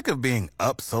of being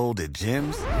upsold at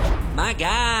gyms? My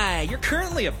guy, you're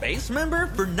currently a base member?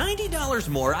 For $90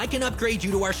 more, I can upgrade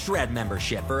you to our Shred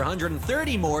membership. For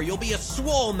 $130 more, you'll be a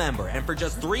Swole member. And for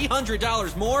just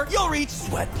 $300 more, you'll reach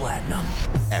Sweat Platinum.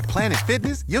 At Planet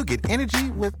Fitness, you'll get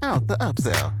energy without the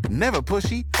upsell. Never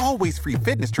pushy, always free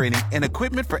fitness training and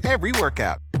equipment for every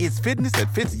workout. It's fitness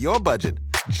that fits your budget.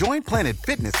 Join Planet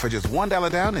Fitness for just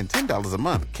 $1 down and $10 a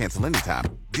month. Cancel anytime.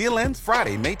 Deal ends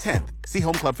Friday, May 10th. See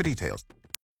Home Club for details.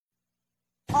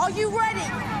 Are you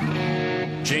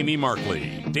ready? Jamie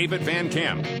Markley, David Van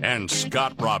Camp, and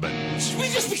Scott Robbins. We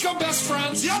just become best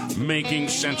friends. Yep. Making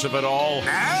sense of it all.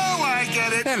 Now I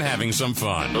get it. And having some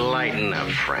fun. Lighten up,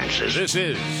 Francis. This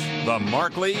is the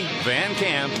Markley, Van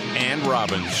Camp, and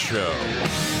Robbins Show.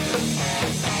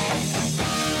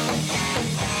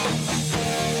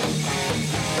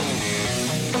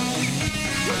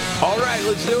 All right,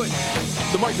 let's do it.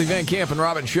 The Markley, Van Camp, and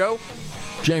Robbins Show.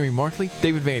 Jamie Markley,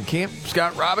 David Van Camp,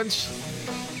 Scott Robbins.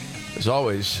 As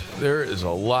always, there is a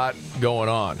lot going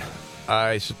on.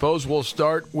 I suppose we'll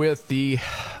start with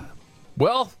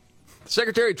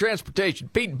Secretary of Transportation,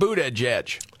 Pete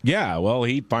Buttigieg. Yeah, well,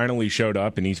 he finally showed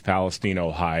up in East Palestine,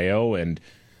 Ohio, and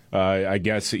I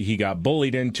guess he got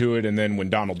bullied into it. And then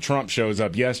when Donald Trump shows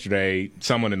up yesterday,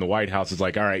 someone in the White House is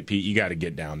like, all right, Pete, you got to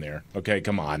get down there. Okay,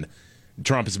 come on.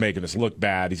 Trump is making us look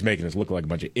bad. He's making us look like a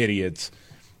bunch of idiots.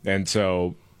 And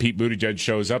so Pete Buttigieg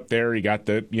shows up there. He got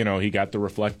the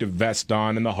reflective vest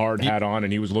on and the hard hat on,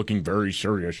 and he was looking very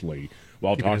seriously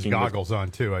while Keeping talking. His goggles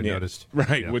on too. I noticed.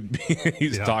 Right, Yeah.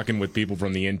 He's talking with people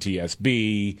from the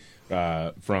NTSB,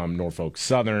 from Norfolk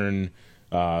Southern,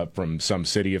 from some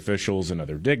city officials and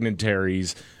other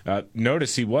dignitaries.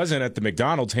 Notice he wasn't at the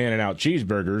McDonald's handing out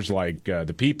cheeseburgers like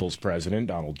the people's president,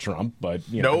 Donald Trump. But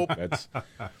Nope.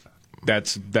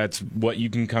 That's what you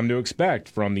can come to expect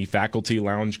from the faculty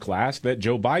lounge class that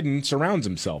Joe Biden surrounds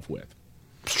himself with.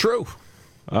 It's true.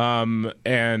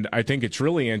 And I think it's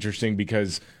really interesting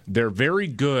because they're very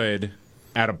good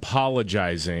at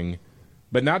apologizing,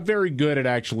 but not very good at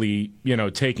actually,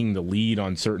 taking the lead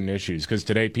on certain issues. Because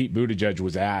today Pete Buttigieg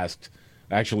was asked,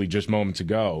 actually just moments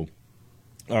ago,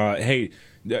 hey,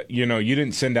 you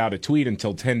didn't send out a tweet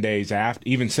until 10 days after,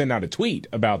 even send out a tweet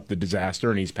about the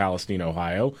disaster in East Palestine,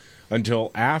 Ohio,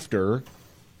 until after,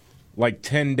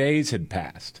 10 days had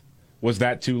passed. Was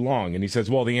that too long? And he says,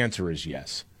 well, the answer is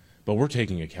yes. But we're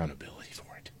taking accountability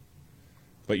for it.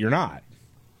 But you're not.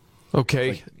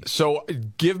 Okay, so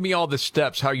give me all the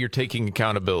steps how you're taking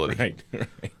accountability. Right.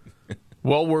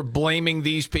 Well, we're blaming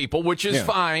these people, which is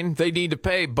fine. They need to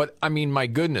pay. But, I mean, my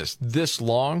goodness, this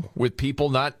long with people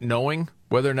not knowing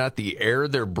whether or not the air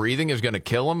they're breathing is going to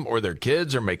kill them or their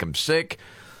kids or make them sick.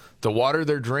 The water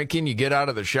they're drinking, you get out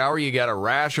of the shower, you got a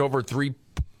rash over 3/4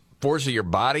 of your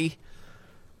body.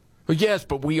 Well, yes,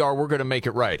 but we're going to make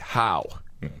it right. How?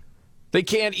 They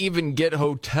can't even get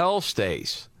hotel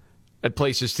stays at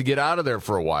places to get out of there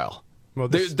for a while. Well,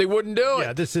 they wouldn't do it.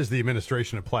 Yeah, this is the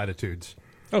administration of platitudes.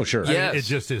 Oh, sure. Yes. It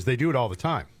just is. They do it all the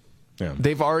time. Yeah.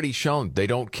 They've already shown they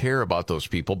don't care about those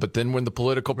people. But then when the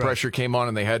political pressure came on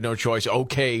and they had no choice,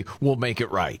 okay, we'll make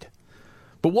it right.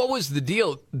 But what was the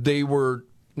deal? They were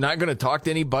not going to talk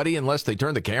to anybody unless they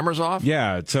turned the cameras off?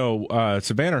 Yeah, so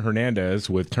Savannah Hernandez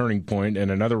with Turning Point and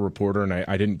another reporter, and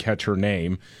I didn't catch her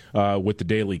name, with the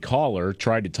Daily Caller,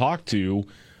 tried to talk to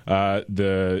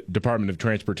the Department of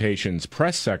Transportation's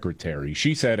press secretary.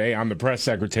 She said, hey, I'm the press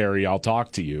secretary, I'll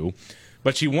talk to you.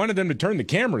 But she wanted them to turn the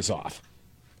cameras off.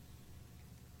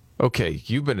 Okay,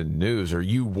 you've been in news, or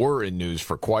you were in news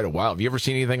for quite a while. Have you ever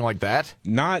seen anything like that?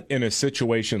 Not in a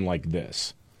situation like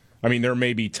this. I mean, there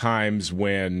may be times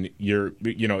when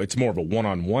it's more of a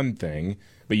one-on-one thing,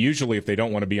 but usually if they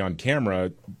don't want to be on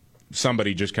camera,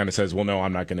 somebody just kind of says, well, no,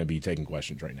 I'm not going to be taking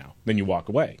questions right now. Then you walk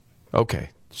away. Okay,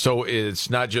 so it's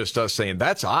not just us saying,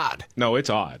 that's odd. No,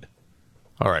 it's odd.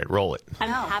 All right, roll it. I'm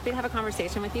happy to have a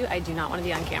conversation with you. I do not want to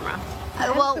be on camera.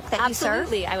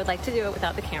 Absolutely. I would like to do it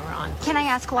without the camera on. Can I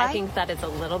ask why? I think that it's a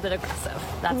little bit aggressive.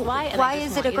 That's why. And why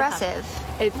is it aggressive?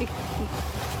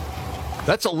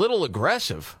 That's a little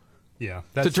aggressive. Yeah.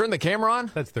 To turn the camera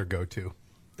on? That's their go-to.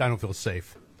 I don't feel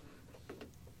safe.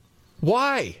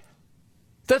 Why?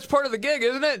 That's part of the gig,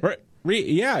 isn't it? Right.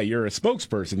 Yeah, you're a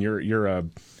spokesperson.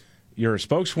 You're a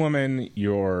spokeswoman.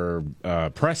 You're a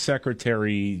press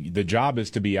secretary. The job is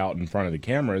to be out in front of the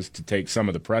cameras to take some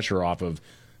of the pressure off of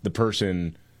the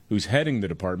person who's heading the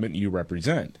department you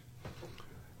represent.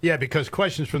 Yeah, because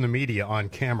questions from the media on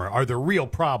camera are the real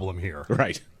problem here.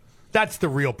 Right. That's the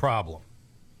real problem.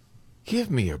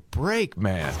 Give me a break,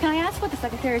 man. Can I ask what the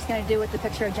secretary is going to do with the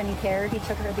picture of Jenny Kerr? He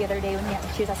took her the other day when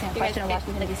she was asking a question in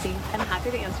Washington, D.C. I'm happy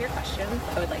to answer your questions.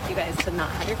 I would like you guys to not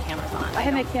have your cameras on. I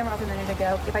had my camera off a minute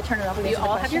ago. If I turn it off, we you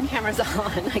all have your cameras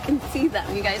on. I can see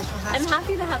them. You guys, I'm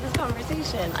happy to have this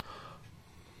conversation.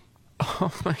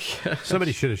 Oh, my God.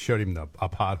 Somebody should have showed him a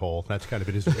pothole. That's kind of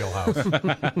in his wheelhouse.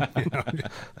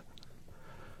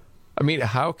 I mean,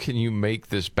 how can you make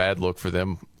this bad look for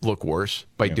them look worse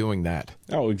by doing that?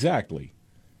 Oh, exactly.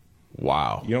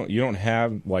 Wow. You don't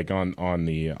have like on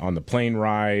the plane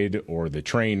ride or the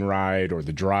train ride or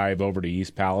the drive over to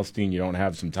East Palestine, you don't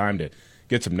have some time to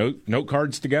get some note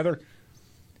cards together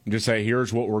and just say,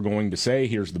 here's what we're going to say,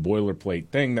 here's the boilerplate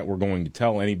thing that we're going to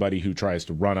tell anybody who tries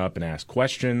to run up and ask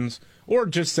questions, or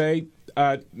just say,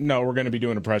 no, we're going to be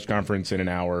doing a press conference in an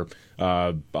hour.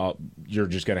 You're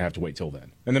just going to have to wait till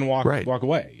then, and then walk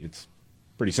away. It's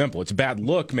pretty simple. It's a bad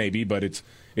look, maybe, but it's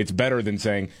better than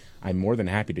saying, I'm more than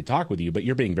happy to talk with you, but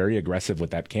you're being very aggressive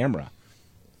with that camera.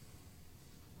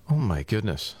 Oh, my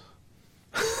goodness.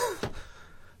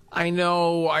 I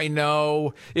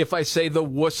know. If I say the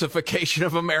wussification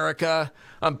of America,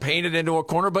 I'm painted into a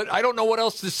corner, but I don't know what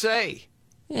else to say.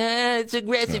 Yeah, it's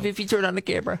aggressive if you turn on the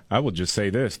camera. I will just say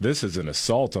this. This is an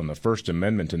assault on the First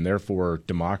Amendment and therefore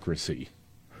democracy.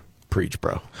 Preach,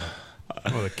 bro.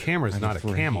 Well, the camera's not a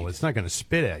camel. It's not going to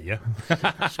spit at you.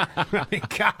 I mean,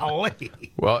 golly.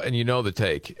 Well, and you know the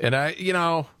take. And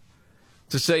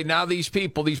to say now these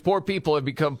poor people have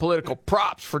become political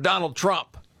props for Donald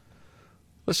Trump.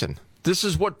 Listen, this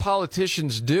is what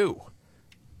politicians do.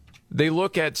 They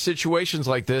look at situations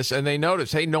like this and they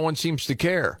notice, hey, no one seems to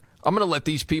care. I'm going to let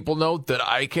these people know that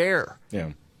I care.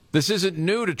 Yeah. This isn't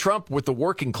new to Trump with the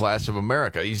working class of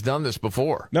America. He's done this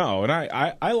before. No, and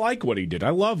I like what he did.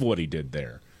 I love what he did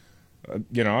there.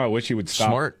 I wish he would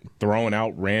stop throwing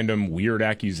out random weird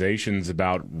accusations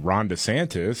about Ron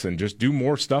DeSantis and just do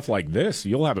more stuff like this.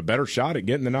 You'll have a better shot at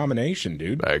getting the nomination,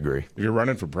 dude. I agree. If you're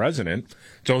running for president.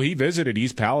 So he visited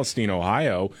East Palestine,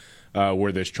 Ohio,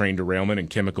 where this train derailment and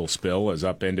chemical spill has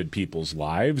upended people's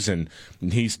lives. And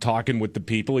he's talking with the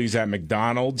people. He's at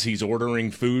McDonald's. He's ordering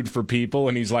food for people.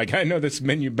 And he's like, I know this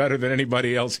menu better than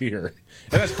anybody else here.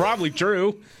 And that's probably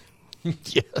true.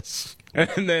 Yes.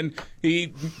 And then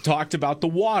he talked about the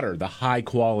water, the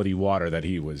high-quality water that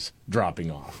he was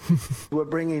dropping off. We're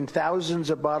bringing thousands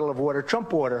of bottles of water,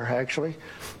 Trump water, actually,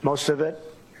 most of it.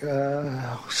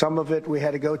 Some of it we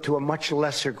had to go to a much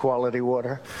lesser quality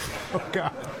water. Oh,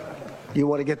 God. You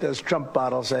want to get those Trump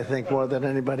bottles, I think, more than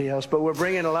anybody else. But we're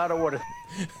bringing a lot of water.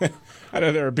 I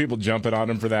know there are people jumping on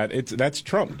him for that. That's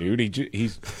Trump, dude.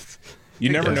 He's... You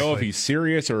never know if he's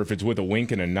serious or if it's with a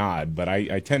wink and a nod, but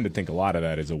I tend to think a lot of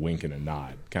that is a wink and a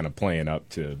nod, kind of playing up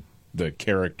to the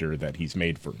character that he's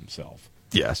made for himself.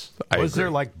 Yes. Was there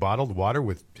like bottled water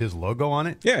with his logo on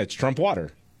it? Yeah, it's Trump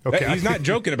water. Okay. He's not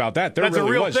joking about that. There That's really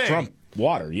a real was thing. Trump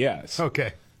water, yes.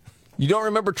 Okay. You don't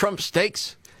remember Trump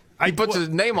steaks? He puts his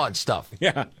name on stuff.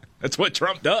 Yeah, that's what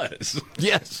Trump does.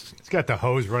 Yes. He's got the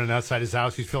hose running outside his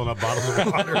house. He's filling up bottles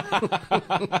of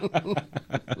water.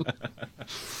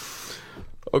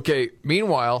 Okay,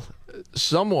 meanwhile,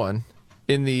 someone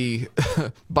in the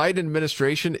Biden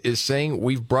administration is saying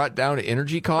we've brought down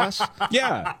energy costs.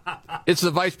 Yeah. It's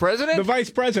the vice president? The vice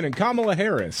president, Kamala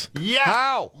Harris. Yeah.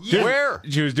 How? Yeah. Where?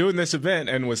 She was doing this event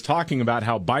and was talking about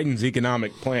how the Biden-Harris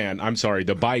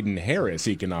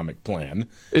economic plan.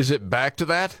 Is it back to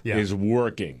that? Yeah. Is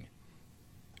working.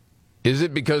 Is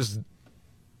it because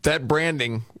that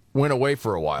branding went away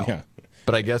for a while? Yeah.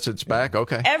 But I guess it's back?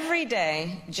 Okay. Every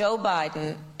day, Joe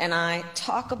Biden and I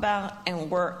talk about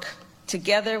and work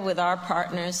together with our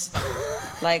partners,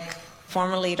 like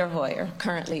former leader Hoyer,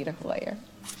 current leader Hoyer,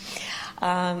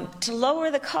 to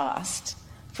lower the cost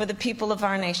for the people of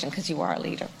our nation, because you are a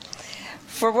leader.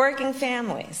 For working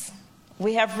families,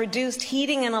 we have reduced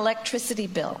heating and electricity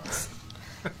bills.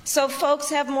 So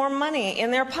folks have more money in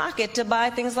their pocket to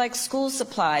buy things like school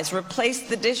supplies, replace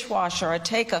the dishwasher, or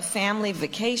take a family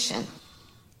vacation.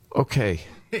 Okay.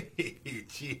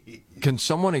 Can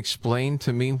someone explain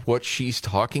to me what she's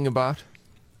talking about?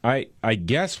 I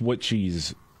guess what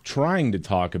she's trying to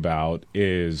talk about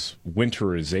is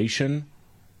winterization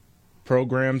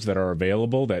programs that are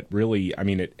available that really,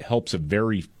 it helps a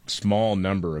very small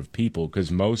number of people,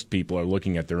 because most people are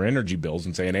looking at their energy bills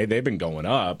and saying, hey, they've been going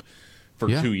up for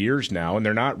 2 years now, and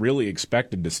they're not really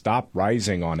expected to stop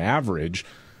rising on average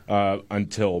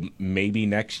until maybe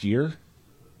next year.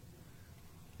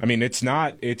 It's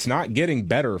not getting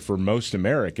better for most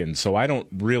Americans, so I don't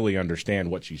really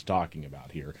understand what she's talking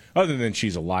about here, other than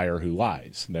she's a liar who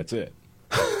lies. That's it.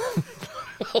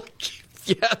 Well,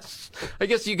 yes. I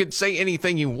guess you could say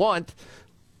anything you want.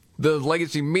 the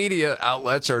legacy media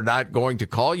outlets are not going to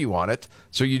call you on it,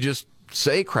 so you just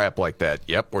say crap like that.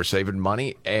 Yep, we're saving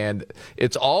money, and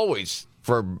it's always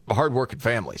for hardworking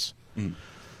families.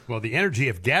 Well, the energy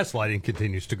of gaslighting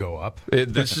continues to go up.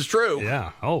 This is true.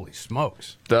 Yeah, holy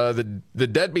smokes. The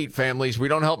deadbeat families, we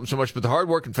don't help them so much, but the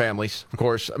hardworking families, of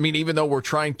course. I mean, even though we're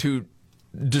trying to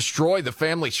destroy the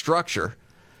family structure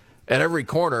at every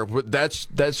corner,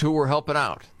 that's who we're helping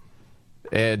out.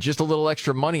 And just a little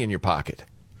extra money in your pocket.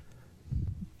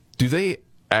 Do they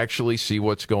actually see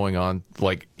what's going on?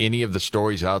 Like any of the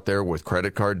stories out there with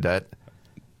credit card debt?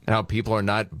 And how people are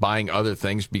not buying other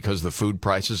things because the food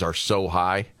prices are so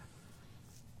high?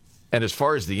 And as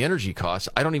far as the energy costs,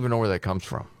 I don't even know where that comes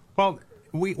from. Well,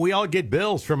 we all get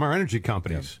bills from our energy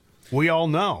companies. Yeah. We all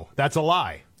know. That's a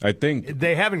lie. I think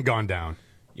they haven't gone down.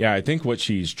 Yeah, I think what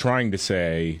she's trying to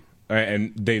say,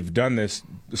 and they've done this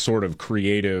sort of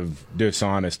creative,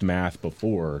 dishonest math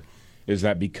before, is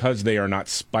that because they are not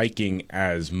spiking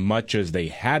as much as they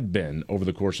had been over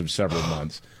the course of several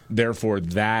months, therefore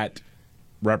that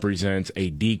represents a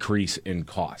decrease in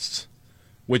costs,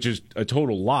 which is a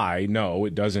total lie. No,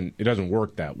 it doesn't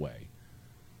work that way.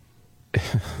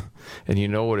 And you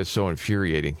know what is so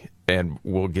infuriating, and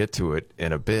we'll get to it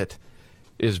in a bit,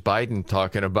 is Biden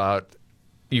talking about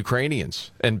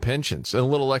Ukrainians and pensions and a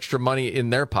little extra money in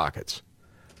their pockets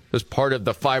as part of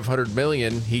the $500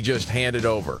 million he just handed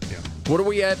over. Yeah. What are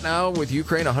we at now with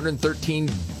Ukraine?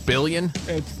 $113 billion?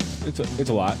 It's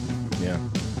a lot. Yeah.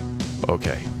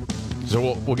 Okay.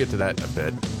 So we'll get to that in a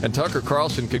bit. And Tucker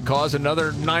Carlson could cause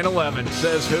another 9/11.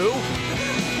 Says who?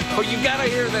 Oh, you got to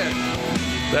hear this.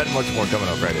 That and much more coming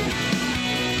up right in.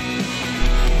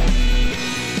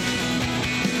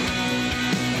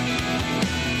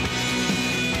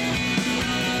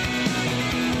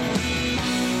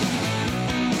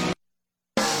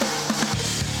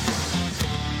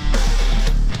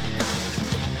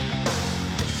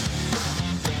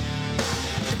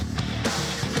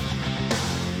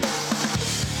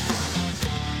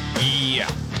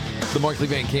 The Markley,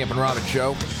 Van Camp, and Robbins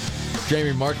Show.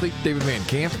 Jamie Markley, David Van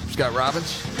Camp, Scott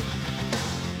Robbins.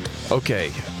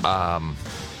 Okay,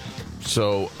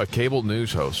 so a cable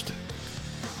news host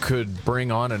could bring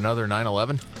on another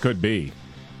 9/11? Could be.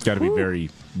 Got to be very,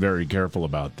 very careful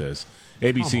about this.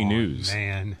 ABC News.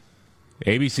 Man.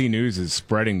 ABC News is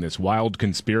spreading this wild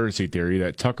conspiracy theory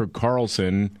that Tucker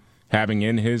Carlson, having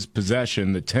in his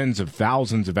possession the tens of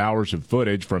thousands of hours of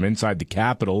footage from inside the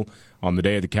Capitol on the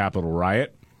day of the Capitol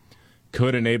riot,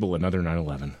 could enable another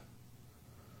 9/11.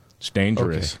 It's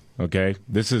dangerous, okay?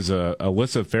 This is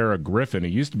Alyssa Farah Griffin, who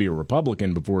used to be a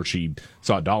Republican before she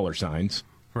saw dollar signs.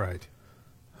 Right.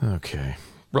 Okay.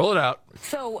 Roll it out.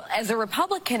 So, as a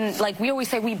Republican, like we always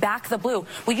say, we back the blue.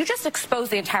 Will you just expose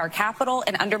the entire Capitol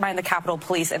and undermine the Capitol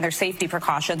Police and their safety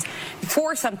precautions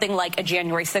for something like a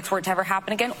January 6th were it to ever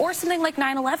happen again, or something like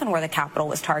 9/11 where the Capitol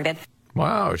was targeted?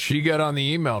 Wow, she got on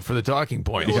the email for the talking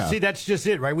point. Well, see, that's just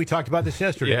it, right? We talked about this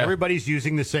yesterday. Yeah. Everybody's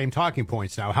using the same talking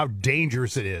points now, how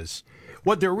dangerous it is.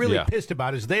 What they're really pissed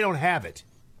about is they don't have it.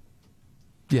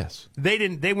 Yes.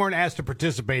 They weren't asked to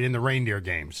participate in the reindeer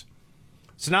games.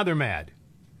 So now they're mad.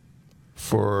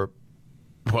 Ever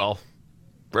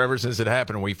since it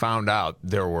happened, we found out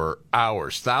there were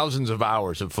hours, thousands of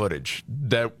hours of footage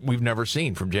that we've never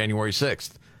seen from January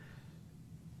 6th.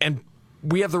 And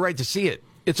we have the right to see it.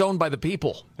 It's owned by the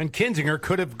people. And Kinzinger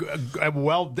could have,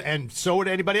 and so would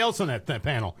anybody else on that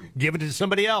panel, give it to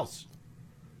somebody else.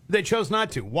 They chose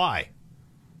not to. Why?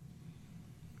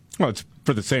 Well, it's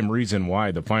for the same reason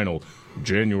why the final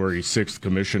January 6th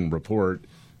Commission report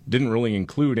didn't really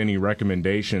include any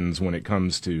recommendations when it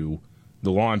comes to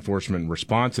the law enforcement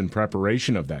response and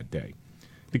preparation of that day.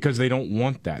 Because they don't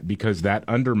want that, because that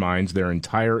undermines their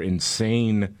entire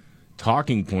insane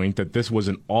talking point that this was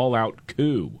an all-out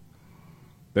coup.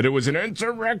 That it was an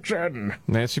insurrection.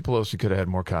 Nancy Pelosi could have had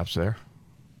more cops there.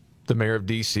 The mayor of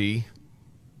D.C.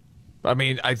 I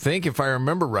mean, I think if I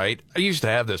remember right, I used to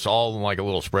have this all in like a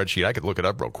little spreadsheet. I could look it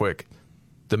up real quick.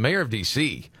 The mayor of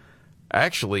D.C.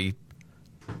 actually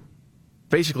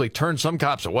basically turned some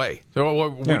cops away. So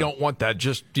we don't want that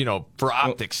just, for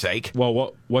optics' sake.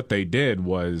 Well, what they did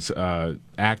was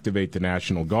activate the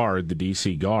National Guard, the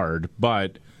D.C. Guard,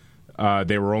 but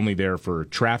they were only there for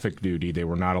traffic duty. They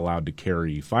were not allowed to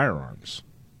carry firearms.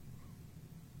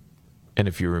 And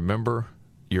if you remember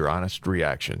your honest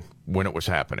reaction when it was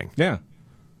happening. Yeah.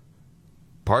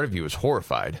 Part of you was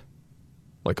horrified.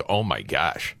 Like, oh my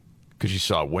gosh. Because you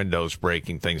saw windows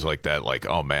breaking, things like that. Like,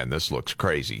 oh man, this looks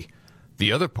crazy.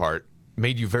 The other part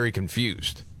made you very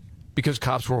confused. Because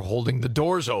cops were holding the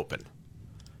doors open.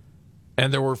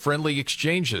 And there were friendly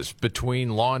exchanges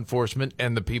between law enforcement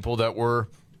and the people that were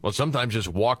Well, sometimes just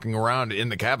walking around in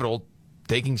the Capitol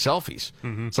taking selfies.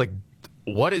 Mm-hmm. It's like,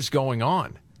 what is going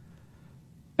on?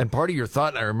 And part of your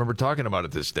thought, and I remember talking about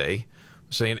it this day,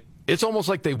 saying it's almost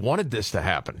like they wanted this to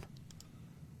happen.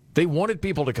 They wanted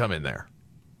people to come in there.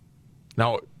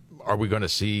 Now, are we going to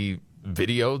see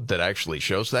video that actually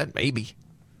shows that? Maybe.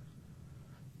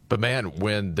 But, man,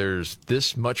 when there's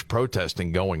this much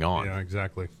protesting going on. Yeah,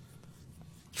 exactly.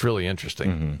 It's really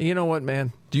interesting. Mm-hmm. You know what,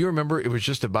 man? Do you remember it was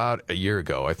just about a year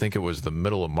ago, I think it was the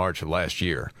middle of March of last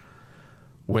year,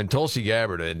 when Tulsi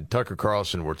Gabbard and Tucker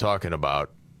Carlson were talking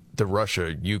about the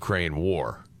Russia-Ukraine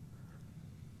war.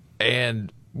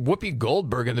 And Whoopi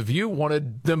Goldberg and The View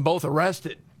wanted them both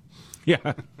arrested.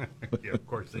 Yeah. Yeah, of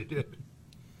course they did.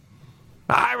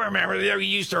 I remember they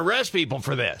used to arrest people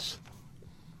for this.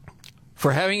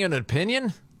 For having an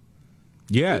opinion?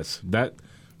 Yes,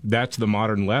 that's the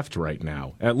modern left right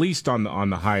now. At least on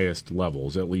the highest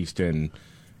levels, at least in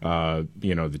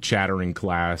the chattering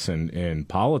class and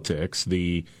politics,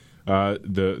 the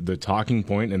talking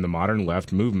point in the modern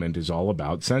left movement is all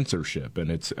about censorship,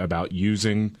 and it's about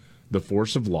using the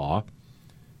force of law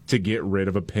to get rid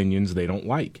of opinions they don't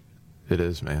like. It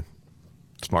is, man.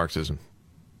 It's Marxism.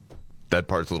 That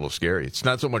part's a little scary. It's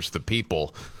not so much the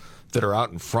people that are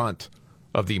out in front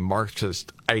of the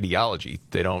Marxist ideology.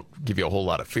 They don't give you a whole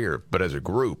lot of fear, but as a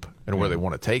group and where they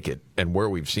want to take it and where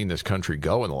we've seen this country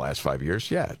go in the last 5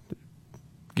 years, yeah, it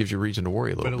gives you reason to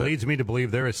worry a little bit. But it leads me to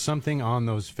believe there is something on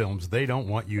those films they don't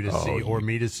want you to see or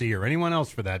me to see or anyone else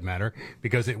for that matter,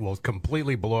 because it will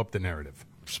completely blow up the narrative.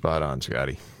 Spot on,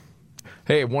 Scotty.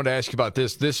 Hey, I wanted to ask you about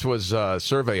this. This was a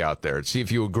survey out there to see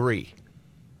if you agree.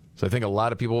 So I think a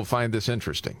lot of people will find this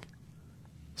interesting.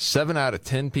 7 out of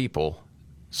 10 people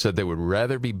said they would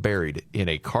rather be buried in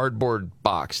a cardboard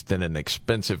box than an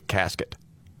expensive casket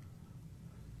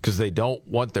because they don't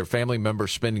want their family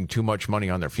members spending too much money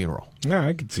on their funeral. Yeah,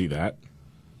 I could see that.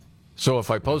 So if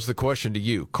I pose the question to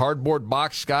you, cardboard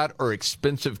box, Scott, or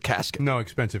expensive casket? No,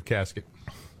 expensive casket.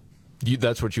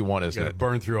 That's what you want, isn't it?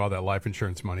 Burn through all that life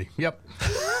insurance money. Yep.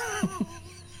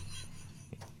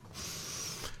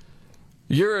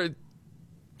 You're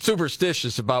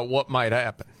superstitious about what might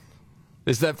happen.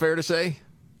 Is that fair to say?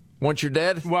 Once you're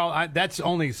dead? Well, that's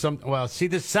only some. Well, see,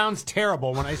 this sounds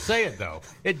terrible when I say it, though.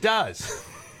 It does,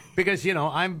 because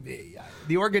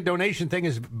the organ donation thing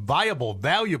is valuable.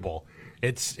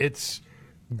 It's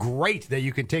great that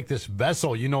you can take this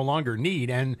vessel you no longer need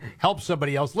and help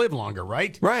somebody else live longer,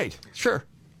 right? Right. Sure.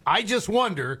 I just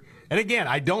wonder, and again,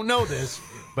 I don't know this,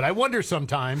 but I wonder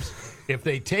sometimes if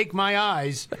they take my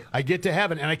eyes, I get to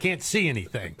heaven and I can't see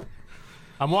anything.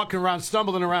 I'm walking around,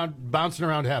 stumbling around, bouncing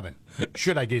around heaven.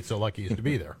 Should I get so lucky as to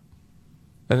be there?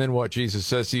 And then what? Jesus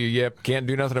says to you, yep, can't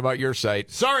do nothing about your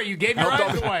sight. Sorry, you gave your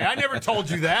eyes away. I never told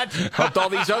you that. Helped all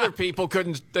these other people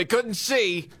couldn't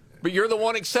see, but you're the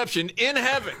one exception in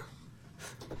heaven.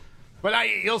 But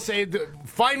he'll say,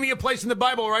 find me a place in the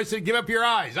Bible where I said, give up your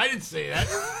eyes. I didn't say that.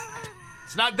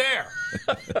 It's not there.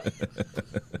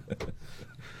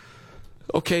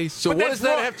 Okay, so what does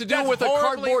that have to do with a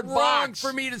cardboard box?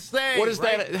 For me to say, what does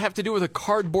that have to do with a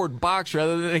cardboard box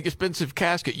rather than an expensive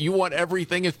casket? You want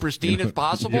everything as pristine as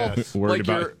possible? Yes. Like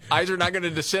your eyes are not going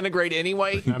to disintegrate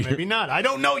anyway? Maybe not. I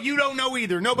don't know. You don't know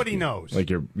either. Nobody knows. Like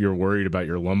you're worried about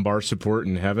your lumbar support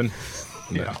in heaven?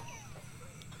 Yeah.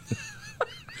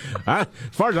 As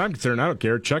far as I'm concerned, I don't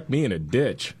care. Chuck me in a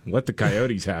ditch. Let the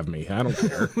coyotes have me. I don't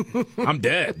care. I'm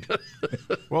dead.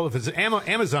 Well, if it's an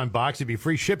Amazon box, it'd be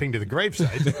free shipping to the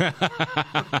gravesite.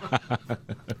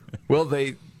 Well,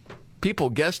 people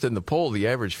guessed in the poll the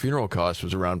average funeral cost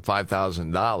was around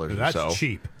 $5,000. That's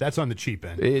cheap. That's on the cheap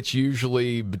end. It's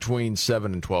usually between $7,000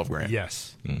 and $12,000.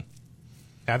 Yes.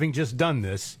 Having just done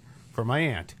this for my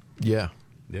aunt. Yeah.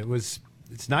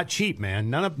 It's not cheap, man.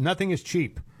 Nothing is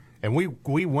cheap. And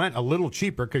we went a little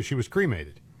cheaper because she was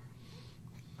cremated.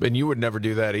 And you would never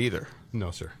do that either.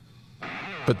 No, sir.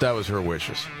 But that was her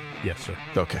wishes. Yes, sir.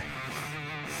 Okay.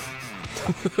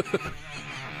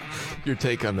 Your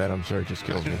take on that, I'm sorry, just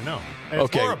kills me. No.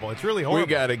 It's horrible. It's really horrible.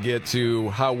 We got to get to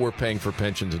how we're paying for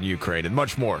pensions in Ukraine and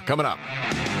much more coming up.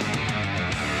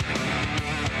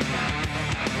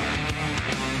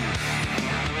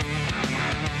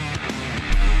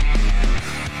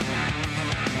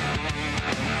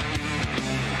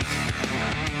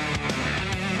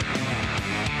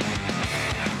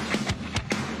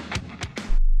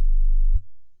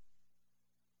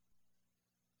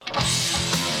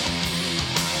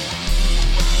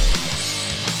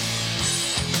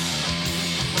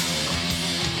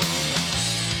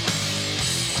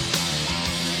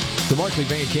 The Markley,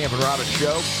 Van Camp, and Robbins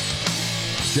Show.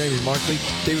 Jamie Markley,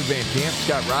 David Van Camp,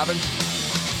 Scott Robbins.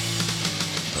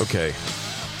 Okay.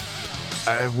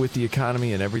 with the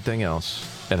economy and everything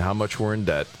else, and how much we're in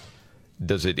debt,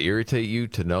 does it irritate you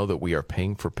to know that we are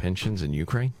paying for pensions in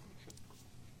Ukraine?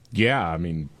 Yeah, I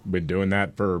mean, been doing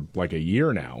that for like a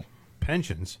year now.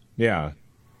 Pensions? Yeah.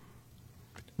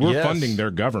 We're funding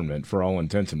their government for all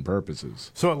intents and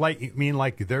purposes. So, you mean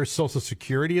like their Social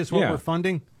Security is what we're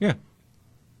funding? Yeah.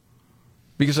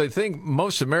 Because I think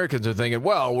most Americans are thinking,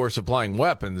 well, we're supplying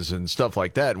weapons and stuff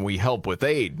like that, and we help with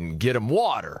aid and get them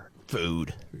water,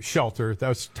 food, shelter,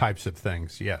 those types of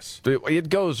things, yes. It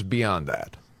goes beyond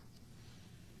that.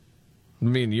 I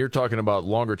mean, you're talking about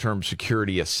longer-term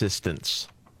security assistance.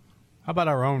 How about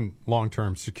our own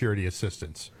long-term security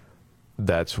assistance?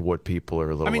 That's what people are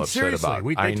a little upset seriously,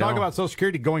 about. They talk about Social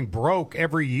Security going broke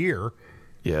every year.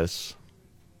 Yes.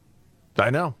 I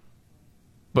know.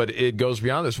 But it goes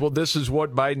beyond this. Well, this is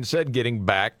what Biden said getting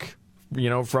back,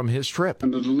 from his trip.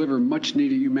 And to deliver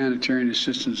much-needed humanitarian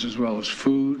assistance as well as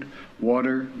food,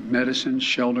 water, medicine,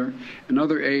 shelter, and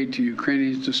other aid to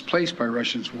Ukrainians displaced by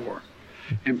Russia's war,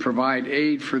 and provide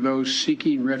aid for those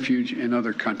seeking refuge in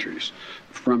other countries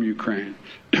from Ukraine.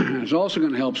 It's also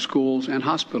going to help schools and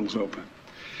hospitals open.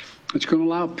 It's going to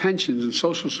allow pensions and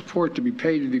social support to be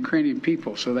paid to the Ukrainian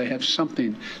people so they have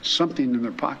something in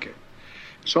their pocket.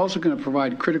 It's also going to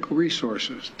provide critical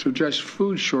resources to address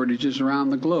food shortages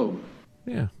around the globe.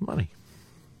 Yeah, money.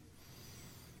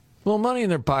 A little money in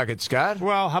their pocket, Scott.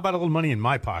 Well, how about a little money in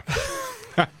my pocket?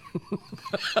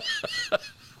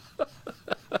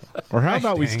 Or how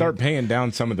about we start paying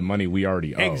down some of the money we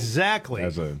already owe? Exactly.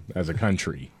 As a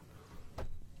country.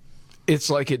 It's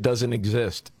like it doesn't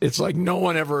exist. It's like no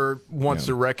one ever wants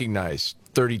to recognize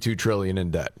 $32 trillion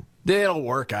in debt. It'll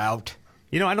work out.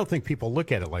 I don't think people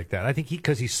look at it like that. I think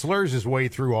because he slurs his way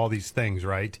through all these things,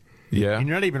 right? Yeah. And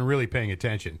you're not even really paying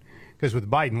attention. Because with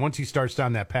Biden, once he starts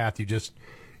down that path, it just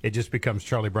becomes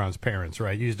Charlie Brown's parents,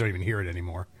 right? You just don't even hear it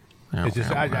anymore. It's just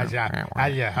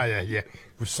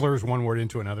slurs one word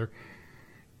into another.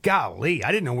 Golly,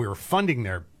 I didn't know we were funding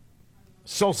their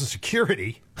Social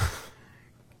Security.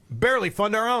 Barely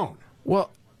fund our own.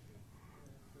 Well,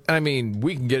 I mean,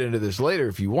 we can get into this later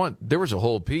if you want. There was a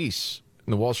whole piece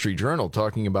in the Wall Street Journal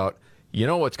talking about,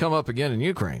 what's come up again in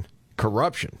Ukraine?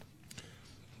 Corruption.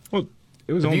 Well,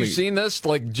 it was Have you seen this?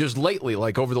 Like, just lately,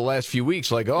 like over the last few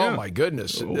weeks, like, my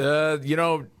goodness.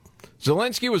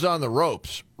 Zelensky was on the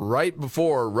ropes right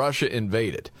before Russia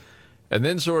invaded. And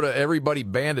then sort of everybody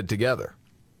banded together.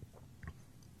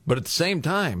 But at the same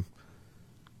time,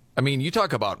 I mean, you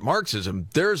talk about Marxism,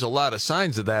 there's a lot of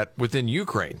signs of that within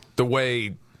Ukraine. The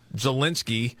way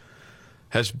Zelensky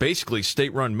has basically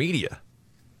state-run media.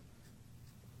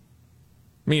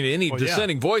 I mean, any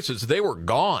dissenting voices, they were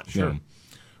gone. Sure.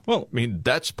 Well, I mean,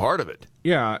 that's part of it.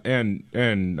 Yeah, and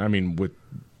I mean, with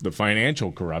the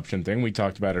financial corruption thing, we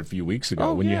talked about it a few weeks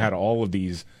ago you had all of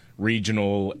these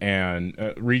regional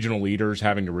leaders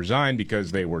having to resign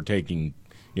because they were taking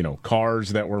cars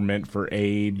that were meant for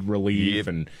aid relief,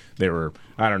 and they were,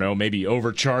 I don't know, maybe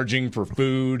overcharging for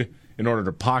food in order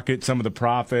to pocket some of the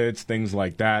profits, things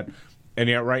like that. And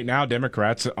yet right now,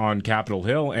 Democrats on Capitol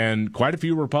Hill and quite a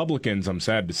few Republicans, I'm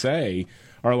sad to say,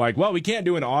 are like, well, we can't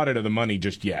do an audit of the money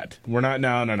just yet. We're not,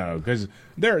 no, because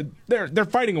they're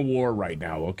fighting a war right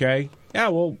now, okay? Yeah,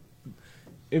 well,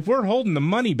 if we're holding the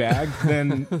money bag,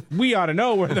 then we ought to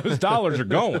know where those dollars are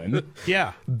going.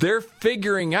 Yeah. They're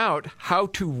figuring out how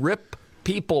to rip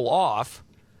people off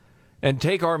and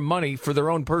take our money for their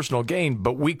own personal gain,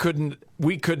 but we couldn't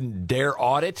dare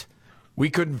audit. We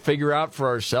couldn't figure out for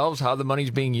ourselves how the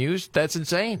money's being used. That's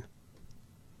insane.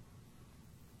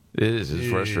 It is. It's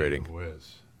frustrating.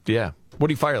 Yeah. What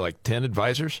do you fire, like 10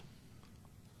 advisors?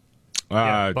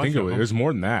 I think it was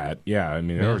more than that. Yeah, I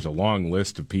mean, there was a long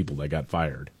list of people that got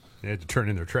fired. They had to turn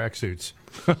in their tracksuits.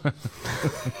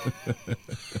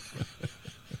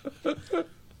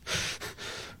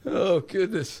 Oh,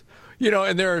 goodness.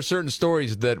 And there are certain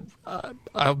stories that,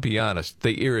 I'll be honest,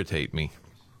 they irritate me.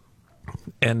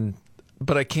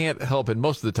 But I can't help it.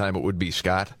 Most of the time it would be,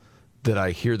 Scott, that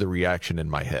I hear the reaction in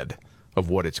my head of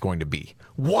what it's going to be.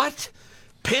 What?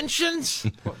 Pensions?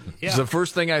 It's the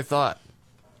first thing I thought.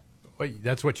 Well,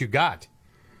 that's what you got.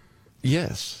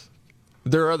 Yes.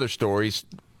 There are other stories.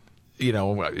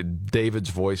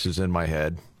 David's voice is in my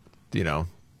head. A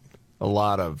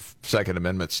lot of Second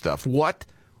Amendment stuff. What?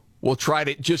 We'll try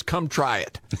it. Just come try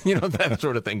it. That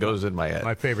sort of thing goes in my head.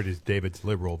 My favorite is David's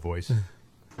liberal voice.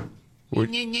 Why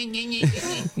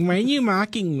are you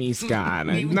mocking me, Scott?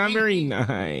 It's not very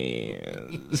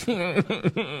nice.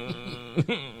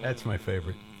 That's my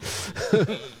favorite.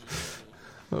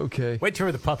 Okay. Wait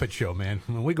till the puppet show, man.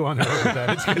 When we go on the road with that,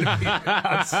 it's going to be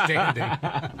outstanding.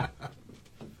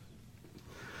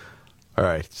 All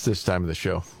right, it's this time of the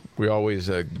show. We always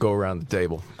go around the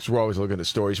table because we're always looking at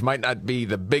stories. Might not be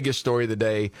the biggest story of the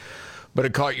day, but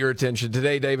it caught your attention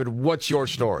today, David. What's your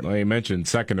story? Well, you mentioned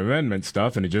Second Amendment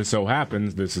stuff, and it just so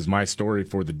happens this is my story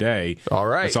for the day. All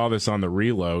right. I saw this on the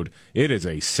Reload. It is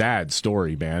a sad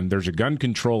story, man. There's a gun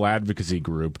control advocacy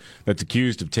group that's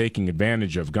accused of taking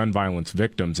advantage of gun violence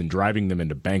victims and driving them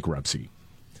into bankruptcy.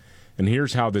 And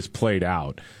here's how this played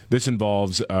out. This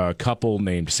involves a couple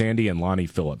named Sandy and Lonnie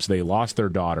Phillips. They lost their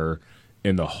daughter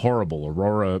in the horrible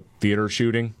Aurora theater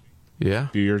shooting a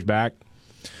few years back.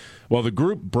 Well, the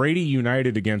group Brady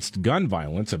United Against Gun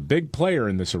Violence, a big player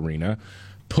in this arena,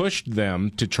 pushed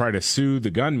them to try to sue the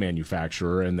gun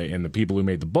manufacturer and the people who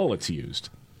made the bullets used.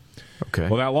 Okay.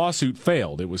 Well, that lawsuit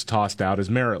failed. It was tossed out as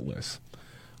meritless.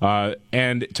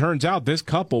 And it turns out this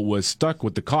couple was stuck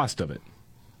with the cost of it.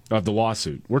 Of the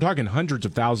lawsuit. We're talking hundreds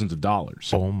of thousands of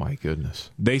dollars. Oh, my goodness.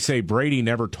 They say Brady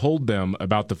never told them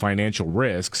about the financial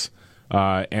risks.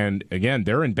 And, again,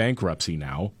 they're in bankruptcy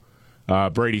now.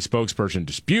 Brady's spokesperson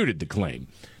disputed the claim.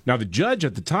 Now, the judge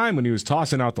at the time when he was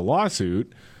tossing out the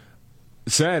lawsuit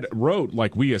wrote,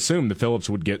 like, we assumed the Phillips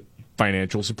would get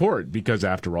financial support because,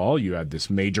 after all, you had this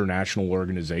major national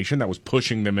organization that was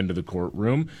pushing them into the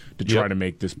courtroom to try to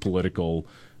make this political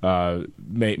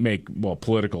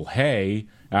political hay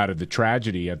out of the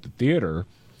tragedy at the theater.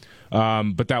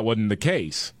 But that wasn't the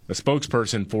case. A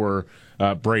spokesperson for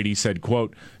Brady said,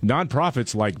 quote,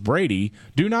 nonprofits like Brady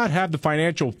do not have the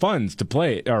financial funds to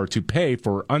pay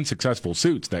for unsuccessful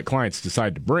suits that clients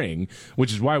decide to bring,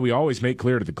 which is why we always make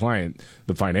clear to the client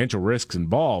the financial risks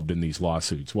involved in these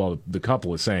lawsuits. Well, the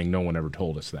couple is saying no one ever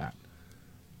told us that.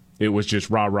 It was just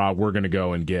rah-rah, we're going to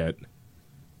go and get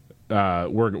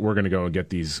we're going to go and get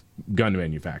these gun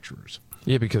manufacturers.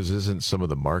 Yeah, because isn't some of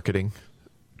the marketing,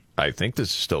 I think this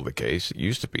is still the case, it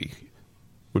used to be,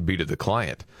 would be to the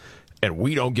client. And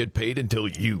we don't get paid until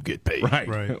you get paid.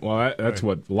 Right. Well, that's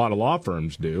what a lot of law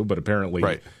firms do, but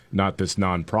apparently not this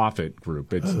nonprofit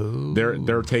group. It's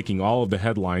they're taking all of the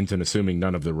headlines and assuming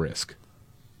none of the risk.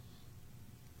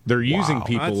 They're using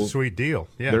people. That's a sweet deal.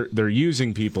 Yeah. They're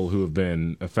using people who have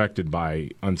been affected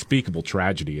by unspeakable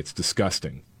tragedy. It's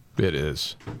disgusting. It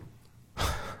is.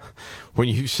 When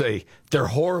you say they're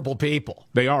horrible people.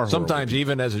 They are horrible sometimes people.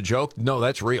 Even as a joke. No,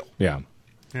 that's real. Yeah.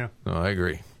 Yeah. No, I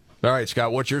agree. All right,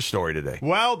 Scott, what's your story today?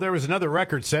 Well, there was another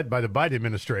record set by the Biden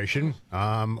administration.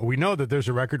 We know that there's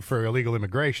a record for illegal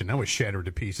immigration. That was shattered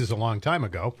to pieces a long time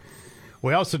ago.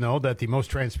 We also know that the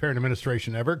most transparent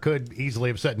administration ever could easily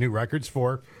have set new records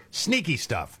for sneaky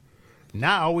stuff.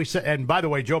 Now we set, and by the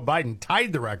way, Joe Biden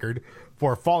tied the record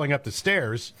for falling up the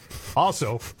stairs,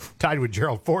 also tied with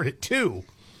Gerald Ford at 2.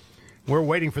 We're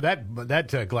waiting for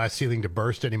that glass ceiling to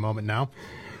burst any moment now.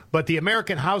 But the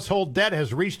American household debt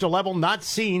has reached a level not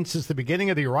seen since the beginning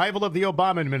of the arrival of the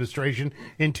Obama administration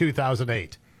in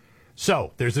 2008.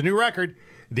 So there's a new record.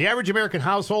 The average American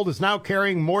household is now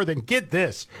carrying more than, get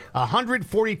this,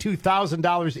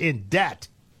 $142,000 in debt,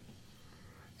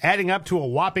 adding up to a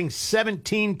whopping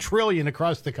 $17 trillion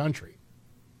across the country.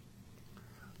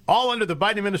 All under the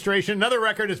Biden administration. Another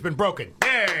record has been broken.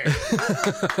 Yay!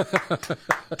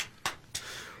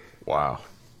 Wow.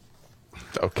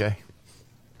 Okay.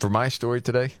 For my story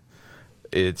today,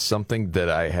 it's something that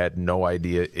I had no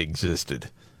idea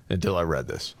existed until I read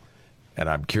this. And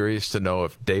I'm curious to know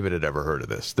if David had ever heard of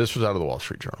this. This was out of the Wall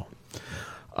Street Journal.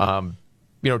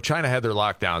 China had their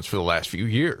lockdowns for the last few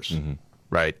years,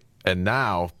 right? And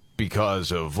now,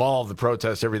 because of all the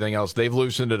protests, everything else, they've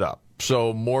loosened it up.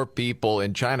 So more people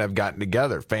in China have gotten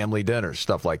together, family dinners,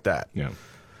 stuff like that. Yeah.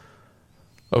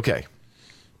 Okay.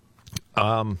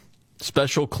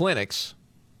 Special clinics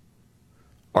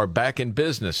are back in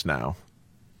business now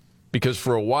because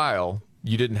for a while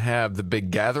you didn't have the big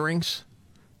gatherings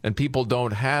and people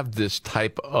don't have this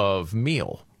type of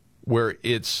meal where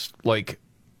it's like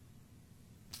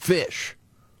fish,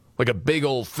 like a big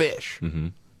old fish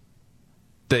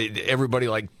that everybody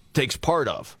like takes part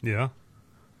of. Yeah.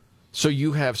 So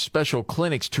you have special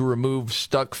clinics to remove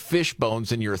stuck fish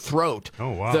bones in your throat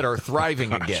that are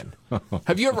thriving again.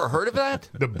 Have you ever heard of that?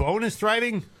 The bone is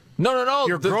thriving? No.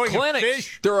 You're the growing clinics. a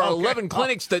fish? There are 11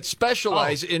 clinics that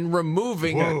specialize in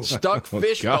removing stuck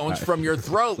fish bones from your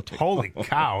throat. Holy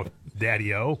cow,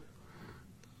 Daddy-O.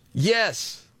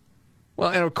 Yes. Well,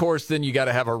 and of course, then you got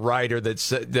to have a writer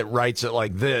that writes it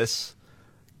like this.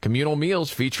 Communal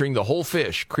meals featuring the whole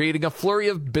fish, creating a flurry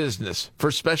of business for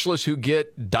specialists who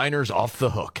get diners off the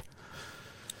hook.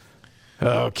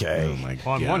 Okay. Oh my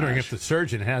well, I'm wondering if the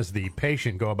surgeon has the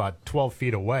patient go about 12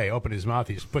 feet away, open his mouth,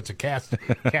 he just puts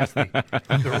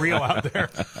the reel out there.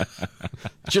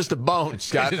 Just a bone,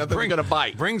 Scott. Nothing's going to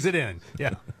bite. Brings it in.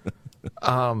 Yeah.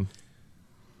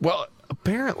 Well,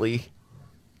 apparently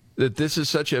that this is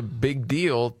such a big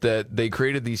deal that they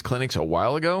created these clinics a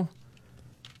while ago.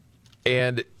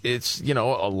 And it's,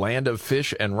 a land of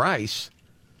fish and rice.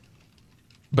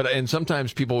 And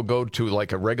sometimes people go to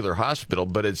like a regular hospital,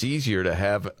 but it's easier to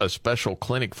have a special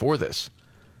clinic for this.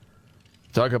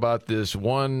 Talk about this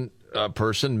one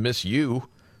person, Miss U,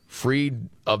 freed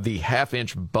of the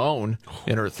half-inch bone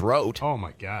in her throat. Oh,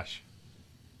 my gosh.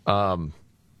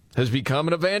 Has become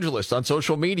an evangelist on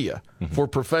social media for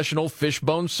professional fish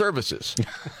bone services.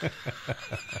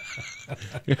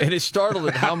 And is startled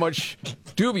at how much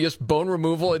dubious bone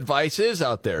removal advice is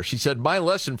out there. She said, "My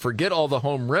lesson, forget all the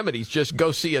home remedies, just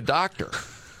go see a doctor."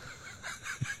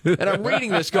 And I'm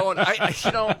reading this going,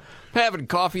 having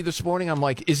coffee this morning, I'm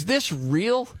like, is this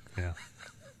real? Yeah.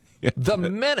 The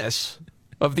menace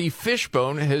of the fish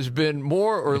bone has been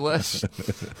more or less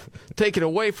taken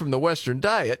away from the Western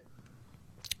diet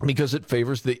because it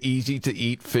favors the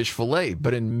easy-to-eat fish fillet.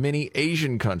 But in many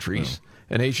Asian countries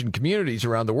and Asian communities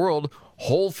around the world,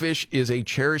 whole fish is a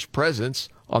cherished presence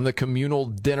on the communal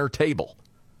dinner table.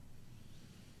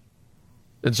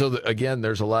 And so, again,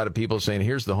 there's a lot of people saying,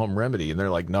 here's the home remedy. And they're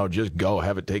like, no, just go,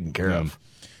 have it taken care of.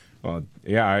 Well,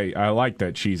 yeah, I like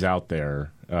that she's out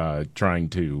there trying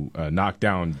to knock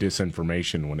down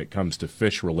disinformation when it comes to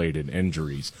fish-related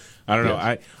injuries. I don't know.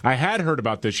 I had heard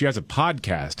about this. She has a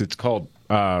podcast. It's called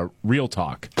Real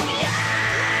Talk.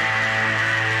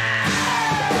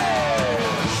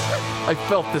 I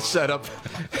felt the setup,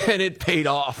 and it paid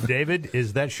off. David,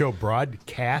 is that show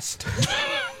broadcast?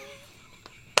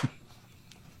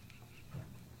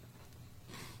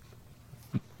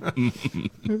 Oh,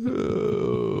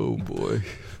 boy.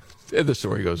 And the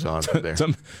story goes on from there.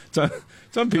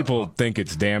 Some people think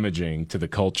it's damaging to the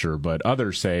culture, but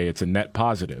others say it's a net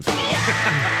positive.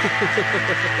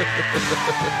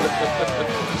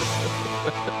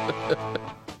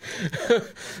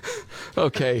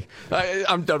 Okay,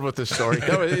 I'm done with this story.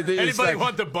 No, Anybody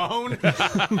want the bone?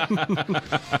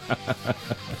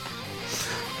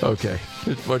 Okay,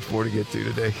 there's much more to get to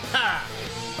today.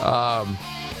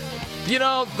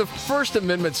 The First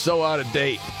Amendment's so out of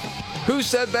date. Who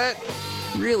said that?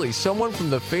 Really, someone from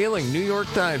the failing New York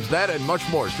Times. That and much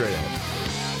more straight ahead.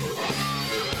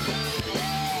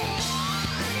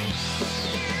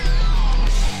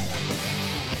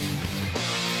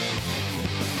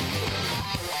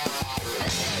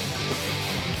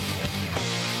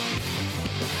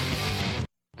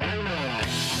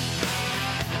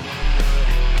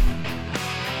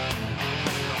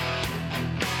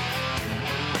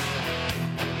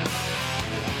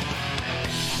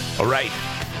 All right,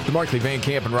 the Markley, Van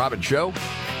Camp, and Robbins Show.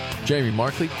 Jamie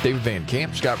Markley, David Van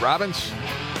Camp, Scott Robbins.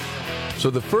 So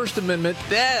the First Amendment,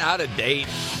 out of date.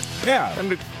 Yeah. I'm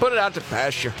going to put it out to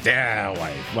pasture. Yeah,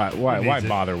 why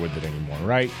bother with it anymore,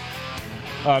 right?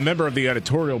 A member of the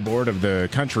editorial board of the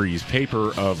country's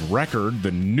paper of record,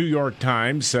 the New York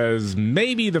Times, says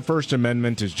maybe the First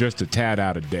Amendment is just a tad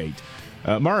out of date.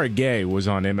 Mara Gay was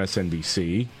on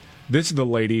MSNBC. This is the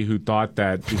lady who thought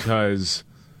that because...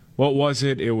 What was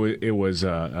it? It was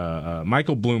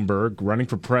Michael Bloomberg running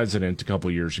for president a couple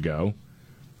years ago.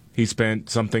 He spent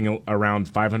something around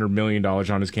 $500 million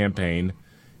on his campaign,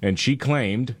 and she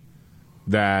claimed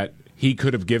that he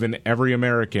could have given every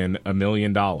American $1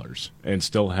 million and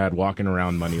still had walking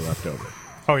around money left over.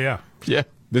 Oh, yeah. Yeah.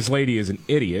 This lady is an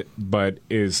idiot, but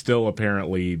is still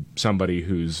apparently somebody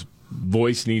whose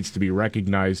voice needs to be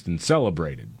recognized and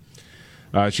celebrated.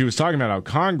 She was talking about how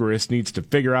Congress needs to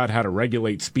figure out how to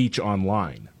regulate speech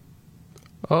online.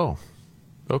 Oh,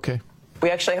 okay. We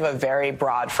actually have a very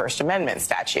broad First Amendment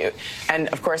statute. And,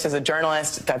 of course, as a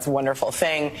journalist, that's a wonderful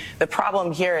thing. The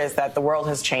problem here is that the world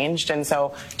has changed. And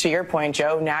so, to your point,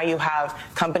 Joe, now you have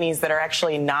companies that are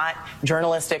actually not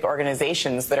journalistic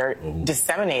organizations that are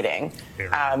disseminating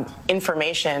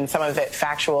information, some of it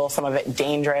factual, some of it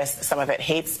dangerous, some of it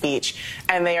hate speech.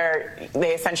 And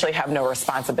they essentially have no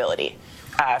responsibility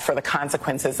for the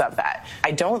consequences of that.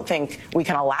 I don't think we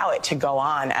can allow it to go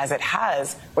on as it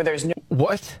has, where there's no...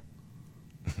 What?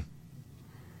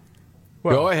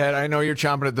 Well, go ahead. I know you're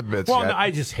chomping at the bits. Well, no, I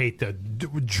just hate the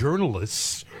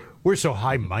journalists. We're so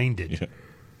high-minded. Yeah.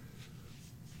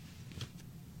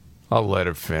 I'll let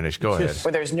her finish. Go ahead.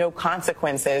 Where there's no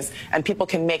consequences and people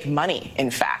can make money,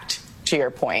 in fact, to your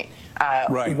point,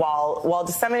 right. while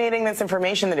disseminating this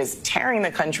information that is tearing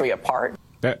the country apart.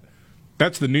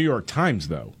 That's the New York Times,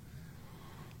 though.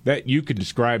 That you could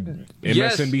describe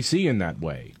MSNBC in that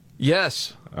way.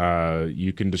 Yes.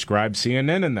 You can describe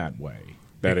CNN in that way.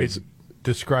 That is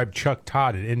describe Chuck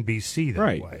Todd at NBC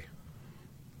that way.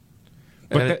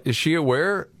 But is she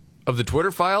aware of the Twitter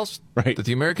files? Right. That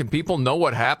the American people know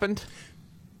what happened?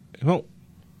 Well,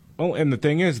 and the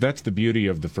thing is, that's the beauty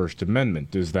of the First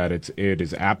Amendment, is that it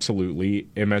is absolutely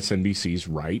MSNBC's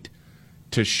right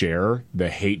to share the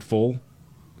hateful,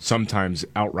 sometimes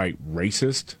outright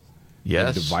racist,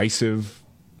 and divisive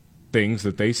things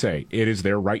that they say. It is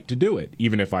their right to do it,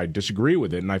 even if I disagree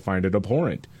with it and I find it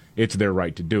abhorrent. It's their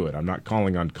right to do it. I'm not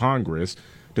calling on Congress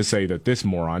to say that this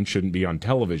moron shouldn't be on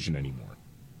television anymore.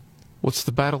 What's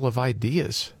the battle of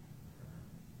ideas?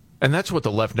 And that's what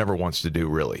the left never wants to do,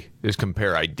 really, is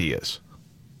compare ideas.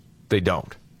 They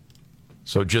don't.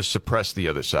 So just suppress the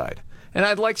other side. And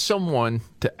I'd like someone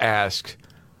to ask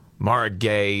Mara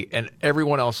Gay and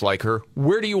everyone else like her,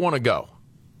 where do you want to go?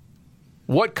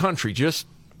 What country, just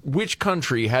which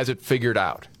country has it figured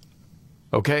out?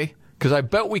 Okay? Because I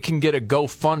bet we can get a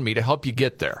GoFundMe to help you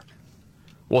get there.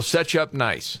 We'll set you up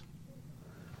nice.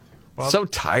 Well, so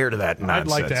tired of that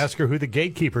nonsense. I'd like to ask her who the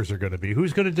gatekeepers are going to be.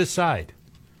 Who's going to decide?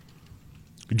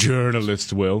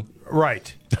 Journalists will.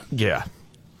 Right. Yeah.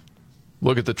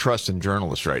 Look at the trust in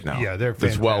journalists right now. Yeah, they're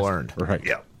fantastic. It's well earned. Right.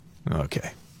 Yeah.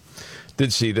 Okay.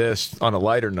 Did see this on a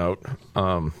lighter note.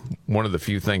 One of the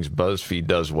few things BuzzFeed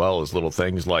does well is little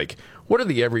things like, what are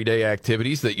the everyday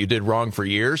activities that you did wrong for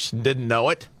years and didn't know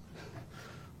it?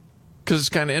 Because it's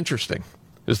kind of interesting.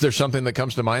 Is there something that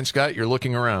comes to mind, Scott? You're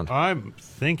looking around. I'm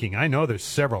thinking. I know there's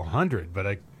several hundred, but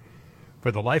I,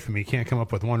 for the life of me, can't come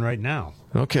up with one right now.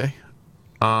 Okay.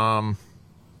 Have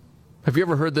you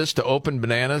ever heard this? To open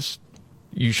bananas,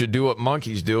 you should do what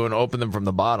monkeys do and open them from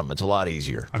the bottom. It's a lot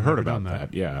easier. I've heard about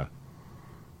that, yeah.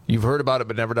 You've heard about it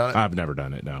but never done it? I've never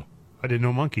done it, no. I didn't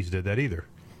know monkeys did that either.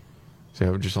 See,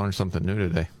 I just learned something new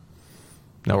today.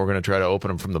 Now we're going to try to open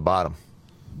them from the bottom.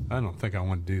 I don't think I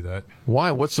want to do that.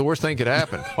 Why? What's the worst thing that could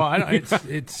happen? Well,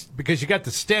 it's because you got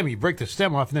the stem. You break the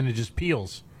stem off, and then it just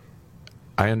peels.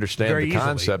 I understand Very the easily.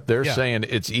 concept. They're saying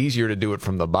it's easier to do it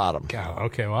from the bottom. God,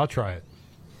 okay, well, I'll try it.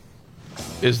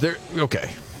 Is there... Okay.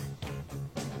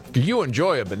 You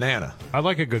enjoy a banana. I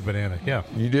like a good banana, yeah.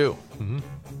 You do? Mm-hmm.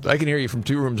 I can hear you from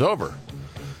 2 rooms over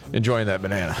enjoying that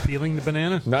banana. Peeling the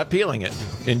banana? Not peeling it.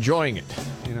 Enjoying it.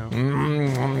 You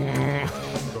know.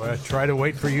 So I try to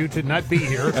wait for you to not be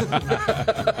here.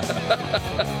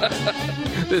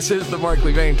 This is the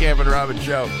Markley, Van Camp, and Robbins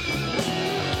Show.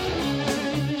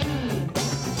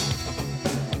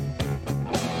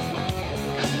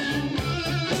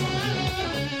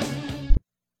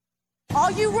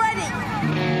 Are you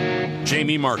ready?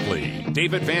 Jamie Markley,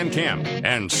 David Van Camp,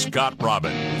 and Scott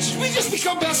Robbins. We just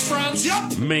become best friends.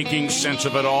 Yep. Making sense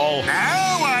of it all.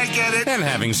 Now I get it. And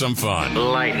having some fun.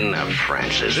 Lighten up,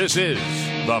 Francis. This is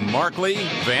the Markley,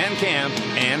 Van Camp,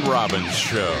 and Robbins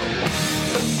Show.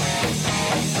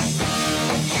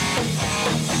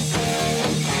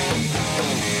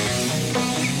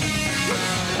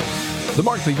 The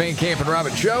Markley, Van Camp, and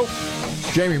Robbins Show.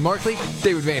 Jamie Markley,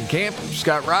 David Van Camp,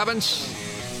 Scott Robbins.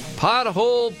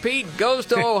 Pothole Pete goes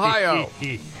to Ohio.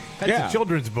 That's a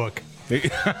children's book. He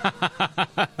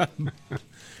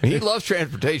loves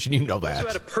transportation, you know that. He's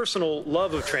had a personal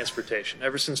love of transportation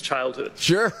ever since childhood.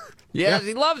 Sure. Yes,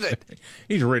 he loves it.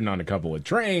 He's ridden on a couple of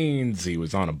trains. He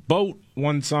was on a boat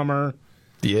one summer.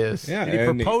 Yes. Yeah, did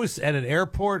he propose at an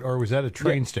airport, or was that a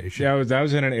train station? Yeah, that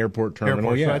was in an airport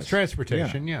terminal. So that's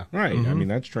transportation, yeah. Right. Mm-hmm. I mean,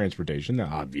 that's transportation,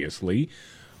 obviously.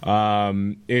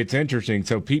 It's interesting.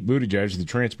 So Pete Buttigieg, the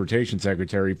transportation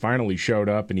secretary, finally showed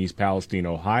up in East Palestine,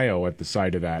 Ohio, at the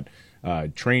site of that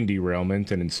train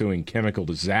derailment and ensuing chemical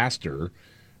disaster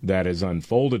that has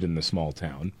unfolded in the small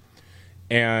town.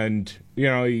 And, you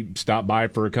know, he stopped by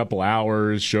for a couple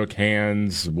hours, shook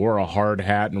hands, wore a hard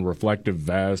hat and reflective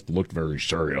vest, looked very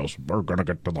serious. We're going to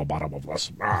get to the bottom of this.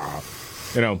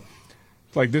 You know,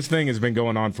 like this thing has been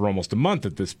going on for almost a month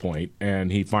at this point,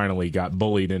 and he finally got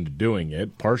bullied into doing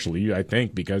it, partially, I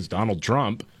think, because Donald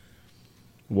Trump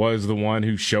was the one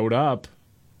who showed up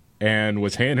and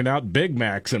was handing out Big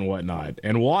Macs and whatnot,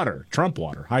 and water, Trump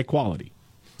water, high quality.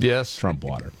 Yes. Trump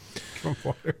water.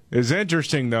 It's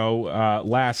interesting, though,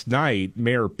 last night,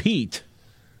 Mayor Pete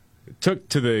took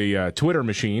to the Twitter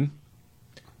machine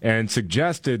and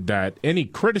suggested that any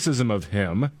criticism of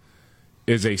him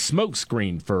is a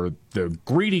smokescreen for the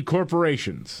greedy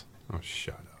corporations. Oh,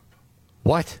 shut up.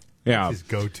 What? Yeah. That's his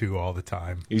go-to all the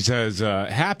time. He says,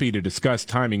 happy to discuss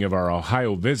timing of our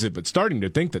Ohio visit, but starting to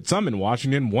think that some in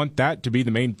Washington want that to be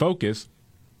the main focus.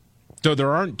 So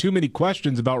there aren't too many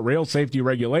questions about rail safety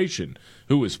regulation,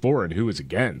 who is for and who is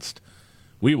against.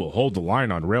 We will hold the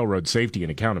line on railroad safety and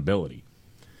accountability.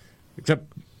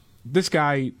 Except this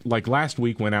guy, like last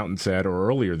week, went out and said, or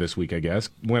earlier this week, I guess,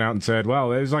 went out and said, well,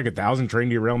 there's like 1,000 train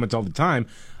derailments all the time.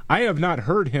 I have not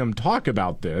heard him talk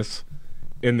about this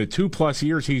in the 2+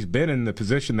 years he's been in the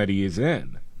position that he is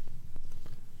in.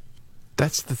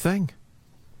 That's the thing.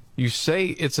 You say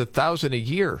it's $1,000 a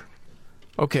year.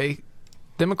 Okay,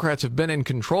 Democrats have been in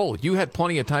control. You had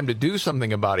plenty of time to do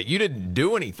something about it. You didn't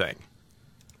do anything.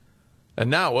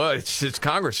 And now it's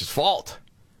Congress's fault.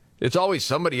 It's always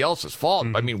somebody else's fault.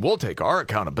 I mean, we'll take our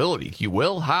accountability. You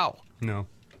will? How? No.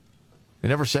 They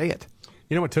never say it.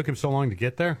 You know what took him so long to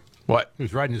get there? What? He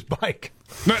was riding his bike.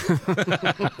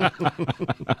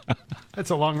 That's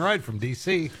a long ride from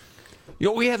D.C. You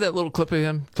know, we have that little clip of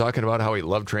him talking about how he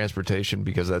loved transportation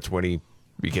because that's when he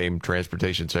became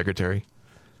transportation secretary.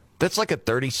 That's like a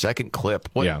 30-second clip.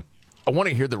 Yeah. I want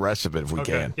to hear the rest of it if we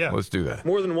can. Yeah. Let's do that.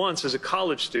 More than once as a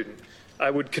college student,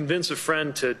 I would convince a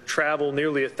friend to travel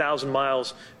nearly 1,000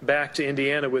 miles back to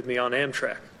Indiana with me on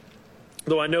Amtrak.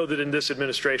 Though I know that in this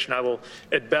administration, I will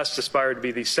at best aspire to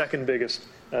be the second biggest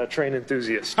train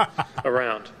enthusiast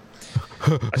around.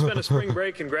 I spent a spring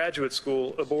break in graduate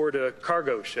school aboard a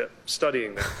cargo ship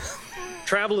studying there.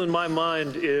 Travel in my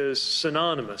mind is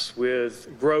synonymous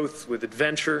with growth, with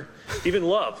adventure, even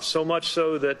love, so much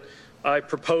so that I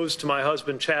proposed to my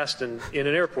husband, Chasten, in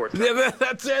an airport. Yeah,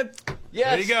 that's it. Yes.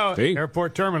 There you go. See?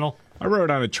 Airport terminal. I rode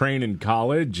on a train in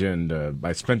college, and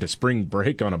I spent a spring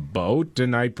break on a boat,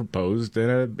 and I proposed in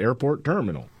an airport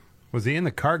terminal. Was he in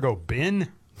the cargo bin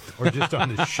or just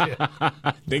on the ship?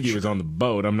 I think he was on the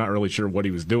boat. I'm not really sure what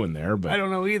he was doing there, but I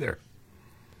don't know either.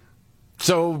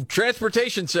 So,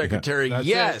 transportation secretary,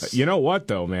 yes. You know what,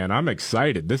 though, man? I'm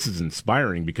excited. This is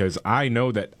inspiring because I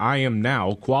know that I am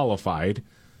now qualified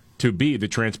to be the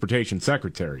transportation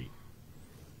secretary.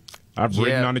 I've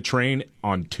ridden on a train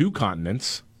on 2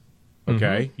 continents,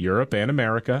 okay, Europe and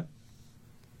America.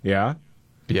 Yeah.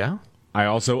 Yeah. I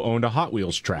also owned a Hot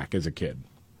Wheels track as a kid.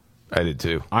 I did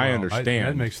too. I understand.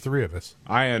 That makes 3 of us.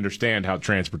 I understand how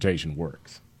transportation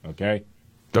works, okay?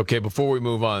 Okay, before we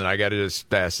move on, I got to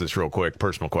just ask this real quick,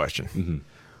 personal question.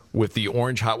 With the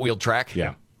orange Hot Wheel track,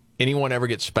 anyone ever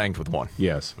get spanked with one?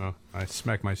 Yes. Well, I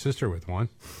smacked my sister with one.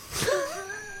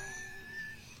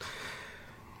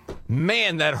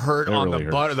 Man, that hurt on really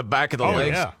the butt of the back of the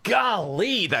legs. Yeah.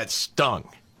 Golly, that stung.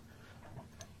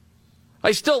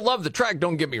 I still love the track,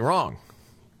 don't get me wrong.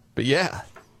 But yeah,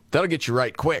 that'll get you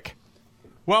right quick.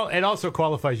 Well, it also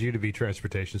qualifies you to be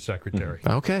transportation secretary.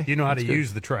 Okay. You know how to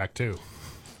use the track, too.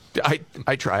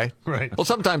 I try. Right. Well,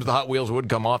 sometimes the Hot Wheels would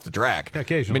come off the track.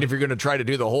 Occasionally. I mean, if you're going to try to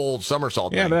do the whole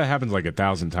somersault Yeah, thing. that happens like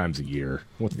 1,000 times a year.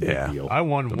 What's the big deal? I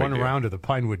won The one big deal. round of the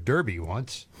Pinewood Derby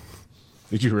once.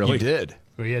 Did you really? You did.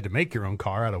 Well, you had to make your own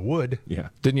car out of wood. Yeah.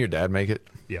 Didn't your dad make it?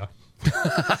 Yeah.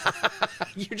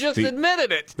 You just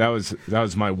admitted it. That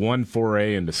was my one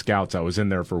foray into Scouts. I was in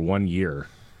there for 1 year,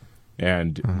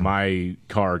 and my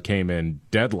car came in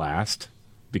dead last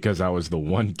because I was the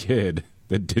one kid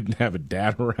that didn't have a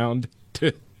dad around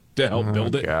to help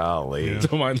build it. Golly.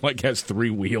 So mine has 3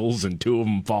 wheels, and 2 of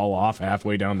them fall off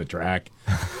halfway down the track.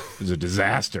 It was a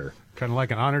disaster. Kind of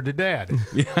like an honor to dad.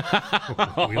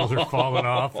 Wheels are falling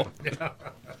off.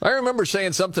 I remember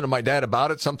saying something to my dad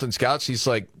about it, something Scouts. He's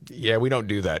like, yeah, we don't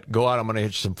do that. Go out, I'm going to hit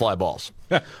you some fly balls.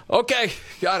 Okay,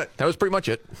 got it. That was pretty much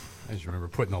it. I just remember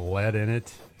putting the lead in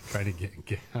it, trying to get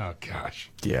oh,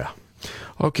 gosh. Yeah.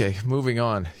 Okay, moving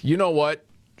on. You know what?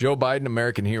 Joe Biden,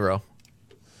 American hero.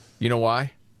 You know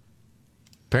why?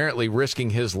 Apparently risking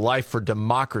his life for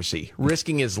democracy.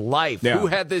 Risking his life. Yeah. Who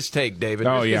had this take, David?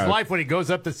 Oh, His life when he goes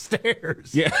up the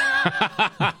stairs. Yeah.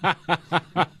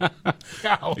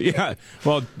 Yeah.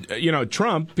 Well,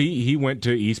 Trump, he went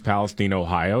to East Palestine,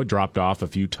 Ohio, dropped off a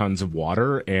few tons of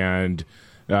water, and,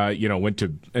 went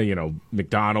to,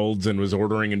 McDonald's and was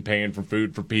ordering and paying for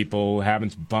food for people, having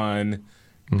some fun.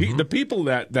 The people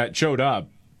that showed up,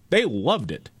 they loved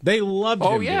it. They loved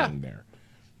him being there.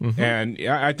 And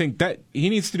I think that he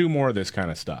needs to do more of this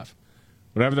kind of stuff.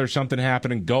 Whenever there's something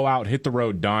happening, go out, hit the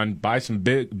road, Don, buy some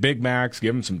Big Macs,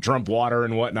 give him some Trump water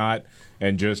and whatnot,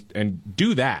 and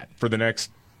do that for the next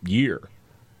year.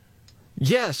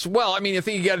 Yes. Well, I mean, I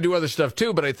think you got to do other stuff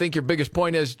too, but I think your biggest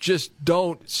point is just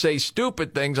don't say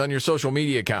stupid things on your social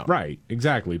media account. Right.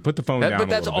 Exactly. Put the phone down. But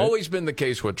that's a little always been the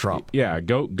case with Trump. Yeah.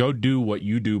 Go do what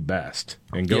you do best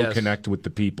and go connect with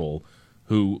the people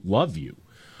who love you.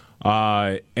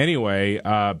 Anyway,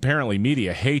 apparently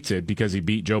media hates it because he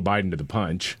beat Joe Biden to the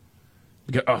punch.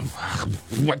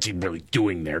 What's he really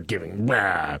doing there?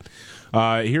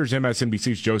 Here's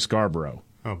MSNBC's Joe Scarborough.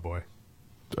 Oh, boy.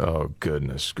 Oh,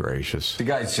 goodness gracious. The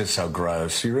guy's just so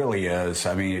gross. He really is.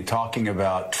 I mean, talking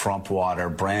about Trump water,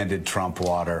 branded Trump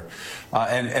water.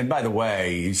 And by the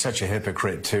way, he's such a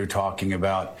hypocrite, too, talking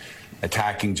about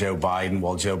attacking Joe Biden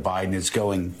while Joe Biden is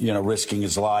going, risking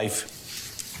his life.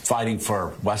 Fighting for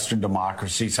Western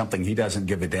democracy, something he doesn't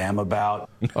give a damn about.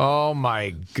 Oh,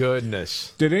 my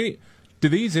goodness. Did Do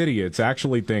these idiots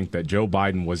actually think that Joe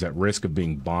Biden was at risk of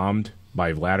being bombed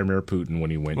by Vladimir Putin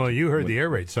when he went? Well, you heard the air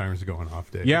raid sirens going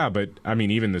off, Dave. Yeah, but I mean,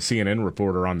 even the CNN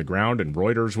reporter on the ground and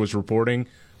Reuters was reporting,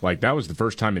 like, that was the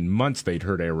first time in months they'd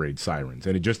heard air raid sirens.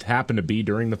 And it just happened to be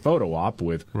during the photo op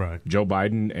with Joe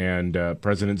Biden and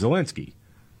President Zelensky.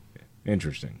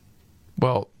 Interesting.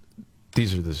 Well,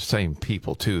 these are the same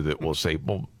people, too, that will say,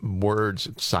 well, words,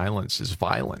 silence is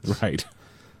violence. Right.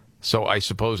 So I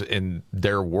suppose in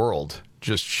their world,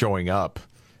 just showing up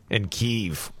in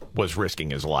Kyiv was risking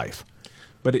his life.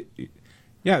 But,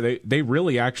 they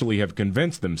really actually have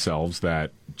convinced themselves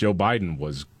that Joe Biden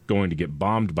was going to get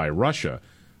bombed by Russia.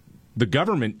 The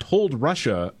government told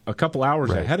Russia a couple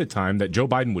hours ahead of time that Joe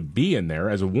Biden would be in there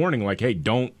as a warning, like, hey,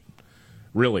 don't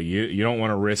really, you don't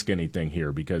want to risk anything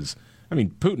here because, I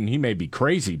mean, Putin, he may be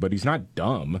crazy, but he's not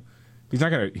dumb. He's not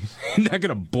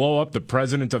gonna blow up the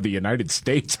president of the United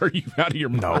States. Are you out of your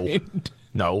mind?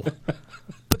 No.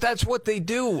 But that's what they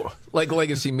do. Like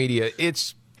legacy media,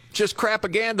 it's just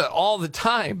propaganda all the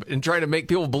time and trying to make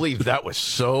people believe that was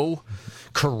so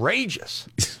courageous.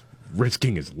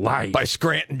 Risking his life. By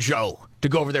Scranton Joe to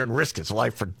go over there and risk his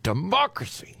life for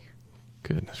democracy.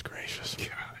 Goodness gracious.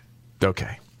 God.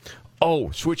 Okay.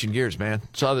 Oh, switching gears, man.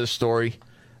 Saw this story.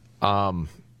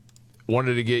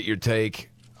 Wanted to get your take.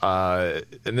 And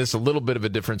this is a little bit of a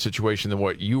different situation than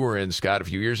what you were in, Scott, a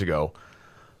few years ago.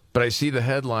 But I see the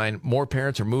headline, more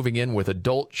parents are moving in with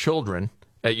adult children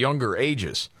at younger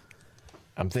ages.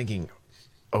 I'm thinking,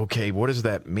 okay, what does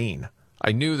that mean?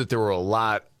 I knew that there were a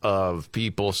lot of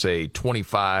people, say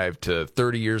 25 to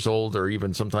 30 years old, or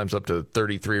even sometimes up to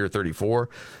 33 or 34,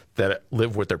 that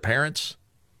live with their parents.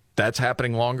 That's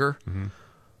happening longer. Mm-hmm.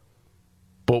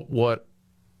 But what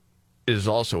is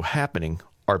also happening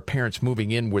are parents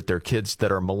moving in with their kids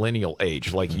that are millennial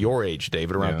age, like your age,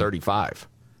 David, around 35.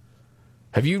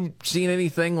 Have you seen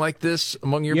anything like this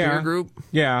among your peer group?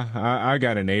 Yeah, I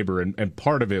got a neighbor, and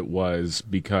part of it was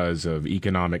because of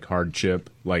economic hardship,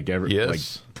 like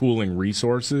pooling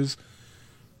resources,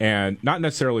 and not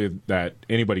necessarily that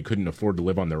anybody couldn't afford to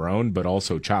live on their own, but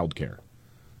also childcare.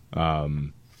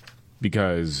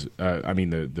 Because I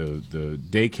mean, the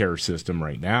daycare system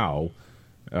right now,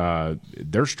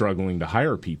 they're struggling to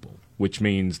hire people, which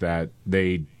means that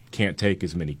they can't take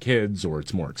as many kids, or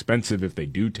it's more expensive if they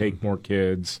do take more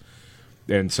kids.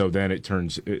 And so then it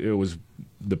was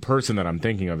the person that I'm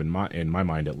thinking of in my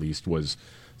mind, at least, was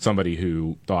somebody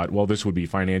who thought, well, this would be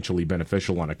financially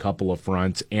beneficial on a couple of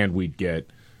fronts, and we'd get,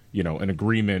 an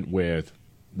agreement with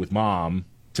mom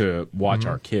to watch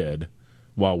our kid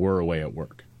while we're away at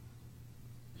work.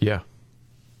 Yeah.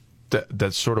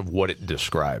 That's sort of what it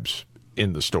describes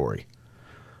in the story.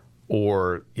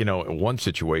 Or, in one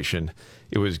situation,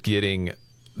 it was getting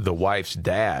the wife's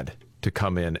dad to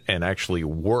come in and actually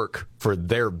work for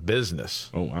their business.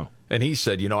 Oh, wow. And he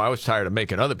said, I was tired of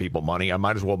making other people money. I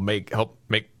might as well help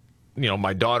make,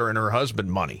 my daughter and her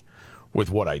husband money with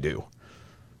what I do.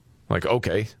 Like,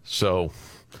 okay, so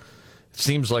it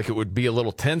seems like it would be a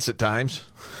little tense at times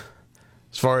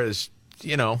as far as,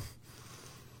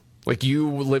 like you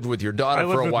lived with your daughter for a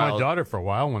while. I lived with my daughter for a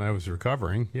while when I was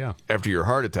recovering, yeah. After your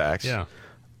heart attacks. Yeah.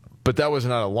 But that was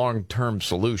not a long-term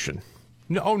solution.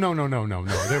 No.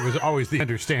 There was always the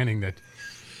understanding that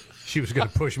she was going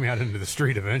to push me out into the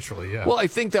street eventually, yeah. Well, I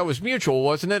think that was mutual,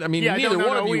 wasn't it? I mean, neither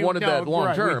one of you wanted that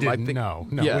long-term. Right, we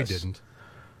didn't.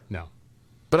 No.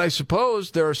 But I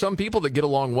suppose there are some people that get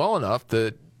along well enough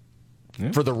that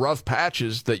for the rough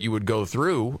patches that you would go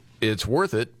through, it's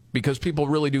worth it because people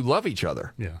really do love each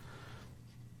other. Yeah.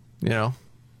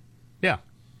 Yeah.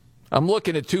 I'm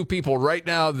looking at two people right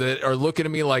now that are looking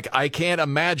at me like I can't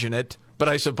imagine it, but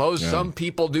I suppose some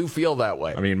people do feel that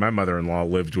way. I mean, my mother-in-law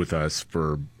lived with us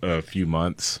for a few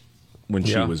months when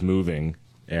she was moving,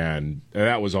 and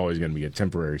that was always going to be a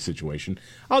temporary situation.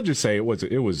 I'll just say it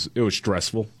was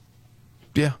stressful.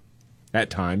 Yeah. At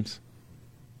times.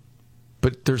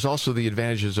 But there's also the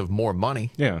advantages of more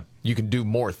money. Yeah. You can do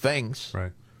more things.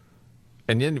 Right.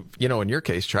 And then, in your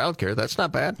case, childcare, that's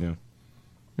not bad. Yeah.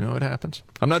 It happens.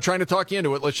 I'm not trying to talk you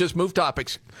into it. Let's just move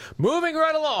topics. Moving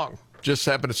right along. Just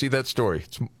happened to see that story.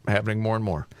 It's happening more and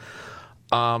more.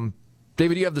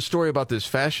 David, you have the story about this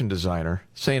fashion designer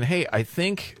saying, hey, I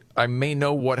think I may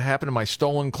know what happened to my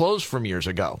stolen clothes from years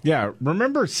ago. Yeah.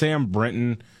 Remember Sam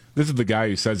Brinton? This is the guy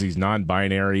who says he's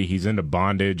non-binary, he's into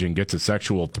bondage, and gets a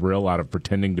sexual thrill out of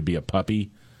pretending to be a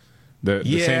puppy. The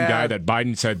same guy that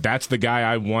Biden said, that's the guy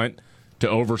I want to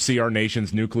oversee our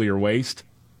nation's nuclear waste.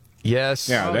 Yes.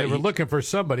 Yeah, they were looking for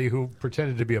somebody who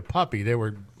pretended to be a puppy. They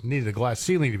needed a glass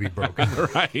ceiling to be broken.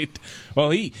 Right. Well,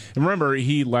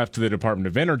 he left the Department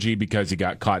of Energy because he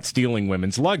got caught stealing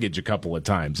women's luggage a couple of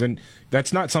times, and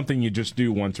that's not something you just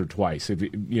do once or twice.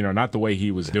 Not the way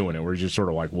he was doing it, where he's just sort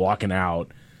of like walking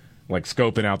out, like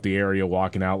scoping out the area,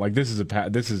 walking out. Like this is a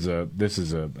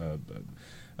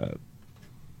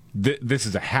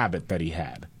habit that he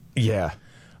had. Yeah.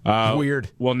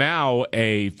 Weird. Well, now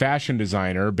a fashion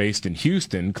designer based in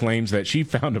Houston claims that she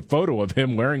found a photo of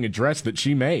him wearing a dress that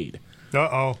she made.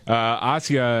 Uh-oh.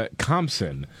 Asia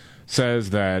Thompson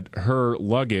says that her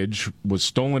luggage was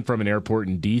stolen from an airport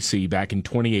in D.C. back in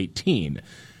 2018.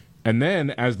 And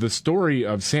then, as the story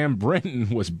of Sam Brenton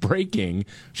was breaking,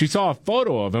 she saw a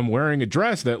photo of him wearing a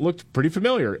dress that looked pretty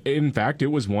familiar. In fact, it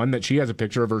was one that she has a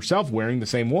picture of herself wearing the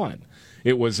same one.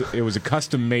 It was a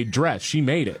custom-made dress. She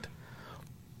made it.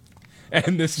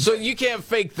 And so you can't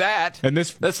fake that. And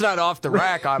that's not off the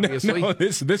rack, obviously. No,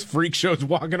 this freak show's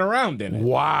walking around in it.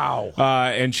 Wow.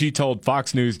 And she told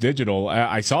Fox News Digital,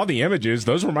 I saw the images.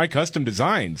 Those were my custom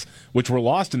designs, which were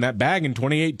lost in that bag in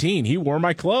 2018. He wore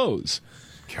my clothes.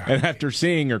 God. And after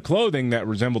seeing her clothing that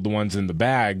resembled the ones in the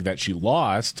bag that she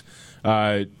lost,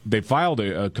 they filed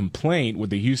a complaint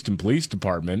with the Houston Police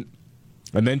Department.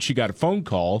 And then she got a phone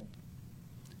call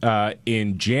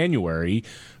in January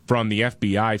from the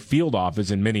FBI field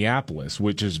office in Minneapolis,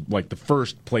 which is like the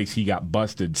first place he got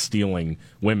busted stealing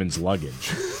women's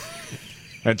luggage.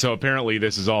 And so apparently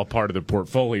this is all part of the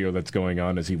portfolio that's going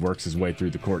on as he works his way through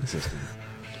the court system.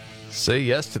 Say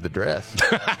yes to the dress.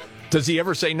 Does he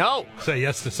ever say no? Say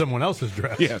yes to someone else's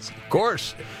dress. Yes. Of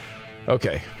course.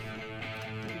 Okay.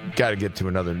 Got to get to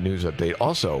another news update.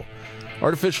 Also,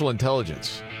 artificial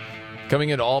intelligence coming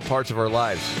into all parts of our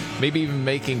lives, maybe even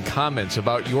making comments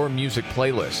about your music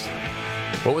playlist.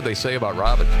 What would they say about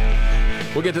Robin?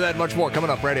 We'll get to that and much more coming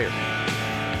up right here.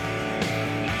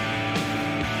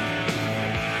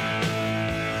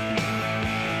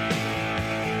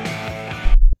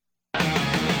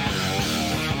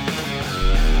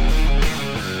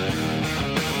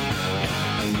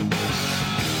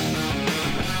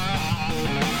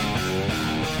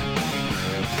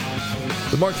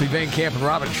 The Markley, Van Camp, and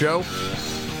Robbins Show.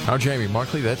 I'm Jamie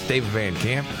Markley. That's David Van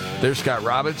Camp. There's Scott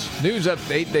Robbins. News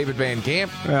update, David Van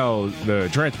Camp. Well, the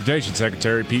Transportation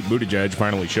Secretary, Pete Buttigieg,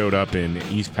 finally showed up in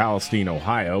East Palestine,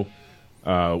 Ohio,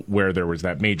 where there was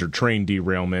that major train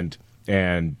derailment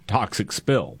and toxic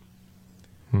spill.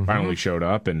 Mm-hmm. Finally showed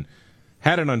up and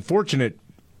had an unfortunate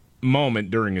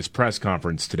moment during his press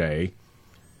conference today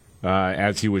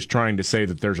as he was trying to say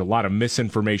that there's a lot of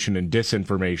misinformation and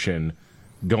disinformation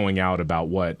going out about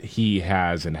what he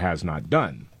has and has not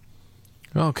done.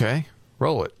 Okay,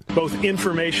 roll it. Both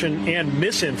information and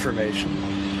misinformation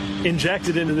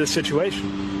injected into this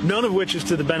situation, none of which is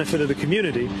to the benefit of the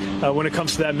community when it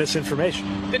comes to that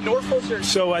misinformation. Did Norfolk?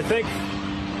 So I think...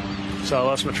 So I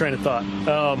lost my train of thought.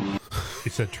 He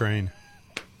said train.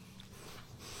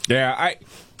 Yeah,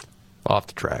 Off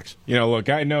the tracks. You know, look,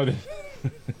 I know that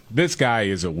this guy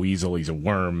is a weasel. He's a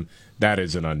worm. That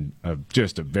is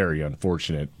just a very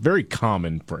unfortunate, very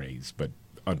common phrase, but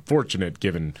unfortunate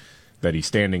given that he's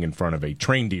standing in front of a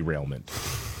train derailment.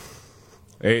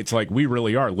 It's like we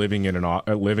really are living in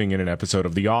an episode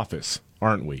of The Office,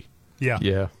 aren't we? Yeah.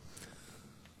 Yeah.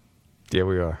 Yeah,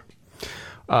 we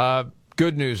are.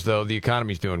 Good news, though. The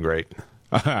economy's doing great.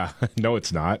 No,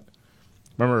 it's not.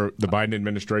 Remember the Biden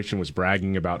administration was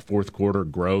bragging about fourth quarter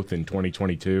growth in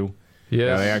 2022?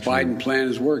 Yeah, the Biden plan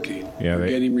is working. Yeah, we're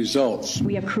getting results.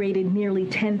 We have created nearly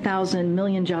 10,000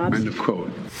 million jobs. End of quote.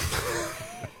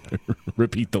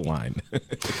 Repeat the line.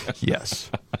 Yes.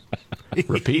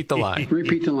 Repeat the line.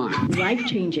 Repeat the line.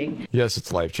 Life-changing. Yes,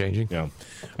 it's life-changing. Yeah.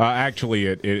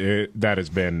 Actually, that has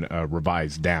been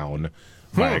revised down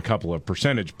by a couple of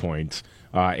percentage points.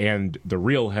 And the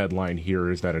real headline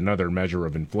here is that another measure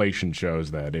of inflation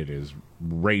shows that it is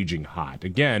raging hot.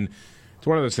 Again, it's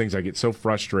one of those things I get so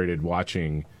frustrated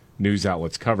watching news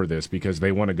outlets cover this because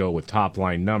they want to go with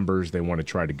top-line numbers. They want to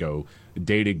try to go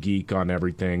data geek on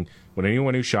everything. When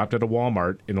anyone who shopped at a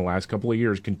Walmart in the last couple of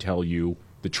years can tell you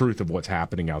the truth of what's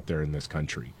happening out there in this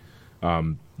country.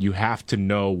 You have to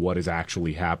know what is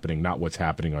actually happening, not what's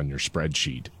happening on your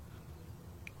spreadsheet.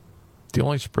 The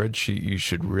only spreadsheet you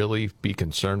should really be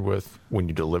concerned with when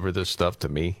you deliver this stuff to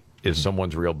me is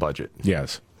someone's real budget.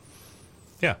 Yes.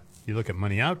 Yeah. You look at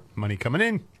money out, money coming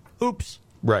in. Oops.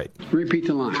 Right. Repeat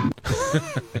the line.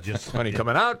 Money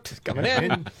coming out, coming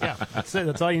in. Yeah, that's it.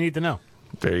 That's all you need to know.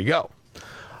 There you go.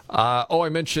 I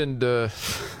mentioned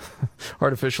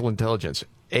artificial intelligence.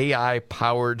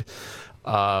 AI-powered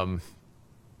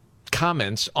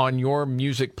comments on your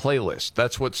music playlist.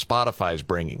 That's what Spotify's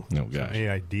bringing. Oh, gosh.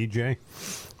 AI DJ?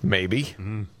 Maybe.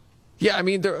 Mm. Yeah, I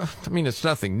mean, it's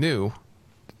nothing new.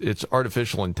 It's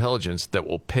artificial intelligence that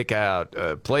will pick out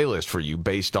a playlist for you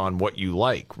based on what you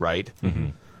like, right? Mm-hmm.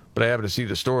 But I happen to see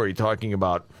the story talking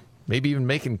about maybe even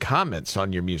making comments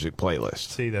on your music playlist.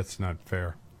 See, that's not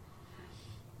fair.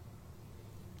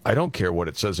 I don't care what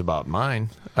it says about mine.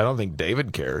 I don't think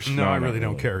David cares. No, I really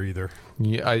don't care either.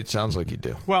 Yeah, it sounds like you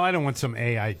do. Well, I don't want some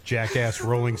AI jackass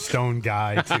Rolling Stone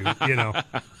guy to,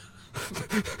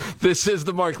 This is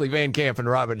the Markley, Van Camp, and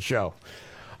Robbins show.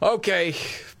 Okay,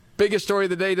 biggest story of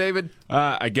the day, David?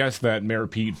 I guess that Mayor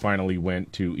Pete finally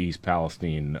went to East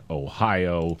Palestine,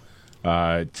 Ohio,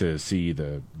 to see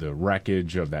the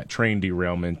wreckage of that train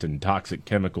derailment and toxic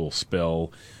chemical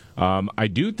spill. I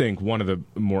do think one of the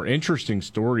more interesting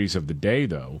stories of the day,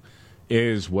 though,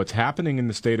 is what's happening in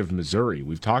the state of Missouri.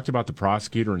 We've talked about the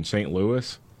prosecutor in St.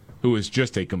 Louis, who is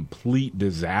just a complete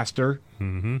disaster.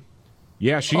 Mm-hmm.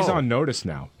 Yeah, she's on notice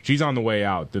now. She's on the way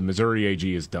out. The Missouri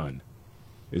AG is done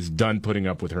putting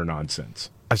up with her nonsense.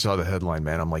 I saw the headline,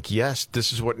 man. I'm like, yes,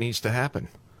 this is what needs to happen.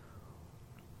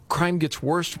 Crime gets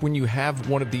worse when you have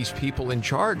one of these people in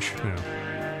charge.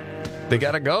 Yeah. They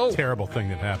got to go. Terrible thing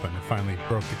that happened. It finally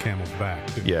broke the camel's back.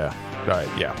 Yeah. All right.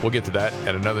 Yeah. We'll get to that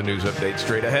and another news update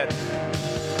straight ahead.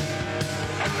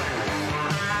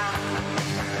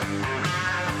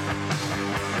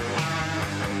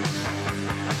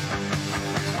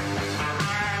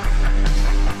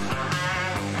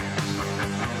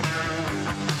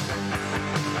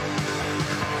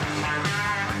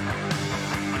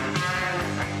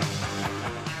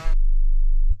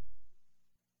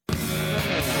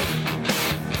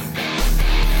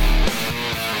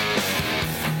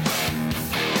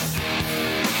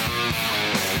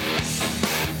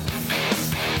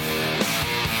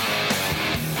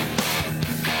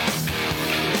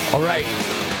 All right.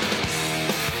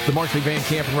 The Markley, Van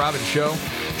Camp, and Robbins show.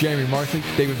 Jeremy Markley,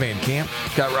 David Van Camp,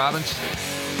 Scott Robbins.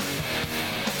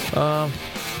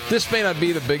 This may not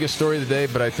be the biggest story of the day,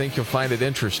 but I think you'll find it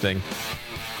interesting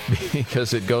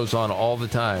because it goes on all the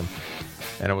time.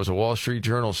 And it was a Wall Street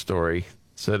Journal story. It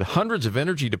said hundreds of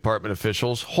Energy Department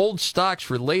officials hold stocks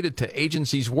related to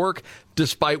agencies' work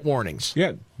despite warnings.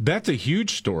 Yeah, that's a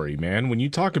huge story, man. When you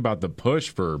talk about the push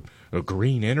for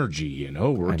green energy and,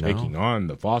 we're taking on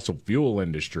the fossil fuel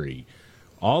industry,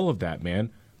 all of that,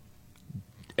 man.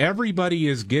 Everybody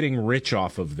is getting rich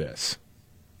off of this.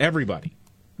 Everybody.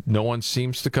 No one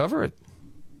seems to cover it.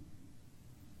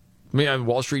 I mean,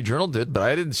 Wall Street Journal did, but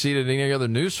I didn't see it in any other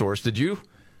news source. Did you?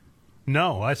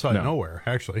 No, I saw it nowhere,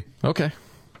 actually. Okay.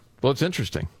 Well, it's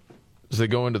interesting. As they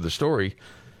go into the story,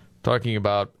 talking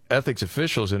about ethics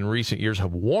officials in recent years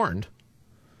have warned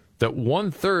that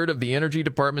 1/3 of the Energy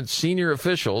Department's senior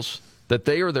officials, that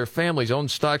they or their families own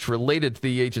stocks related to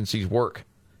the agency's work,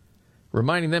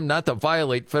 reminding them not to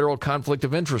violate federal conflict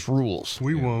of interest rules.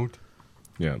 We won't.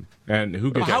 Yeah. And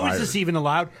who gets How hired? is this even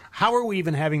allowed? How are we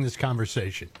even having this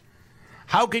conversation?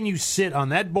 How can you sit on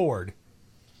that board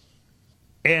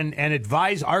and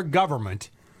advise our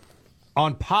government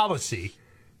on policy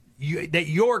that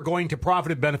you're going to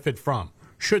profit and benefit from,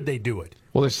 should they do it?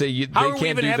 Well, they say they How are can't we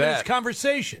even do having that. this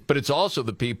conversation? But it's also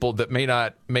the people that may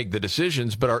not make the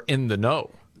decisions but are in the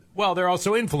know. Well, they're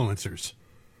also influencers.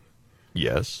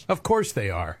 Yes. Of course they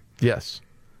are. Yes.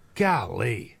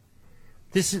 Golly.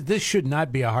 This should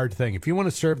not be a hard thing. If you want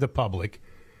to serve the public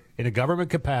in a government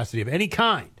capacity of any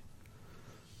kind,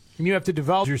 and you have to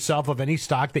divulge yourself of any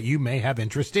stock that you may have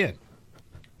interest in.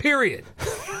 Period.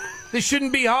 This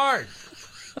shouldn't be hard.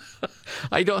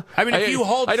 If you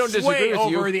hold sway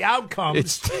over the outcomes,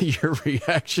 it's your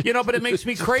reaction. But it makes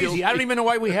me crazy. I don't even know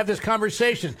why we have this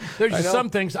conversation. There's just some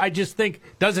things I just think,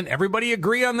 doesn't everybody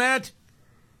agree on that?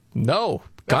 No.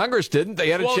 Congress didn't. They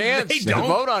had a chance to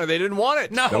vote on it. They didn't want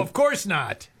it. No, of course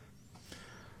not.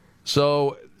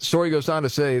 So, story goes on to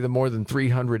say the more than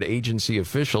 300 agency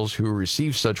officials who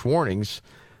received such warnings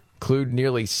include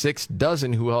nearly 6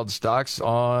 dozen who held stocks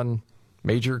on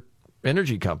major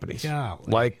energy companies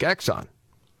like Exxon.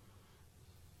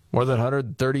 More than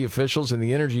 130 officials in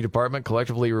the Energy Department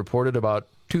collectively reported about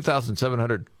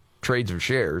 2,700 trades of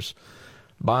shares,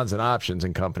 bonds, and options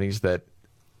in companies that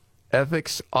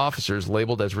ethics officers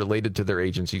labeled as related to their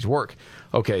agency's work.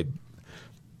 Okay,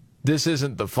 this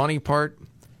isn't the funny part.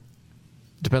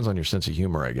 Depends on your sense of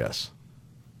humor, I guess.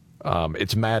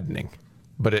 It's maddening,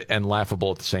 and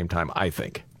laughable at the same time, I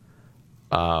think.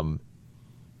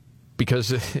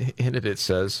 Because in it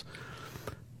says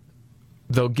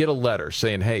they'll get a letter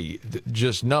saying, hey,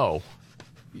 just know,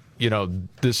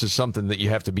 this is something that you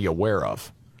have to be aware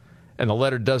of. And the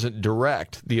letter doesn't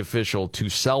direct the official to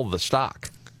sell the stock.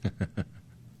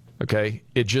 Okay?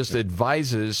 It just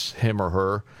advises him or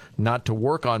her not to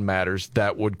work on matters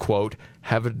that would, quote,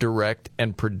 have a direct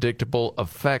and predictable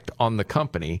effect on the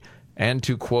company and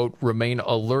to, quote, remain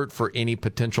alert for any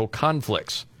potential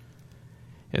conflicts.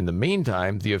 In the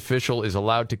meantime, the official is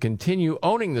allowed to continue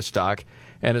owning the stock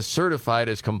and is certified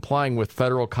as complying with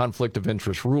federal conflict of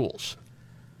interest rules.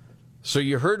 So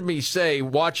you heard me say,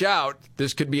 watch out,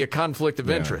 this could be a conflict of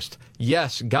interest.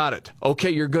 Yes, got it. Okay,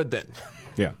 you're good then.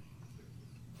 Yeah.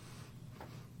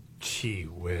 Gee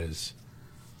whiz.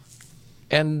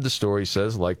 And the story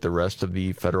says, like the rest of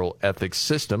the federal ethics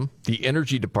system, the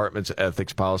Energy Department's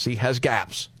ethics policy has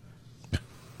gaps.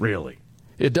 Really?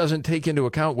 It doesn't take into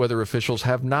account whether officials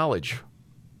have knowledge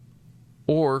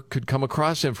or could come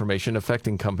across information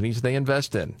affecting companies they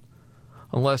invest in.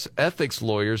 Unless ethics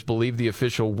lawyers believe the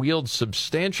official wields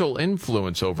substantial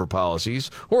influence over policies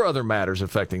or other matters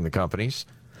affecting the companies,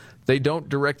 they don't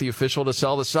direct the official to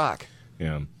sell the stock.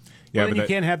 Yeah. Well, then you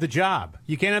can't have the job.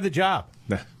 You can't have the job.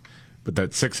 But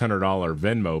that $600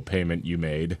 Venmo payment you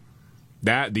made,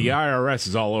 that the IRS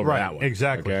is all over that one.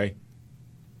 Exactly. Okay?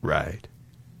 Right.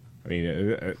 I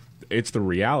mean, it's the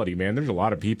reality, man. There's a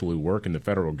lot of people who work in the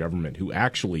federal government who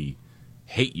actually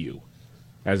hate you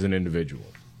as an individual.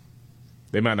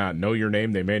 They might not know your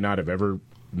name. They may not have ever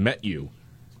met you,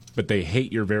 but they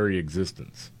hate your very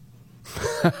existence.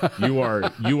 You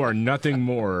are nothing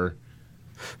more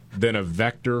than a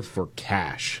vector for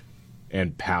cash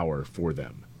and power for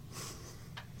them.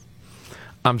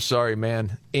 I'm sorry,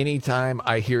 man. Anytime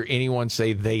I hear anyone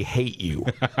say they hate you,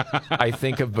 I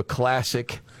think of the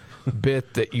classic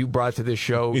bit that you brought to this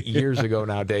show years ago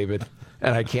now, David,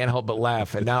 and I can't help but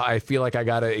laugh. And now I feel like I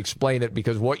got to explain it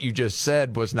because what you just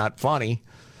said was not funny,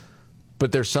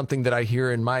 but there's something that I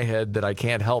hear in my head that I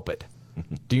can't help it.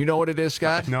 Do you know what it is,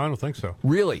 Scott? No, I don't think so.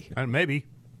 Really? Maybe.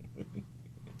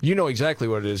 You know exactly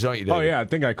what it is, don't you, David? Oh, yeah. I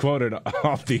think I quoted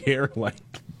off the air like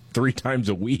 3 times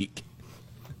a week.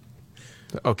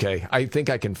 Okay. I think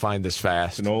I can find this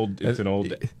fast. It's an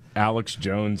old Alex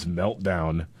Jones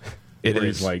meltdown. It where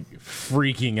is. He's like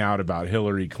freaking out about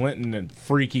Hillary Clinton and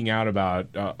freaking out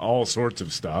about all sorts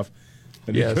of stuff.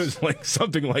 And he goes like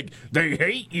something like, they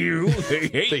hate you. They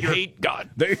hate They hate God.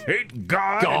 They hate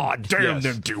God. God. Damn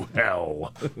them to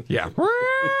hell. Yeah.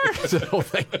 It's the whole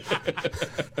thing.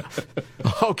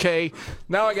 Okay.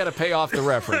 Now I got to pay off the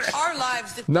reference. Our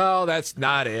lives. No, that's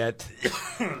not it.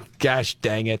 Gosh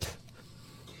dang it.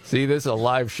 See, this is a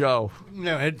live show.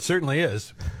 No, it certainly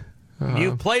is.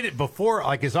 You've played it before,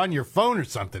 like it's on your phone or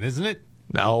something, isn't it?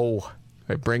 No.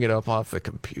 I bring it up off the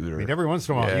computer. I mean, every once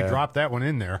in a while, you drop that one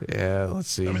in there. Yeah, let's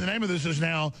see. I mean, the name of this is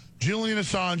now Julian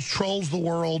Assange Trolls the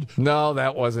World. No,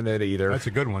 that wasn't it either. That's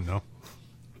a good one, though.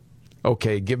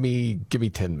 Okay, give me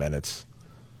 10 minutes.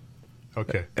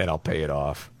 Okay. And I'll pay it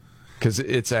off. Because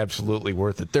it's absolutely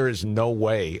worth it. There is no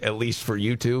way, at least for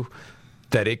you two,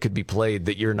 that it could be played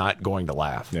that you're not going to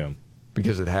laugh. Yeah.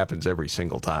 Because it happens every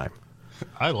single time.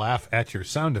 I laugh at your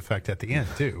sound effect at the end,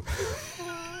 too.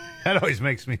 That always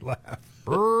makes me laugh.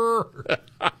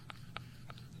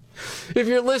 If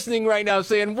you're listening right now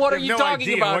saying, what are you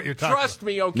talking about? What you're talking Trust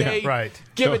me, okay? Yeah, right.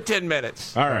 Give it 10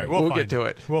 minutes. All right. We'll get to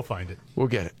it. We'll find it. We'll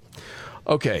get it.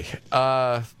 Okay.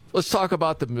 Let's talk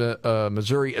about the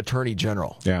Missouri Attorney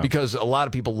General. Yeah. Because a lot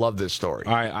of people love this story.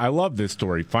 I love this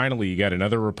story. Finally, you got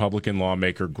another Republican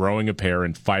lawmaker growing a pair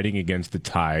and fighting against the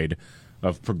tide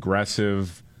of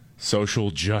progressive social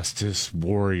justice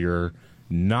warrior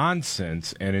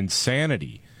nonsense and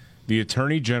insanity. The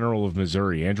Attorney General of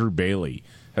Missouri, Andrew Bailey,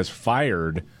 has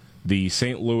fired the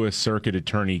St. Louis Circuit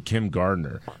Attorney Kim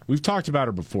Gardner. We've talked about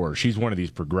her before. She's one of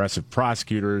these progressive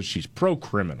prosecutors. She's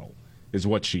pro-criminal, is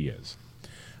what she is.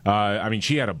 I mean,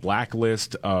 she had a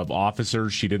blacklist of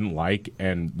officers she didn't like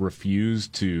and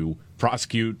refused to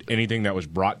prosecute anything that was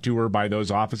brought to her by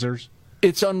those officers.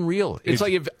 It's unreal. It's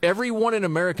like if everyone in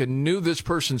America knew this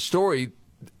person's story,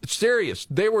 serious,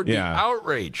 they would be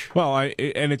outraged. Well,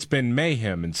 and it's been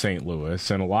mayhem in St.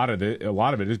 Louis, and a lot of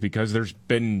it is because there's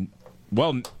been,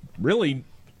 well, really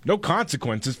no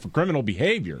consequences for criminal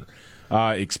behavior.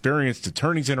 Experienced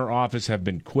attorneys in her office have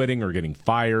been quitting or getting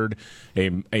fired.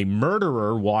 A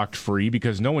murderer walked free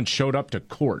because no one showed up to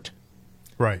court.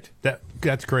 Right.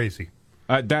 That's crazy.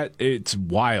 It's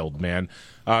wild, man.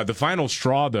 The final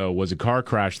straw, though, was a car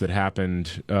crash that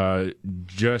happened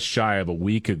just shy of a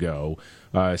week ago.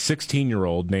 A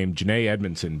 16-year-old named Janae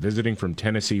Edmondson visiting from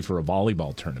Tennessee for a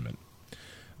volleyball tournament.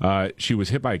 She was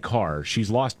hit by a car. She's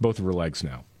lost both of her legs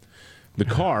now. The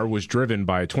car was driven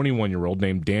by a 21-year-old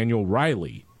named Daniel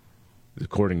Riley,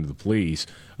 according to the police,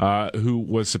 who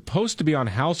was supposed to be on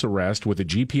house arrest with a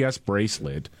GPS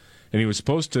bracelet, and he was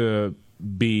supposed to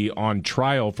be on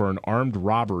trial for an armed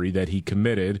robbery that he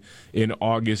committed in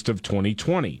August of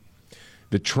 2020.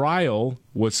 The trial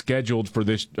was scheduled for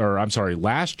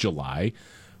last July,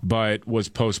 but was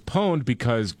postponed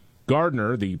because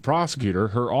Gardner, the prosecutor,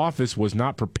 her office was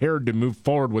not prepared to move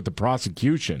forward with the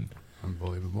prosecution.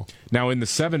 Unbelievable. Now, in the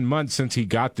 7 months since he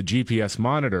got the GPS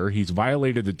monitor, he's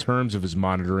violated the terms of his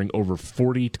monitoring over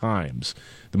 40 times.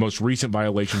 The most recent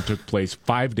violation took place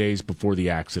 5 days before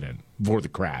the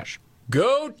crash.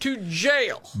 Go to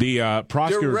jail. The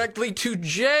prosecutor directly to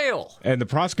jail. And the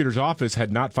prosecutor's office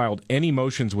had not filed any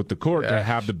motions with the court to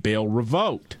have the bail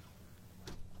revoked.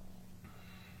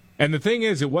 And the thing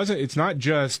is, it's not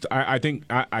just, I think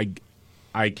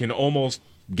I can almost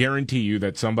guarantee you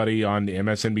that somebody on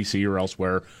MSNBC or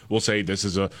elsewhere will say this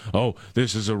is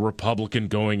a Republican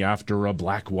going after a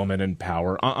black woman in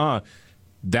power.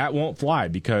 That won't fly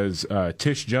because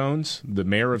Tish Jones, the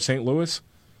mayor of St. Louis,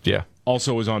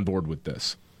 also is on board with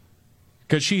this.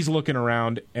 Because she's looking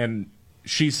around and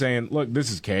she's saying, look,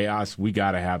 this is chaos. We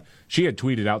got to have... She had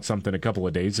tweeted out something a couple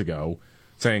of days ago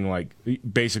saying, like,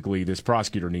 basically this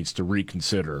prosecutor needs to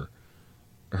reconsider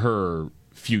her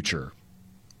future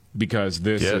because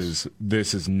this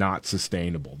is not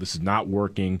sustainable. This is not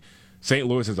working. St.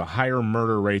 Louis has a higher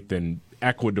murder rate than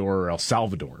Ecuador or El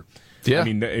Salvador. Yeah. I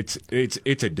mean, it's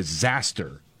a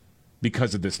disaster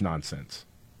because of this nonsense.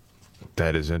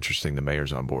 That is interesting. The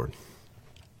mayor's on board.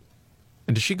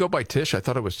 And does she go by Tish? I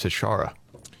thought it was Tishara.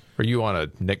 Are you on a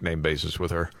nickname basis with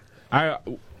her?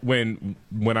 When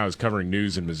I was covering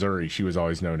news in Missouri, she was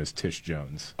always known as Tish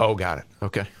Jones. Oh, got it.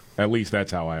 Okay. At least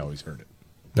that's how I always heard it.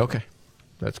 Okay.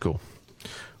 That's cool.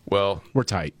 Well, we're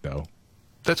tight, though.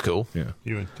 That's cool. Yeah.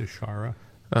 You and Tishara?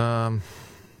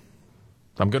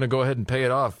 I'm going to go ahead and pay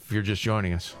it off if you're just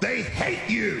joining us. They hate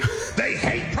you. They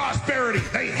hate prosperity.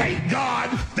 They hate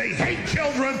God. They hate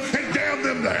children. And damn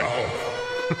them to hell.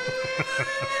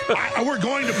 We're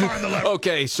going to find the lever.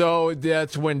 Okay, so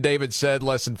that's when David said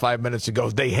less than 5 minutes ago,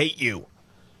 they hate you.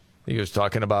 He was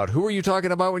talking about, who were you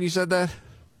talking about when you said that?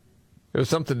 It was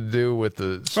something to do with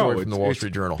the story from the Wall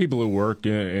Street Journal. People who work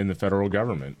in the federal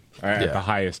government at the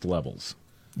highest levels.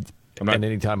 And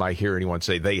anytime I hear anyone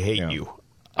say they hate you,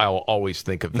 I'll always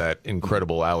think of that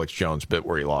incredible Alex Jones bit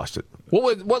where he lost it.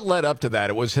 What led up to that?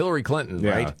 It was Hillary Clinton,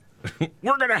 right?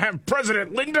 We're going to have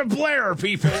President Linda Blair,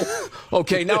 people.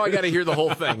 Okay, now I got to hear the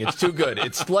whole thing. It's too good.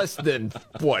 It's less than,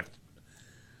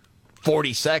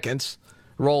 40 seconds.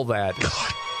 Roll that.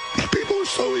 God, these people are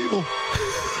so evil.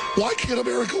 Why can't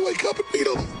America wake up and beat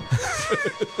them?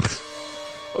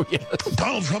 Oh, yes.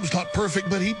 Donald Trump's not perfect,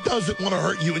 but he doesn't want to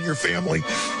hurt you and your family.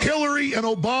 Hillary and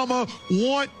Obama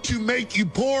want to make you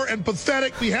poor and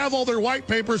pathetic. We have all their white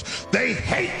papers. They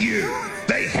hate you.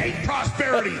 They hate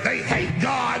prosperity. They hate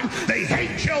God. They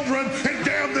hate children. And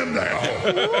damn them to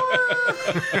hell.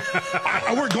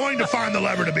 We're going to find the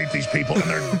lever to beat these people, and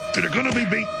they're going to be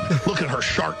beat. Look at her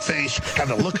shark face. Have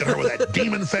to look at her with that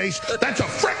demon face. That's a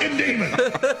frickin' demon.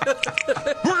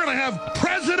 We're going to have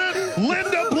President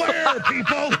Linda Blair,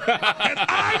 people. And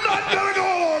I'm not going to go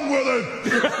along with it.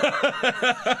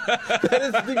 That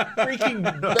is the freaking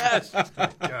best.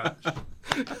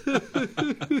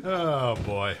 Oh,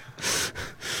 boy.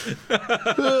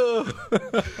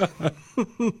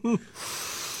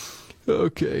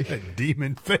 Okay. That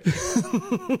demon face.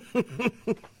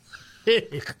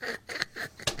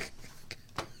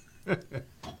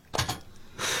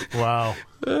 Wow.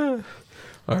 All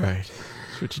right.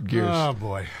 Switching gears. Oh,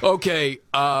 boy. Okay.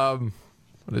 On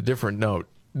a different note,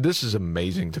 this is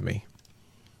amazing to me.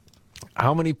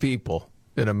 How many people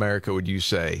in America would you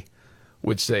say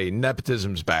would say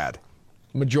nepotism's bad?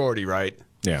 Majority, right?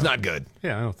 Yeah. It's not good.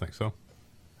 Yeah, I don't think so.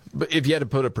 But if you had to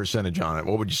put a percentage on it,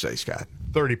 what would you say, Scott?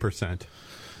 30%.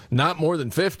 Not more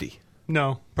than 50.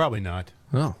 No, probably not.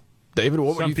 No. David,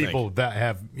 what would you think? Some people that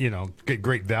have, get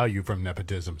great value from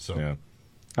nepotism. So yeah.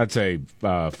 I'd say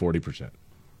 40%.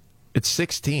 It's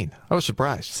 16. I was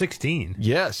surprised. 16?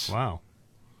 Yes. Wow.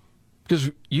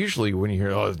 Because usually when you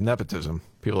hear, it's nepotism,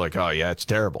 people are like, oh, yeah, it's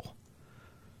terrible.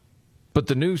 But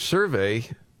the new survey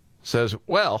says,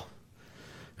 well,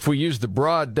 if we use the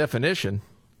broad definition,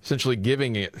 essentially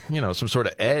giving it, some sort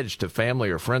of edge to family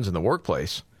or friends in the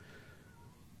workplace,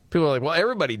 people are like, well,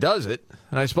 everybody does it.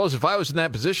 And I suppose if I was in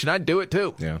that position, I'd do it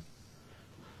too. Yeah.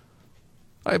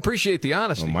 I appreciate the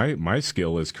honesty. Well, my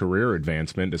skill is career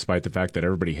advancement, despite the fact that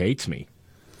everybody hates me.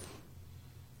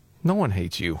 No one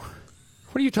hates you.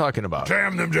 What are you talking about?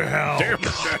 Damn them to hell. Damn them to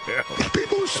hell. These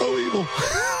people are so evil.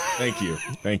 Thank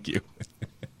you.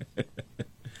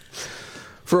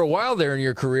 For a while there in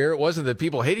your career, it wasn't that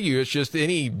people hated you. It's just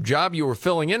any job you were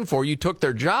filling in for, you took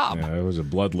their job. Yeah, it was a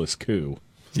bloodless coup.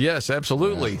 Yes,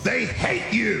 absolutely. They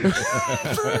hate you.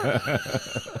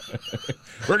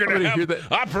 We're going to have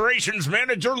that. Operations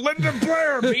Manager Linda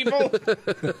Blair, people.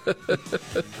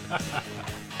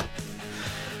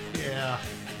 Yeah.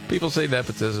 People say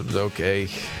nepotism's okay.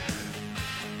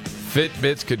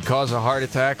 Fitbits could cause a heart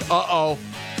attack. Uh-oh.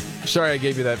 Sorry I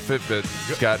gave you that Fitbit,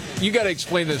 Scott. You got to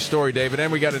explain this story, David,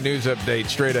 and we got a news update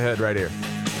straight ahead right here.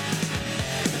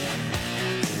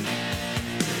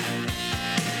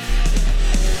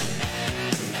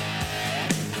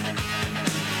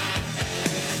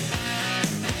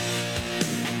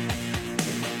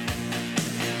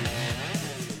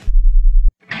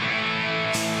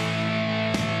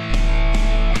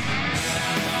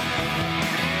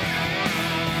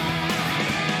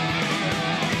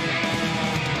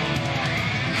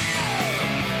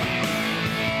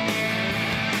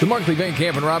 The Markley, Van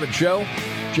Camp, and Robbins Show.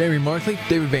 Jamie Markley,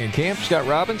 David Van Camp, Scott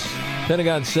Robbins.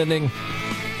 Pentagon sending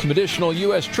some additional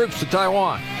U.S. troops to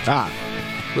Taiwan.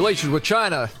 Relations with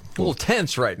China, a little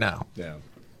tense right now. Yeah.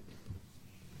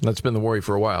 That's been the worry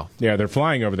for a while. Yeah, they're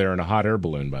flying over there in a hot air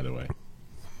balloon, by the way.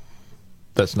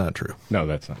 That's not true. No,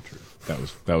 that's not true.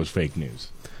 That was fake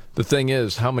news. The thing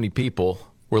is, how many people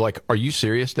were like, are you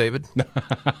serious, David?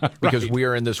 Because we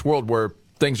are in this world where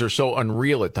things are so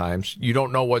unreal at times, you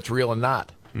don't know what's real and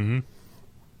not. Mm-hmm.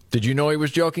 Did you know he was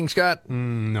joking, Scott?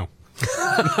 No.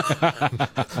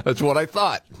 That's what I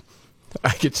thought. I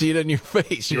could see it in your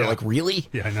face. You're like, really?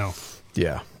 Yeah, I know.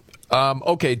 Yeah.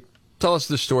 Okay, tell us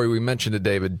the story. We mentioned it,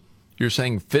 David. You're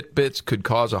saying Fitbits could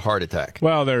cause a heart attack.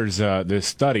 Well, there's this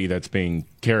study that's being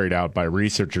carried out by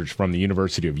researchers from the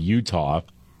University of Utah.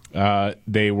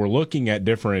 They were looking at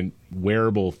different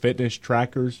wearable fitness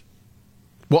trackers.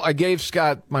 Well, I gave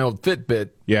Scott my old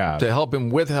Fitbit to help him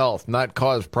with health, not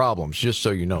cause problems, just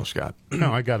so you know, Scott.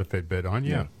 No, I got a Fitbit on,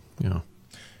 yeah.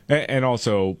 And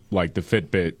also, like the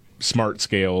Fitbit Smart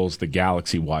Scales, the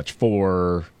Galaxy Watch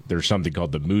 4, there's something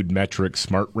called the Mood Metrics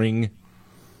Smart Ring.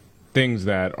 Things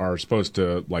that are supposed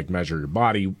to, like, measure your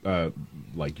body,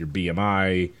 like your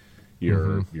BMI,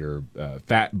 your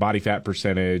body fat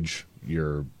percentage,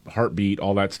 your heartbeat,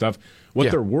 all that stuff. What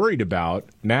they're worried about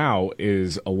now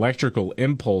is electrical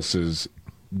impulses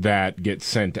that get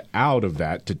sent out of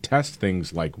that to test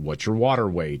things like what's your water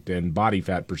weight and body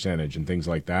fat percentage and things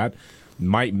like that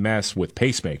might mess with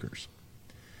pacemakers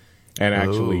and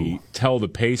actually tell the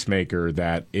pacemaker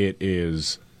that it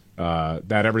is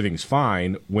that everything's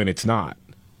fine when it's not.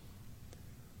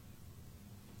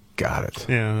 Got it.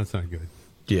 Yeah, that's not good.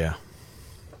 Yeah.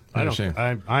 I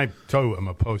totally am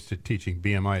opposed to teaching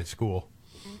BMI at school.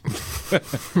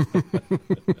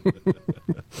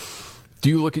 Do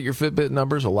you look at your Fitbit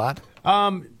numbers a lot?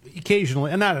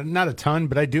 Occasionally, and not a ton,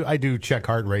 but I do check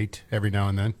heart rate every now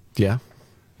and then. Yeah.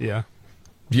 Yeah.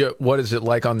 What is it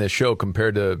like on this show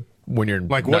compared to when you're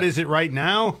like? What is it right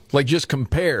now? Like just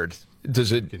compared, do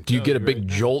you get a big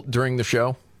jolt during the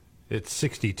show? It's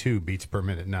 62 beats per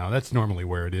minute now. That's normally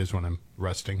where it is when I'm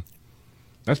resting.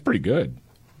 That's pretty good.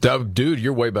 Dude,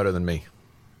 you're way better than me.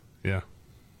 Yeah.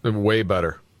 Way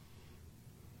better.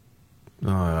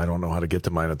 I don't know how to get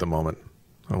to mine at the moment.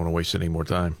 I don't want to waste any more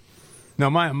time.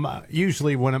 No,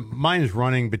 usually when mine is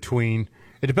running between,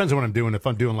 it depends on what I'm doing. If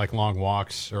I'm doing like long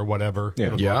walks or whatever,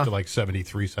 it'll go up to like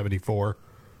 73, 74.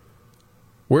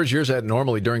 Where's yours at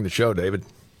normally during the show, David?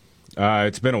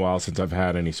 It's been a while since I've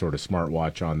had any sort of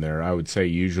smartwatch on there. I would say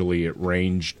usually it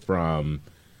ranged from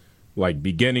like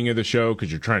beginning of the show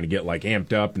because you're trying to get like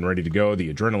amped up and ready to go.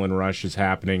 The adrenaline rush is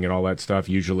happening and all that stuff.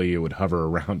 Usually it would hover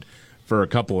around for a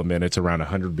couple of minutes around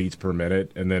 100 beats per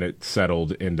minute, and then it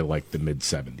settled into like the mid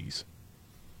 70s.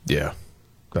 Yeah,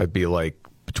 that'd be like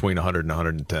between 100 and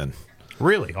 110.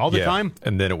 Really, all the time?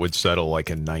 And then it would settle like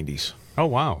in 90s. Oh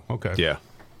wow, okay. Yeah.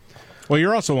 Well,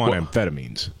 you're also on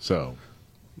amphetamines, so.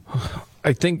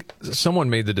 I think someone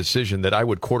made the decision that I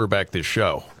would quarterback this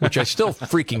show, which I still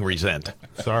freaking resent.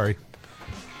 Sorry.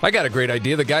 I got a great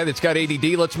idea. The guy that's got ADD,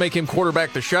 let's make him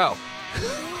quarterback the show.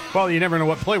 Well, you never know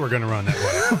what play we're going to run that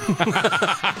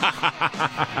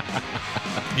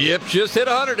way. Yep, just hit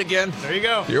 100 again. There you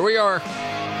go. Here we are.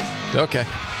 Okay.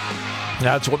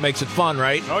 That's what makes it fun,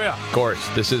 right? Oh, yeah. Of course.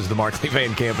 This is the Markley,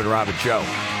 Van Camp, and Robbins Show.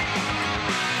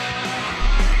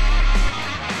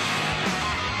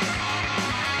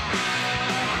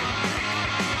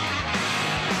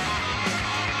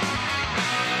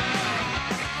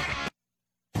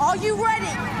 Are you ready?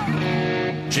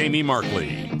 Jamie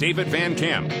Markley, David Van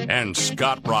Camp, and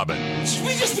Scott Robbins.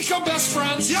 We just become best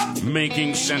friends. Yep.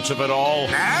 Making sense of it all.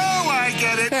 Now I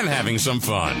get it. And having some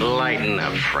fun. Lighten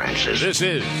up, Francis. This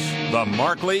is the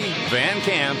Markley, Van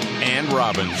Camp, and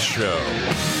Robbins Show.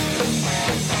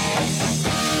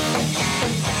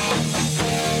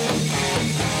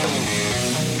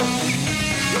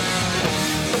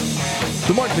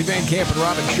 The Markley, Van Camp, and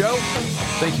Robbins Show.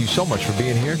 Thank you so much for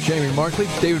being here. Jamie Markley,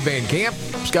 David Van Camp,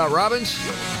 Scott Robbins.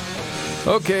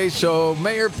 Okay, so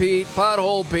Mayor Pete,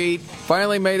 Pothole Pete,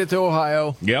 finally made it to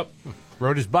Ohio. Yep.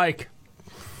 Rode his bike.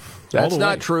 That's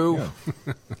not true.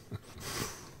 Yeah.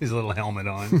 His little helmet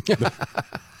on.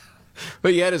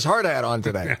 But he had his hard hat on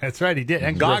today. That's right, he did.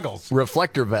 And goggles.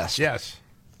 Reflector vest. Yes.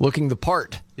 Looking the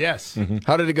part. Yes. Mm-hmm.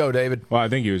 How did it go, David? Well, I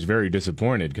think he was very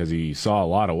disappointed because he saw a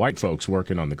lot of white folks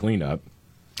working on the cleanup.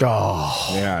 Oh.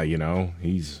 Yeah, you know,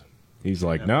 he's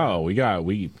like, no,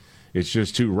 it's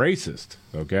just too racist,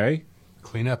 okay?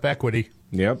 Clean up equity.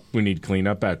 Yep, we need clean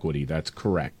up equity. That's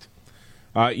correct.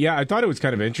 Yeah, I thought it was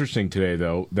kind of interesting today,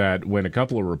 though, that when a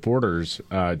couple of reporters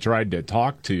tried to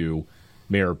talk to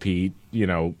Mayor Pete, you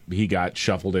know, he got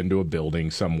shuffled into a building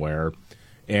somewhere.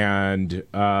 And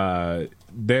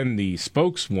then the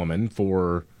spokeswoman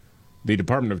for the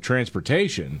Department of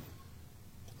Transportation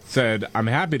said, I'm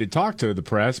happy to talk to the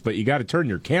press, but you got to turn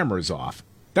your cameras off.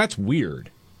 That's weird.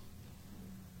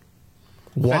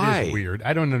 Why? That is weird.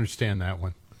 I don't understand that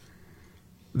one.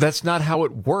 That's not how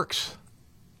it works.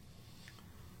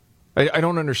 I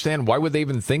don't understand. Why would they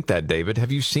even think that, David?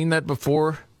 Have you seen that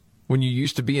before when you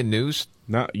used to be in news?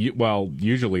 Well,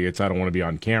 usually it's I don't want to be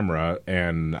on camera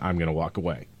and I'm going to walk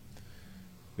away.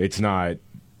 It's not,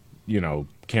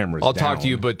 cameras I'll down. talk to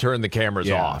you, but turn the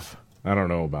cameras off. I don't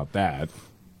know about that.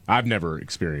 I've never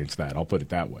experienced that. I'll put it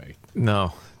that way.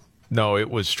 No, it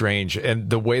was strange. And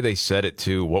the way they said it,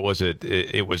 too, what was it?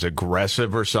 It was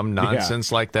aggressive or some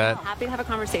nonsense like that? I'm happy to have a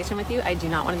conversation with you. I do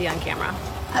not want to be on camera.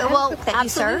 Well,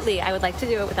 absolutely. I would like to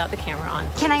do it without the camera on.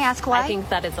 Can I ask why? I think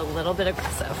that is a little bit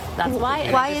aggressive. That's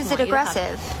why. Why is it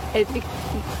aggressive?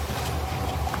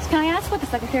 Can I ask what the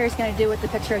secretary is going to do with the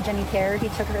picture of Jenny Kerr? He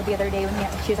took her the other day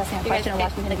when she was asking a question in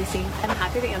Washington, D.C. I'm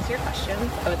happy to answer your questions.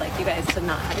 I would like you guys to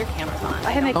not have your cameras on.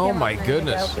 I have my Oh, camera my on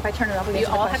goodness. If I turn it off, you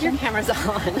all have your cameras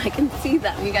on. I can see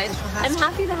them. You guys, I'm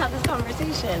happy to have this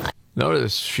conversation.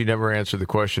 Notice she never answered the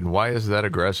question, why is that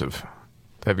aggressive?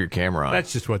 Have your camera on.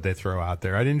 That's just what they throw out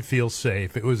there. I didn't feel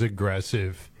safe. It was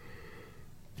aggressive.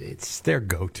 It's their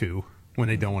go-to when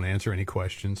they don't want to answer any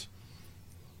questions.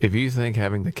 If you think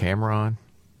having the camera on,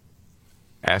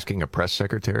 asking a press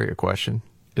secretary a question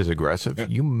is aggressive,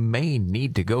 you may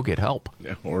need to go get help.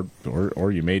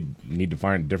 Or you may need to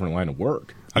find a different line of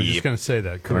work. I was just going to say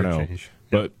that. Career change.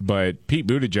 But Pete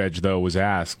Buttigieg, though, was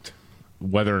asked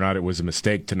whether or not it was a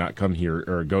mistake to not come here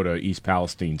or go to East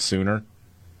Palestine sooner.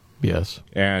 Yes.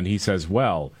 And he says,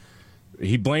 well,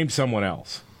 he blamed someone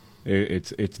else.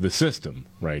 It's the system,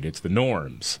 right? It's the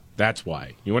norms. That's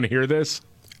why. You want to hear this?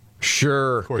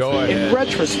 Sure. Go ahead. In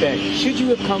retrospect, should you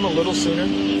have come a little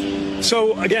sooner?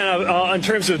 So, again, in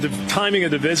terms of the timing of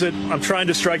the visit, I'm trying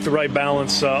to strike the right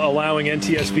balance, allowing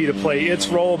NTSB to play its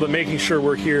role, but making sure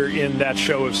we're here in that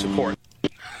show of support.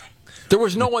 There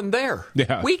was no one there.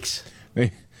 Yeah. Weeks.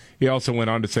 He also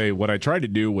went on to say, what I tried to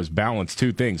do was balance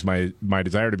two things, my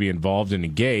desire to be involved and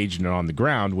engaged and on the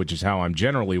ground, which is how I'm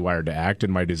generally wired to act,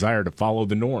 and my desire to follow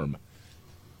the norm.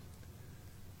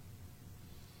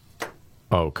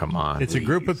 Oh, come on. It's a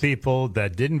group of people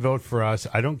that didn't vote for us.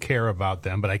 I don't care about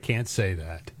them, but I can't say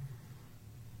that.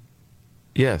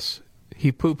 Yes,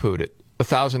 he poo-pooed it.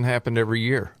 1,000 happened every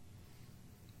year.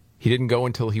 He didn't go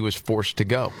until he was forced to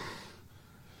go.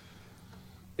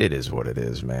 It is what it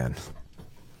is, man.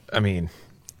 I mean,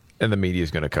 and the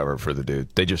media's going to cover it for the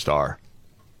dude. They just are.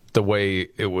 The way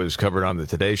it was covered on the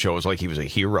Today Show was like he was a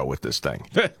hero with this thing.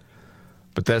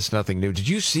 But that's nothing new. Did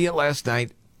you see it last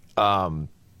night?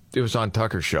 It was on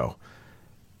Tucker's show,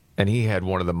 and he had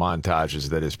one of the montages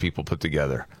that his people put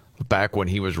together. Back when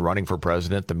he was running for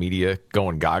president, the media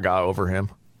going gaga over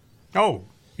him. Oh,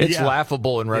 it's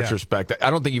laughable in retrospect. I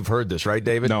don't think you've heard this, right,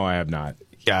 David? No, I have not.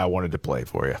 Yeah, I wanted to play it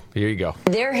for you. Here you go.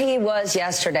 There he was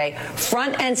yesterday,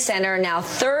 front and center, now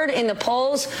third in the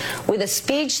polls with a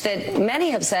speech that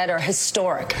many have said are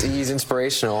historic. He's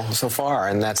inspirational so far,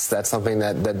 and that's something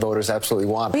that voters absolutely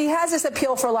want. He has this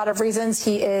appeal for a lot of reasons.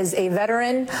 He is a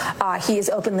veteran. He is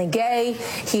openly gay.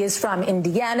 He is from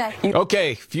Indiana.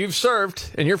 Okay, if you've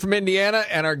served and you're from Indiana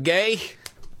and are gay,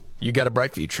 you got a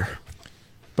bright future.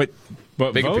 But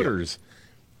Big voters...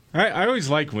 I always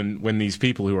like when these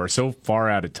people who are so far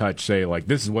out of touch say, like,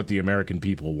 this is what the American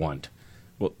people want.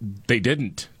 Well, they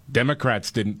didn't.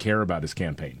 Democrats didn't care about his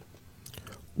campaign.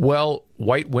 Well,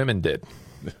 white women did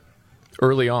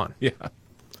early on. Yeah.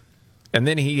 And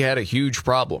then he had a huge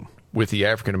problem with the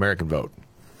African American vote.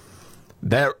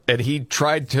 And he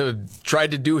tried to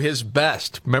do his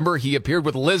best. Remember, he appeared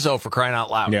with Lizzo, for crying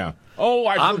out loud. Yeah. Oh,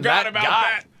 I forgot that about guy.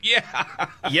 that. Yeah.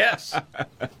 Yes.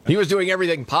 He was doing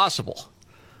everything possible.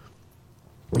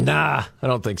 Nah, I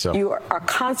don't think so. You are a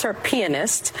concert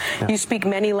pianist. Yeah. You speak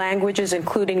many languages,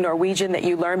 including Norwegian, that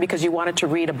you learned because you wanted to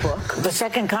read a book. The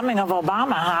second coming of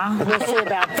Obama, huh? We'll see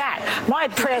about that. My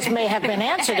prayers may have been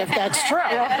answered if that's true.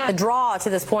 The draw to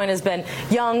this point has been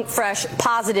young, fresh,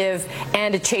 positive,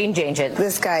 and a change agent.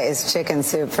 This guy is chicken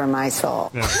soup for my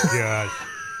soul. Oh,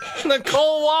 gosh.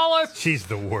 Nicole Wallace. She's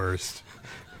the worst.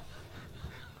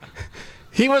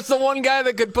 He was the one guy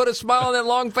that could put a smile on that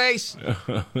long face.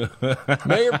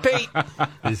 Mayor Pete.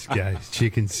 This guy's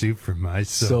chicken soup for my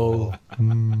soul.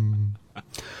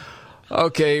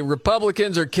 Okay,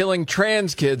 Republicans are killing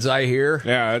trans kids, I hear.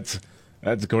 Yeah,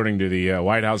 that's according to the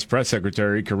White House press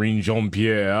secretary, Karine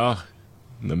Jean-Pierre,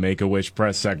 the Make-A-Wish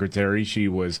press secretary.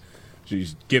 She's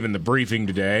given the briefing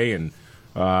today and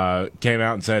came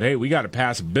out and said, hey, we got to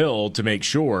pass a bill to make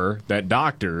sure that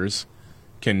doctors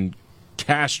can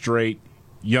castrate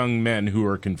young men who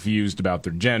are confused about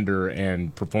their gender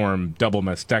and perform double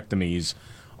mastectomies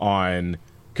on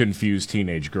confused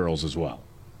teenage girls as well.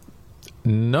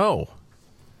 No.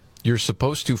 You're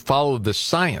supposed to follow the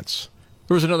science.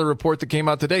 There was another report that came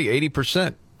out today,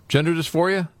 80% gender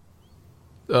dysphoria,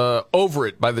 over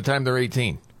it by the time they're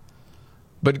 18.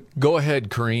 But go ahead,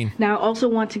 Karine. Now, I also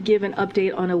want to give an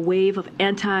update on a wave of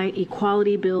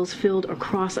anti-equality bills filled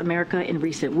across America in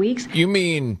recent weeks. You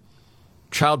mean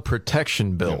child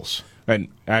protection bills? Yeah. And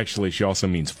actually, she also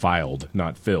means filed,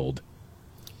 not filled.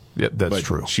 Yeah, that's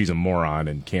true. She's a moron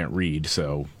and can't read,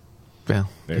 so... Well,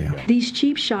 there you go. These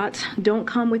cheap shots don't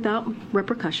come without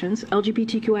repercussions.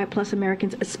 LGBTQI plus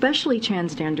Americans, especially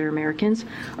transgender Americans,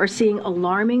 are seeing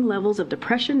alarming levels of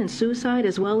depression and suicide,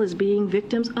 as well as being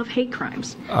victims of hate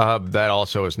crimes. That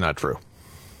also is not true.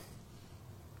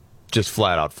 Just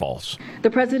flat out false. The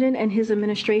president and his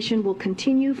administration will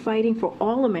continue fighting for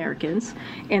all Americans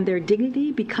and their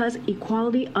dignity, because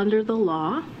equality under the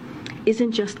law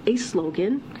isn't just a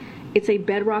slogan. It's a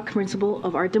bedrock principle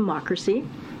of our democracy.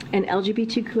 And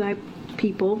LGBTQI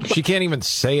people... She can't even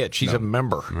say it. She's a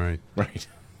member. Right.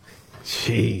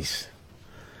 Jeez.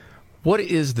 What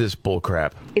is this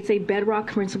bullcrap? It's a bedrock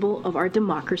principle of our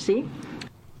democracy.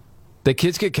 The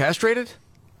kids get castrated?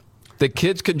 The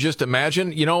kids can just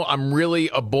imagine, I'm really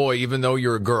a boy even though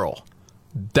you're a girl.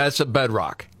 That's a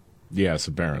bedrock. Yes,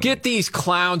 apparently. Get these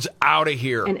clowns out of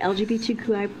here. And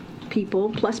LGBTQI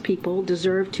people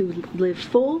deserve to live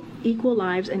full, equal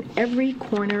lives in every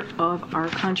corner of our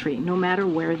country, no matter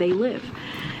where they live.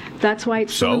 That's why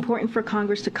it's so important for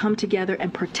Congress to come together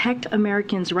and protect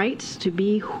Americans' rights to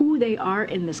be who they are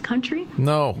in this country.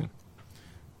 No.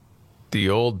 The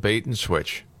old bait and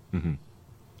switch. Mm-hmm.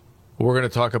 We're going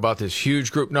to talk about this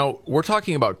huge group. No, we're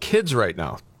talking about kids right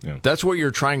now. Yeah. That's what you're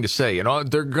trying to say.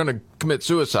 They're going to commit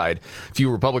suicide if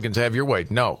you Republicans have your way.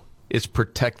 No, it's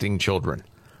protecting children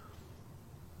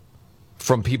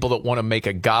from people that want to make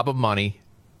a gob of money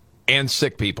and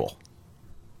sick people.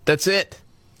 That's it.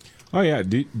 Oh, yeah.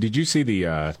 Did you see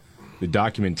the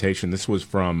documentation? This was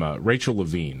from Rachel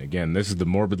Levine. Again, this is the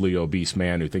morbidly obese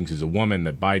man who thinks he's a woman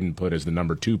that Biden put as the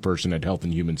number 2 person at Health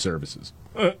and Human Services.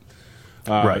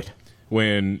 Right.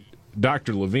 When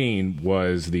Dr. Levine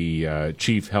was the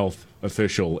chief health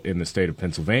official in the state of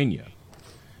Pennsylvania,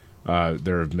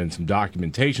 there have been some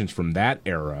documentations from that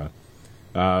era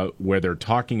where they're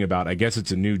talking about, I guess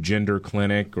it's a new gender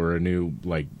clinic or a new,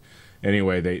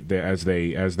 anyway, as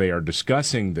they are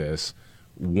discussing this,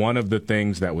 one of the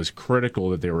things that was critical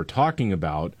that they were talking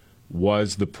about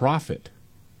was the profit.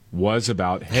 Was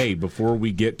about, hey, before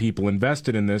we get people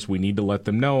invested in this, we need to let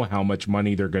them know how much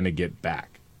money they're going to get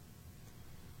back.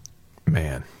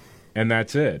 Man. And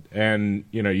that's it. And,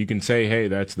 you can say, hey,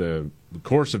 that's the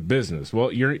course of business.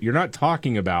 Well, you're not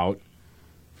talking about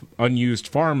unused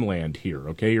farmland here,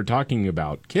 okay? You're talking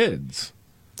about kids.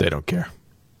 They don't care.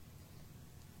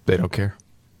 They don't care.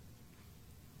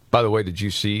 By the way, did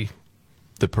you see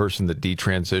the person that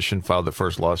detransitioned filed the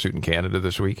first lawsuit in Canada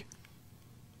this week?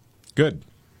 Good.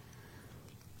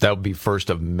 That would be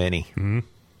first of many. Mm-hmm.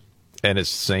 And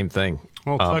it's the same thing.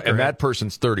 Well, and that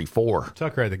person's 34.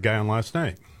 Tucker had the guy on last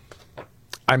night.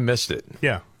 I missed it.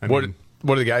 Yeah. What did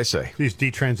the guy say? He's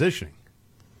detransitioning.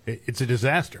 It's a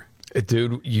disaster.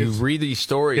 Dude, read these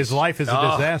stories. His life is a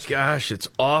disaster. Gosh, it's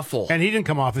awful. And he didn't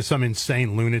come off as some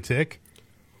insane lunatic.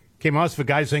 Came off as a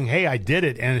guy saying, hey, I did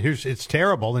it, and it's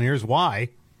terrible, and here's why.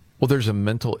 Well, there's a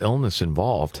mental illness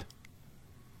involved.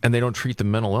 and they don't treat the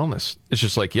mental illness. It's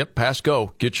just like, yep, pass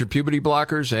go. Get your puberty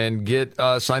blockers and get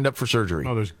signed up for surgery.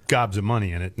 Oh, there's gobs of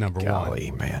money in it, number Golly,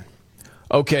 one. Man.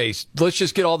 Okay, let's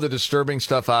just get all the disturbing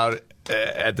stuff out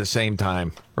at the same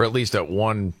time, or at least at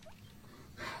one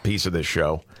piece of this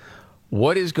show.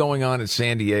 What is going on in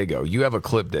San Diego? You have a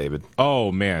clip, David.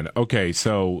 Oh, man. Okay,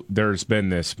 so there's been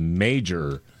this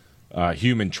major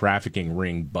human trafficking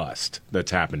ring bust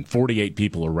that's happened. 48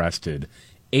 people arrested,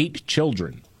 8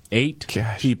 children, 8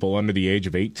 people under the age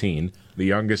of 18, the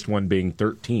youngest one being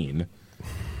 13,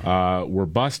 were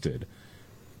busted.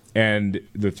 And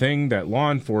the thing that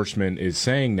law enforcement is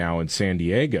saying now in San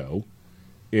Diego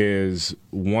is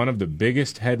one of the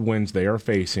biggest headwinds they are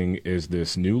facing is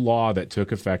this new law that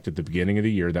took effect at the beginning of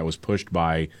the year that was pushed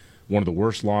by one of the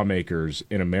worst lawmakers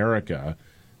in America.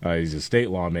 He's a state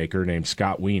lawmaker named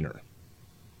Scott Wiener.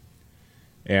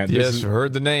 And yes,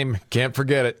 heard the name. Can't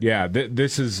forget it. Yeah,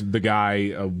 this is the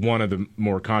guy, one of the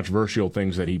more controversial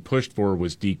things that he pushed for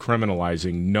was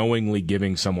decriminalizing knowingly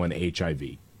giving someone HIV.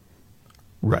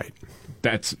 Right.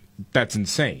 That's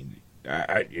insane.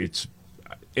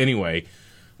 Anyway,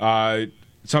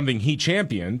 something he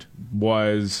championed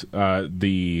was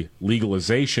the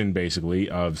legalization, basically,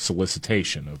 of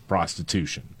solicitation, of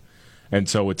prostitution. And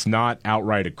so it's not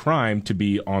outright a crime to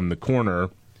be on the corner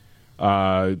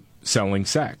selling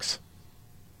sex.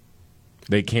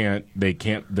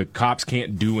 The cops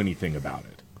can't do anything about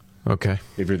it. Okay.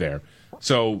 If you're there.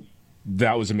 So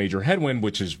that was a major headwind,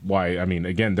 which is why, I mean,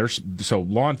 again, so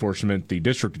law enforcement, the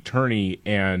district attorney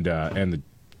and the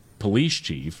police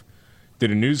chief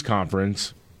did a news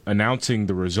conference announcing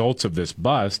the results of this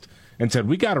bust and said,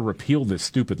 we got to repeal this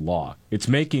stupid law. It's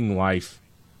making life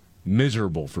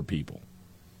miserable for people.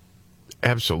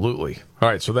 Absolutely. All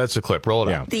right, so that's the clip. Roll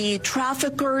it out. The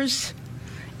traffickers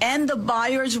and the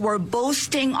buyers were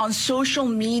boasting on social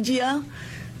media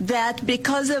that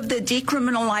because of the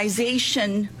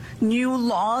decriminalization new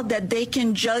law that they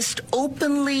can just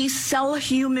openly sell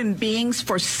human beings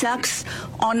for sex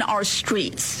on our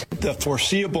streets. The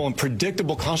foreseeable and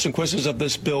predictable consequences of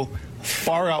this bill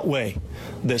far outweigh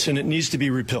this, and it needs to be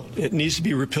repealed. It needs to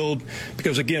be repealed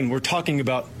because, again, we're talking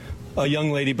about a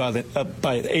young lady by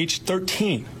age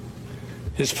 13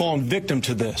 has fallen victim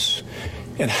to this.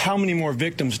 And how many more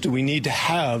victims do we need to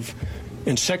have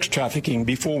in sex trafficking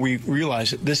before we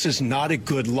realize that this is not a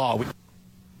good law?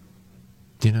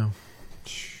 You know,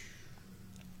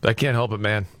 I can't help it,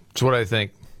 man. It's what I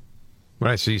think when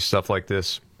I see stuff like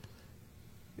this.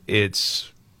 I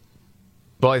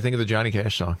think of the Johnny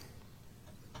Cash song.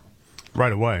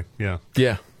 Right away, yeah.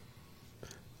 Yeah.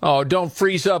 Oh, don't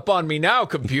freeze up on me now,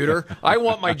 computer. I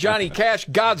want my Johnny Cash.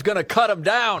 God's going to cut him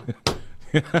down.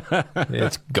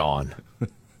 It's gone.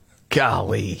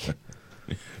 Golly.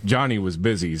 Johnny was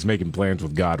busy. He's making plans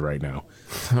with God right now.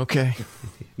 Okay.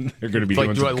 They're going to be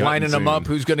like doing lining them up.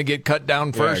 Who's going to get cut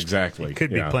down first? Yeah, exactly. He could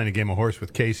be playing a game of horse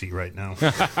with Casey right now. Tell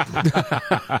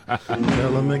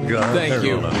him that God's Thank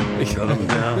you. gonna cut him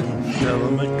down. Tell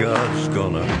him that God's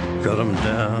gonna cut him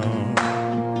down.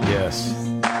 Yes.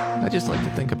 I just like to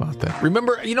think about that.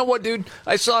 Remember, you know what, dude?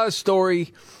 I saw a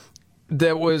story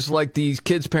that was like these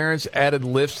kids' parents added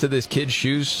lifts to this kid's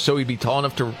shoes so he'd be tall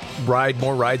enough to ride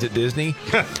more rides at Disney.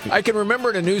 I can remember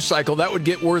in a news cycle that would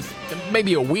get worth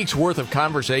maybe a week's worth of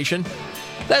conversation.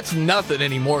 That's nothing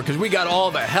anymore because we got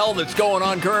all the hell that's going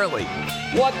on currently.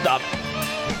 What the...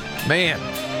 Man.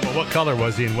 Well, what color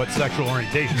was he and what sexual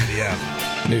orientation did he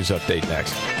have? News update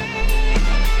next.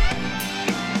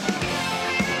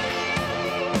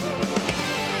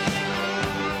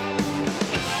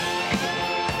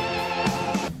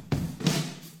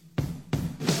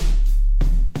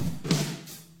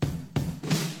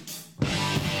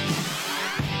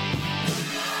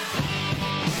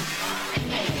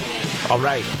 All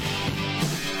right.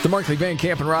 The Markley, Van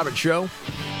Camp, and Robbins Show.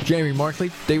 Jamie Markley,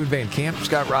 David Van Camp,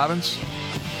 Scott Robbins.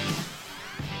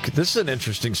 This is an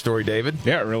interesting story, David.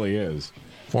 Yeah, it really is.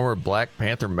 Former Black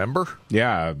Panther member?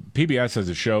 Yeah, PBS has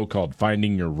a show called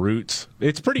Finding Your Roots.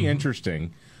 It's pretty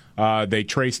interesting. They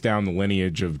trace down the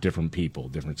lineage of different people,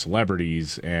 different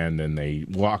celebrities, and then they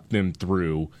walk them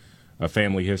through a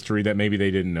family history that maybe they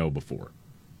didn't know before.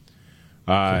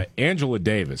 Angela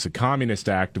Davis, a communist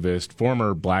activist,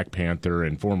 former Black Panther,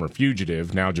 and former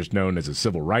fugitive, now just known as a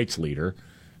civil rights leader.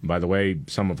 And by the way,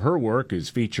 some of her work is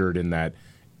featured in that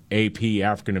AP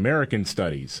African American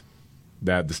Studies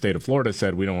that the state of Florida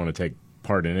said we don't want to take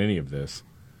part in any of this.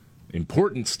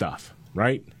 Important stuff,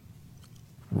 right?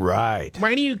 Right.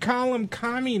 Why do you call them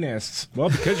communists? Well,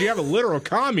 because you have a literal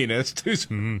communist who's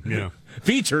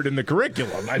featured in the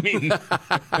curriculum. I mean...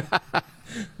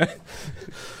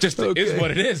 just is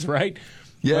what it is, right?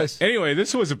 Yes. But anyway,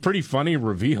 this was a pretty funny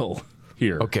reveal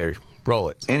here. Okay, roll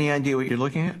it. Any idea what you're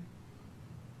looking at?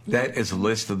 That is a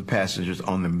list of the passengers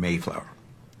on the Mayflower.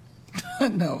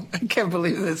 No, I can't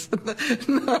believe this.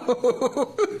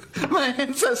 No. My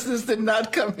ancestors did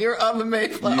not come here on the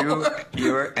Mayflower.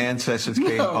 Your ancestors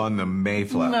came on the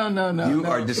Mayflower. No. You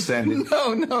are descended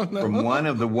from one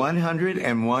of the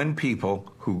 101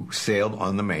 people who sailed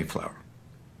on the Mayflower.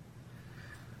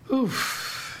 Oof.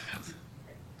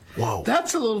 Whoa.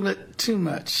 That's a little bit too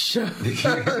much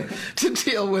to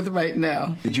deal with right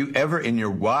now. Did you ever, in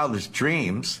your wildest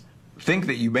dreams, think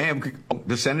that you may have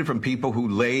descended from people who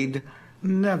laid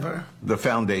Never. the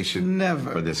foundation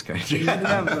for this country?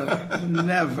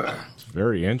 Never. It's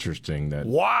very interesting that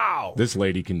wow, this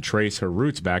lady can trace her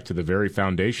roots back to the very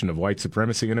foundation of white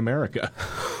supremacy in America.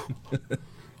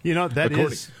 You know, that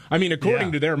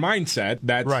according to their mindset,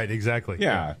 that's right, exactly.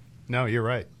 Yeah. No, you're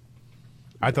right.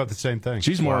 I thought the same thing.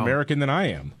 She's more American than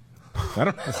I am. I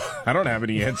don't have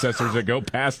any ancestors that go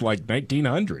past like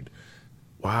 1900.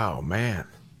 Wow, man.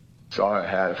 Sorry I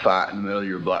had a fight in the middle of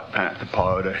your Black Panther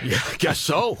party. Yeah, I guess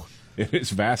so. It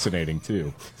is fascinating,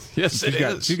 too. Yes, it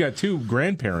is. She's got two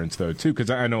grandparents, though, too, because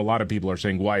I know a lot of people are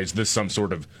saying, why is this some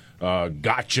sort of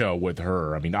gotcha with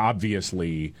her? I mean,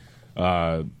 obviously,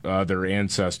 their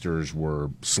ancestors were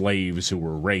slaves who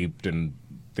were raped and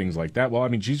things like that. Well, I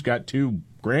mean, she's got two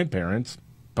grandparents,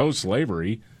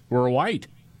 post-slavery, who are white.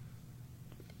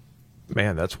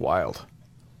 Man, that's wild.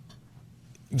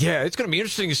 Yeah, it's going to be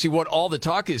interesting to see what all the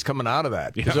talk is coming out of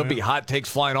that, because there'll be hot takes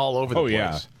flying all over the place.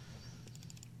 Yeah.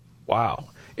 Wow.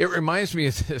 It reminds me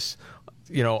of this,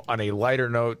 on a lighter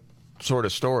note sort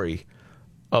of story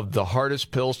of the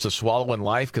hardest pills to swallow in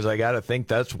life, because I got to think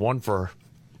that's one for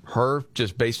her,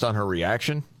 just based on her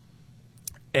reaction.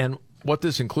 And what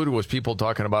this included was people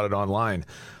talking about it online.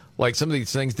 Like some of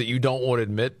these things that you don't want to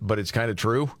admit, but it's kind of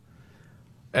true.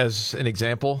 As an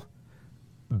example,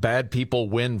 bad people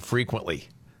win frequently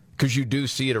because you do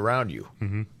see it around you.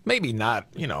 Mm-hmm. Maybe not,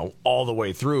 all the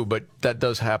way through, but that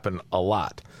does happen a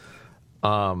lot.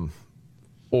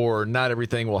 Or not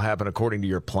everything will happen according to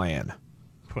your plan.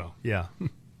 Well, yeah.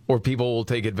 Or people will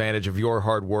take advantage of your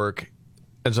hard work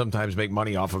and sometimes make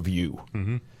money off of you.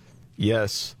 Mm-hmm.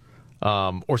 Yes.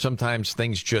 Or sometimes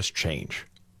things just change.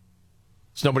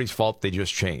 It's nobody's fault. They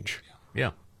just change.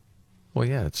 Yeah. Well,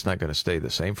 yeah, it's not going to stay the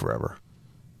same forever.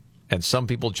 And some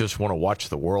people just want to watch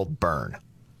the world burn.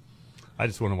 I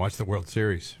just want to watch the World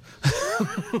Series.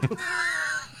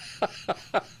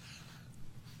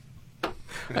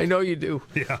 I know you do.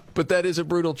 Yeah. But that is a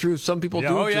brutal truth. Some people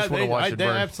do just want to watch it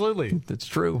burn. Absolutely. That's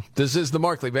true. This is the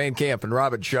Markley, Van Camp, and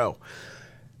Robbins Show.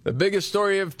 The biggest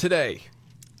story of today,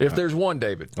 if there's one,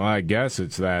 David. Well, I guess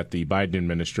it's that the Biden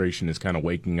administration is kind of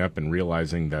waking up and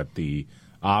realizing that the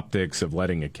optics of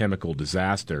letting a chemical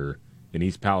disaster in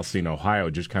East Palestine, Ohio,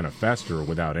 just kind of fester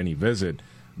without any visit,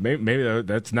 maybe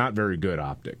that's not very good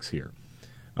optics here.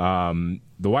 The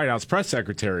White House press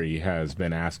secretary has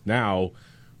been asked now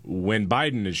when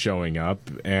Biden is showing up,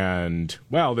 and,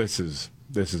 well, this is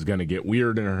going to get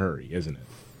weird in a hurry, isn't it?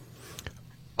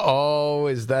 Oh,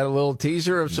 is that a little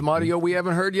teaser of some audio we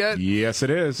haven't heard yet? Yes, it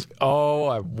is. Oh,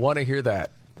 I want to hear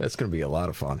that. That's going to be a lot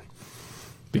of fun.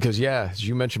 Because, yeah, as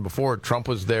you mentioned before, Trump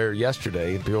was there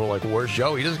yesterday, and people were like, where's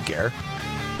Joe? He doesn't care.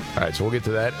 All right, so we'll get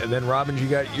to that. And then, Robbins, you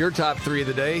got your top three of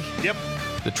the day. Yep.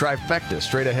 The trifecta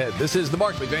straight ahead. This is the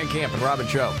Markley, Van Camp, and Robbins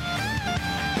Show.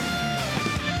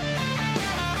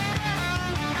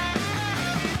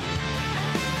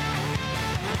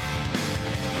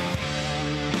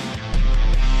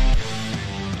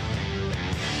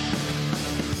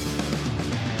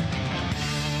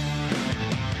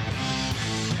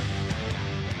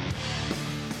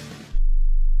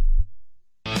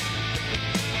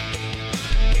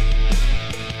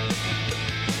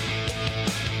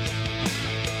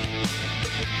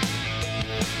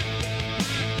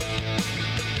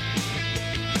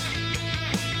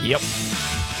 Yep.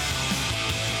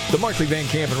 The Markley, Van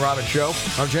Camp, and Robbins Show.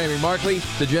 I'm Jamie Markley,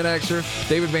 the Gen Xer.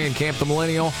 David Van Camp, the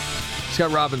Millennial.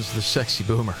 Scott Robbins, the Sexy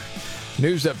Boomer.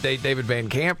 News update, David Van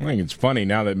Camp. I think it's funny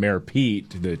now that Mayor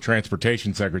Pete, the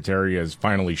transportation secretary, has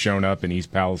finally shown up in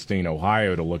East Palestine,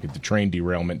 Ohio to look at the train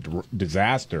derailment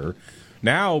disaster.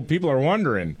 Now people are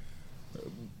wondering,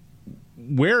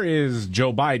 where is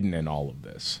Joe Biden in all of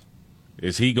this?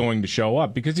 Is he going to show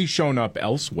up? Because he's shown up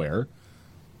elsewhere.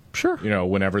 Sure.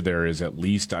 Whenever there is at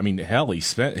least, hell, he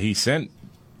sent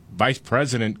Vice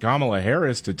President Kamala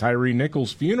Harris to Tyree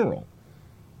Nichols' funeral.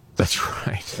 That's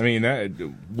right.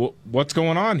 What's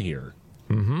going on here?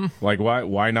 Mm-hmm. Like,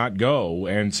 why not go?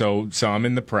 And so some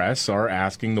in the press are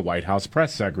asking the White House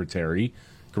press secretary,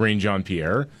 Karine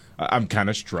Jean-Pierre, I'm kind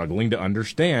of struggling to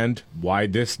understand why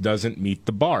this doesn't meet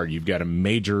the bar. You've got a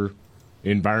major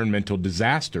environmental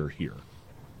disaster here.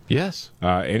 Yes.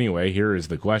 Anyway, here is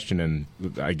the question, and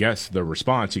I guess the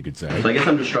response, you could say. So I guess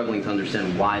I'm just struggling to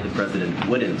understand why the president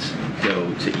wouldn't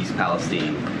go to East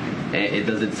Palestine.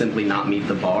 Does it simply not meet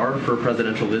the bar for a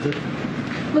presidential visit?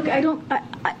 Look, I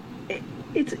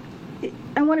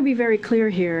want to be very clear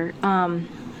here.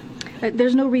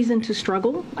 There's no reason to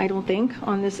struggle, I don't think,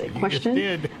 on this question.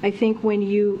 Just did. I think when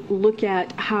you look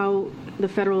at how the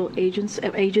federal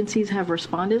agencies have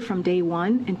responded from day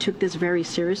one and took this very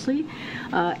seriously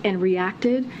and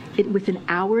reacted within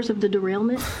hours of the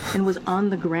derailment and was on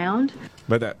the ground.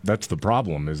 But that's the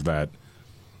problem, is that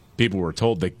people were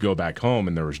told they could go back home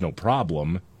and there was no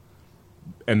problem,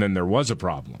 and then there was a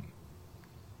problem.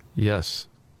 Yes.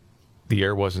 The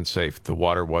air wasn't safe. The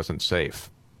water wasn't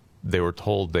safe. They were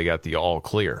told they got the all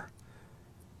clear.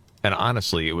 And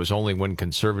honestly, it was only when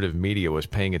conservative media was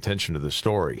paying attention to the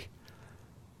story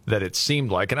that it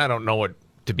seemed like, and I don't know it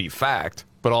to be fact,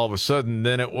 but all of a sudden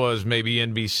then it was maybe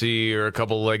NBC or a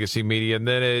couple of legacy media, and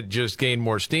then it just gained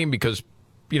more steam because,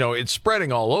 it's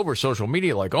spreading all over social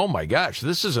media like, oh my gosh,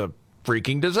 this is a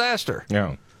freaking disaster.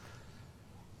 Yeah.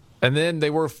 And then they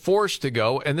were forced to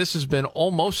go, and this has been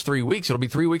almost 3 weeks. It'll be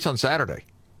 3 weeks on Saturday.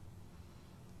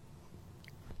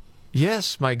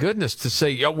 Yes, my goodness, to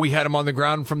say, we had them on the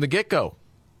ground from the get-go.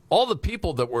 All the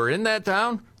people that were in that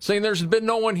town saying there's been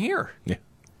no one here. Yeah.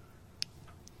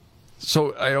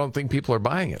 So I don't think people are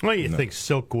buying it. Well, you think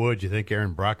Silkwood, you think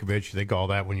Aaron Brockovich, you think all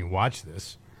that when you watch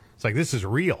this. It's like, this is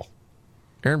real.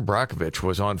 Aaron Brockovich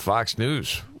was on Fox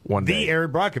News one day. The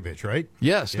Aaron Brockovich, right?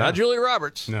 Yes, not Julia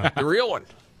Roberts. No. The real one.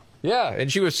 Yeah,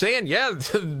 and she was saying,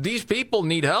 these people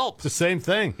need help. It's the same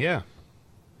thing, yeah.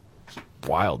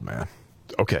 Wild, man.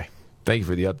 Okay. Thank you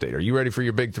for the update. Are you ready for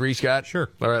your big three, Scott?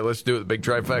 Sure. All right, let's do it. The big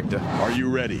trifecta. Are you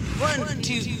ready? 1,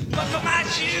 2, buckle my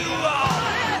shoe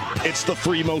on. It's the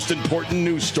three most important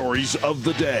news stories of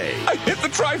the day. I hit the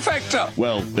trifecta.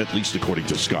 Well, at least according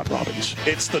to Scott Robbins.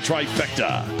 It's the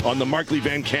trifecta on the Markley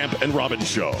Van Camp and Robbins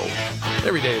Show.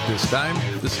 Every day at this time,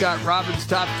 the Scott Robbins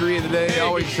top three of the day,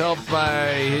 always helped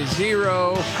by his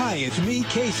hero. Hi, it's me,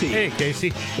 Casey. Hey, Casey.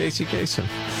 Casey Kasem.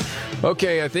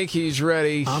 Okay, I think he's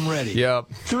ready. I'm ready.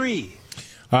 Yep. 3.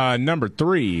 Number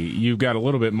 3, you've got a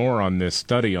little bit more on this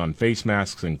study on face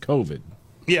masks and COVID.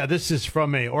 Yeah, this is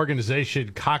from a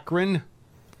organization, Cochrane,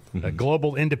 a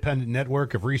global independent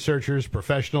network of researchers,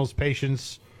 professionals,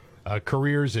 patients,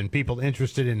 careers, and people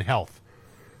interested in health.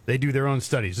 They do their own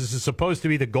studies. This is supposed to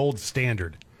be the gold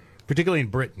standard, particularly in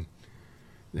Britain.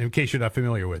 In case you're not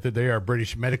familiar with it, they are a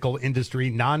British medical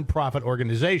industry nonprofit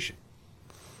organization.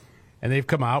 And they've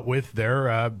come out with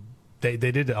their, they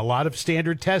did a lot of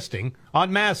standard testing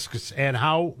on masks and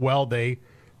how well they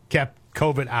kept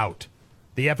COVID out,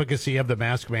 the efficacy of the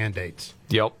mask mandates.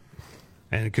 Yep.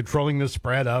 And controlling the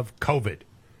spread of COVID.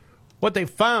 What they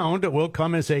found will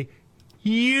come as a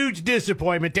huge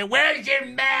disappointment to where's your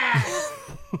mask?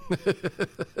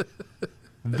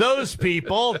 Those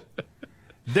people,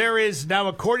 there is now,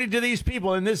 according to these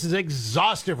people, and this is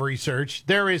exhaustive research,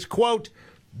 there is, quote,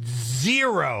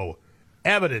 zero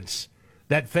evidence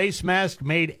that face mask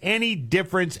made any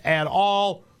difference at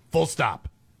all, full stop.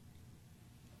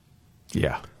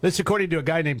 Yeah. This according to a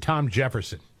guy named Tom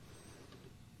Jefferson.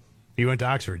 He went to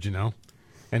Oxford,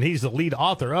 and he's the lead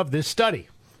author of this study.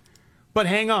 But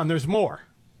hang on, there's more.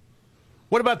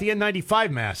 What about the N95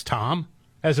 mask, Tom,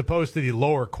 as opposed to the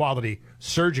lower quality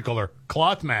surgical or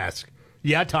cloth mask?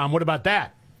 Yeah, Tom, what about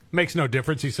that? Makes no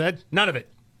difference, he said. None of it.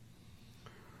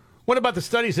 What about the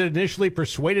studies that initially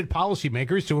persuaded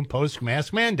policymakers to impose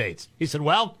mask mandates? He said,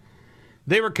 well,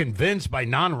 they were convinced by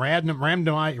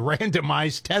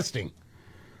non-randomized testing.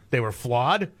 They were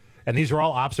flawed, and these were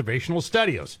all observational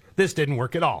studies. This didn't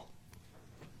work at all.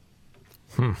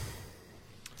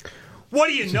 What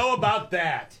do you know about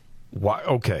that? Why?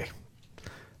 Okay.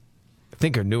 I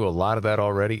think I knew a lot of that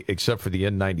already, except for the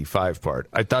N95 part.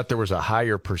 I thought there was a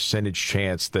higher percentage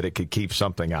chance that it could keep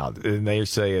something out. And they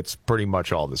say it's pretty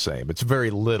much all the same. It's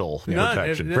very little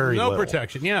protection. Very no little.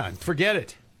 protection, yeah. Forget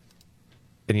it.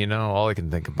 And, all I can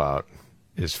think about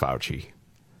is Fauci.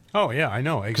 Oh, yeah, I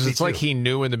know. Because it's like he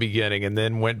knew in the beginning and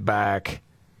then went back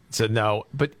and said no.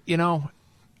 But, I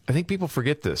think people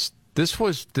forget this. This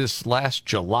was this last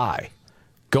July,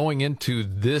 going into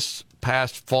this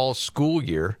past fall school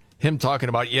year, him talking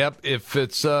about, if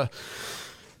it's a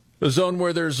zone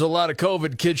where there's a lot of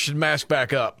COVID, kids should mask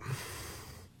back up.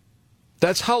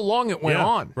 That's how long it went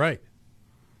on. Right.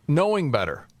 Knowing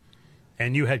better.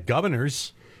 And you had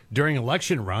governors during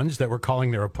election runs that were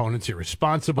calling their opponents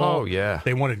irresponsible. Oh, yeah.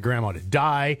 They wanted grandma to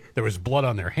die. There was blood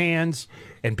on their hands,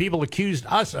 and people accused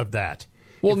us of that.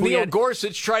 Well, Neil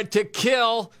Gorsuch tried to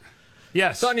kill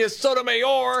Sonia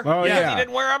Sotomayor. Oh, yeah. He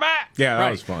didn't wear a mask. Yeah,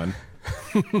 that was fun.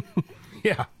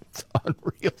 Yeah. It's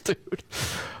unreal, dude.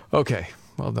 Okay,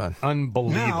 well done.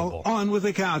 Unbelievable. Now, on with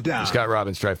the countdown. Scott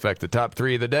Robbins trifecta. Top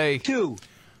 3 of the day. 2.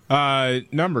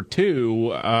 Number 2,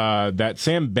 that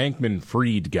Sam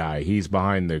Bankman-Fried guy. He's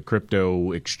behind the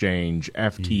crypto exchange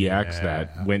FTX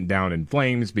that went down in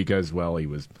flames because, well, he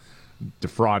was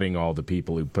defrauding all the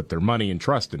people who put their money and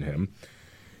trust in him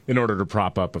in order to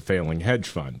prop up a failing hedge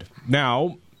fund.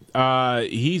 Now,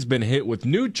 he's been hit with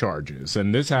new charges,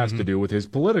 and this has to do with his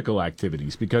political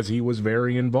activities because he was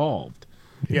very involved.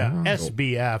 Yeah,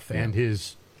 SBF and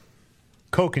his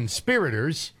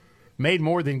co-conspirators made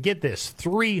more than, get this,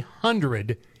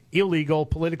 300 illegal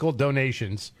political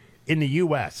donations in the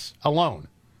U.S. alone.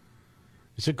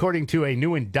 It's according to a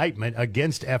new indictment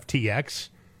against FTX.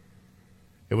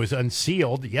 It was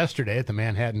unsealed yesterday at the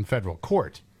Manhattan Federal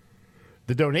Court.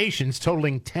 The donations,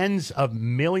 totaling tens of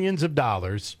millions of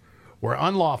dollars, were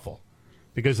unlawful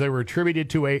because they were attributed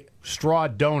to a straw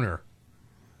donor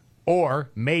or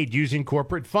made using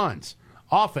corporate funds,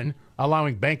 often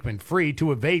allowing Bankman-Fried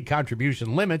to evade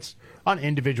contribution limits on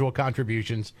individual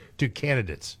contributions to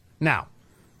candidates. Now,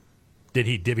 did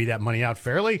he divvy that money out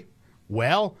fairly?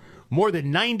 Well, more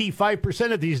than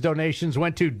 95% of these donations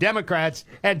went to Democrats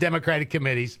and Democratic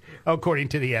committees, according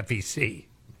to the FEC.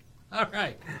 All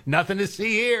right. Nothing to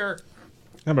see here.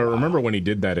 Yeah, but remember when he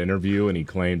did that interview and he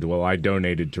claimed, well, I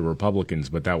donated to Republicans,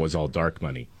 but that was all dark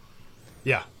money.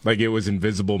 Yeah. Like it was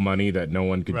invisible money that no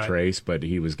one could trace, but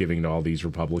he was giving to all these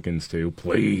Republicans too.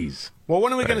 Please. Well,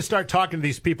 when are we going to start talking to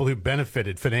these people who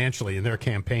benefited financially in their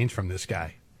campaigns from this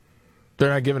guy? They're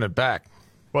not giving it back.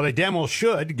 Well, they damn well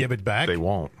should give it back. They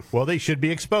won't. Well, they should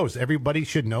be exposed. Everybody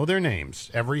should know their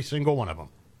names, every single one of them.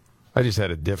 I just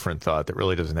had a different thought that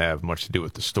really doesn't have much to do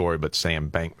with the story, but Sam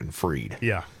Bankman-Fried.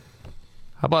 Yeah.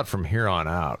 How about from here on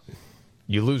out,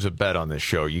 you lose a bet on this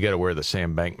show, you got to wear the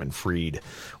Sam Bankman-Fried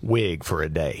wig for a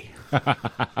day.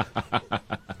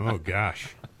 Oh, gosh.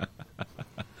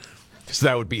 So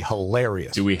that would be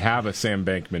hilarious. Do we have a Sam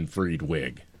Bankman-Fried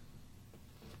wig?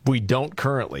 We don't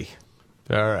currently.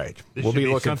 All right. We'll be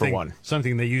looking for one.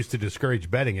 Something they used to discourage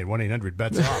betting at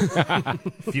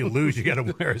 1-800-BETS-OFF. If you lose, you got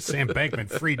to wear a Sam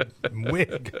Bankman-Fried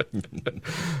wig.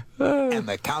 And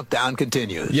the countdown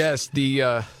continues. Yes,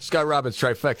 the Scott Robbins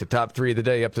trifecta, top 3 of the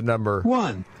day, up to number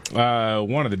 1.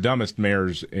 One of the dumbest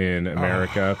mayors in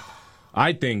America.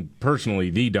 I think, personally,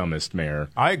 the dumbest mayor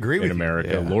I agree with in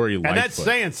America, you. Lori Lightfoot. And that's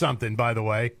saying something, by the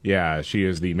way. Yeah, she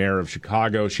is the mayor of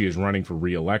Chicago. She is running for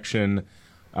re-election.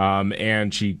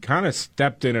 And she kind of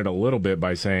stepped in it a little bit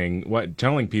by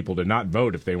telling people to not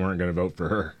vote if they weren't going to vote for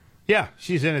her. Yeah,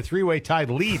 she's in a 3-way tied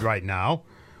lead right now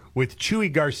with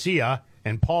Chuy Garcia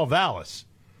and Paul Vallis.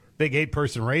 Big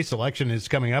 8-person race. Election is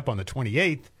coming up on the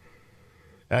 28th.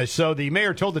 So the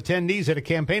mayor told attendees at a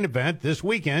campaign event this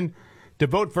weekend to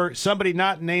vote for somebody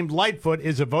not named Lightfoot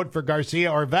is a vote for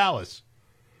Garcia or Vallis.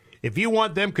 If you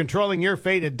want them controlling your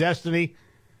fate and destiny,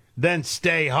 then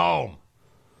stay home.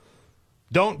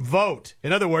 Don't vote.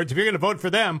 In other words, if you're going to vote for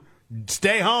them,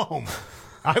 stay home.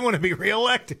 I want to be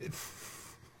reelected.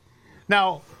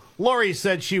 Now, Lori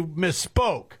said she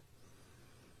misspoke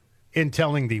in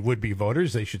telling the would-be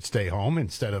voters they should stay home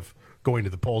instead of going to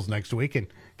the polls next week and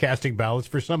casting ballots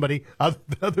for somebody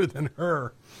other than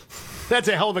her. That's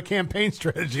a hell of a campaign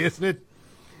strategy, isn't it?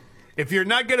 If you're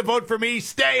not going to vote for me,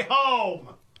 stay home.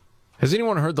 Has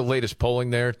anyone heard the latest polling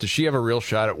there? Does she have a real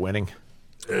shot at winning?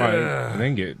 Well, I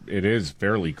think it is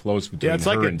fairly close between her and it's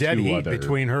like a dead heat other...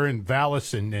 between her and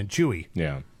Vallis and Chuy.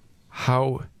 Yeah.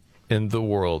 How in the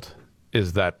world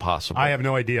is that possible? I have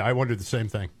no idea. I wondered the same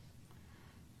thing.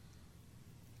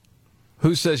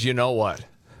 Who says, you know what?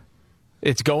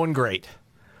 It's going great.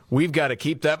 We've got to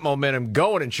keep that momentum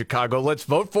going in Chicago. Let's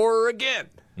vote for her again.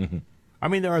 Mm-hmm. I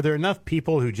mean, are there enough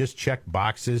people who just check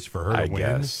boxes for her to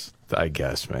win? I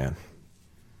guess, man.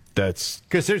 That's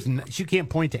because she can't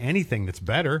point to anything that's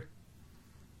better.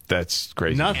 That's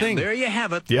crazy. Nothing. And there you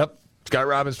have it. Yep. Scott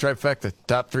Robbins trifecta,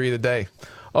 top 3 of the day.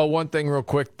 Oh, one thing real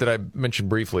quick that I mentioned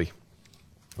briefly.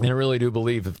 And I really do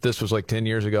believe if this was like 10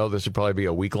 years ago, this would probably be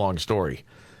a week-long story.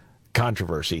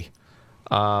 Controversy.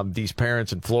 These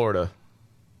parents in Florida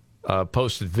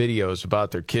posted videos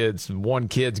about their kids. One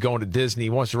kid's going to Disney. He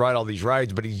wants to ride all these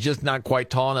rides, but he's just not quite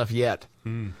tall enough yet.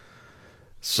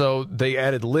 So they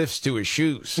added lifts to his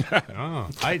shoes. Oh,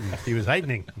 hiding. He was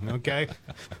heightening. Okay.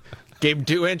 Gave him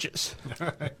 2 inches.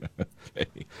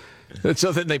 And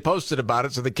so then they posted about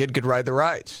it so the kid could ride the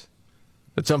rides.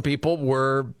 that some people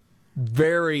were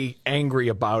very angry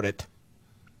about it.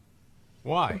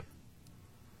 Why?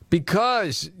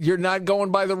 Because you're not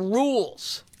going by the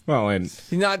rules. Well, and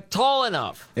you're not tall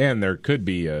enough. And there could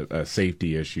be a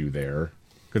safety issue there.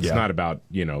 Because it's not about,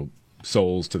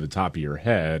 soles to the top of your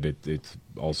head. It's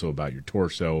also about your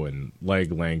torso and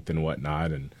leg length and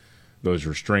whatnot. And those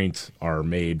restraints are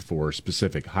made for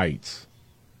specific heights.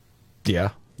 Yeah.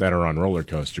 That are on roller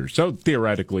coasters. So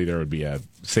theoretically, there would be a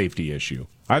safety issue.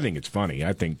 I think it's funny.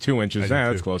 I think 2 inches,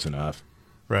 that's close enough.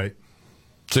 Right.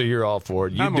 So you're all for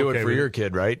it. You do it for your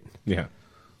kid, right? Yeah.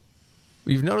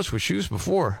 You've noticed with shoes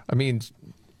before. I mean,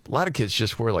 a lot of kids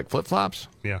just wear like flip-flops.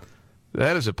 Yeah.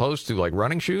 That as opposed to like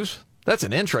running shoes. That's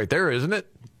an inch right there, isn't it?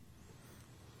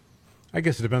 I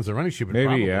guess it depends on running shoe, but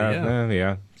maybe, probably,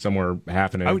 yeah. Somewhere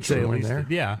half an inch. I would say at least, there.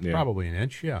 yeah, probably an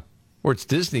inch, yeah. Where it's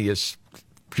Disney is,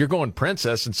 if you're going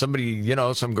princess and somebody,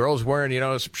 some girl's wearing,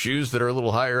 some shoes that are a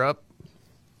little higher up,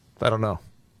 I don't know.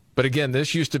 But again,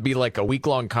 this used to be like a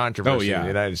week-long controversy in the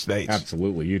United States.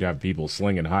 Absolutely. You'd have people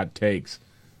slinging hot takes.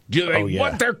 Do they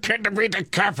want their kid to be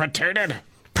decapitated?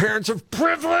 Parents of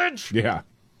privilege? Yeah.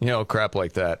 Crap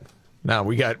like that. Now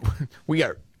we got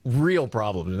real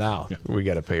problems now. Yeah. We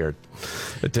got to pay our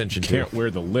attention to. Can't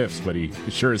wear the lifts, but he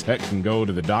sure as heck can go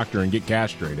to the doctor and get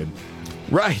castrated.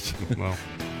 Right. Well,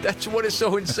 that's what is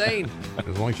so insane.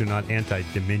 As long as you're not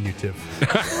anti-diminutive.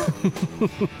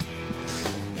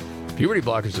 Puberty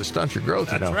blockers to stunt your growth.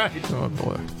 That's right. Oh,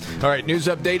 boy. All right, news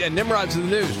update and Nimrod's in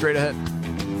the news. Straight ahead.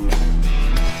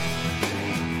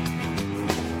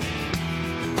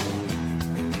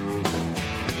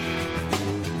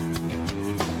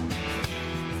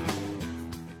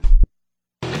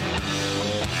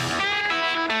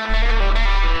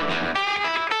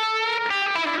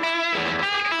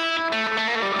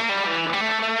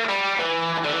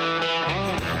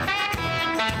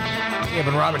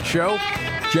 Evan Robbins Show.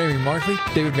 Jamie Markley,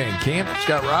 David Van Camp,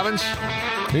 Scott Robbins.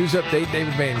 News update,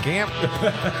 David Van Camp.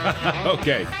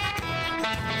 Okay.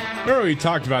 Remember we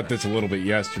talked about this a little bit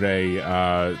yesterday.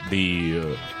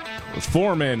 The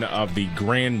foreman of the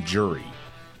grand jury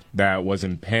that was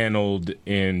impaneled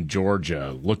in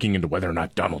Georgia looking into whether or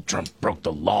not Donald Trump broke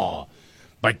the law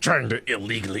by trying to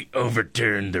illegally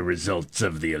overturn the results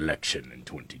of the election in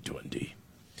 2020.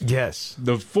 Yes.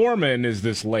 The foreman is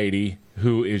this lady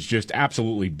who is just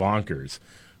absolutely bonkers,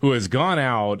 who has gone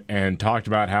out and talked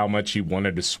about how much she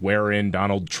wanted to swear in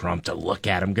Donald Trump to look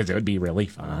at him because it would be really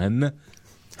fun.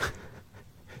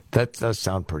 That does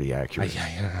sound pretty accurate.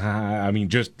 I mean,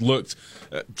 just looks.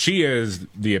 She is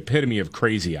the epitome of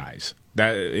crazy eyes.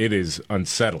 That it is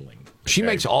unsettling. She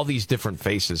makes all these different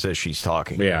faces as she's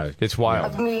talking. Yeah. It's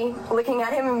wild. Of me looking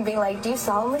at him and being like, do you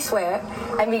solemnly swear?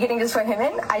 And me getting to swear him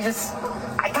in, I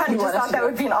kind of just thought that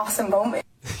would be an awesome moment.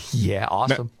 Yeah,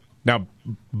 awesome. Now,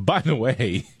 by the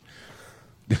way,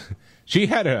 she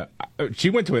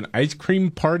went to an ice cream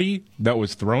party that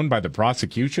was thrown by the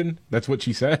prosecution. That's what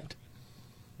she said.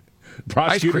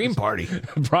 Ice cream party.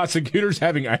 Prosecutors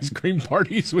having ice cream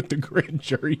parties with the grand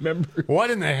jury members. What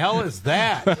in the hell is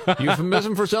that?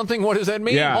 Euphemism for something? What does that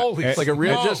mean? Yeah, Holy, like a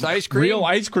real just ice cream? Real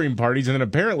ice cream parties, and then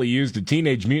apparently used a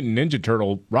Teenage Mutant Ninja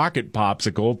Turtle rocket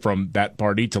popsicle from that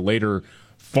party to later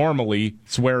formally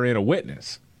swear in a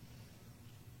witness.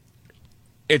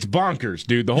 It's bonkers,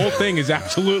 dude. The whole thing is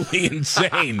absolutely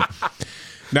insane.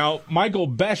 Now, Michael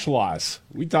Beschloss,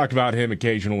 we talk about him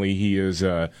occasionally. He is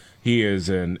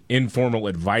an informal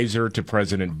advisor to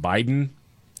President Biden.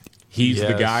 He's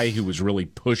the guy who was really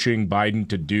pushing Biden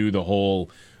to do the whole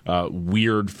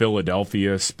weird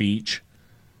Philadelphia speech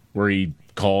where he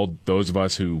called those of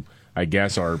us who I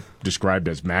guess are described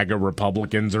as MAGA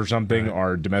Republicans or something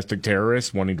are domestic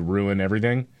terrorists wanting to ruin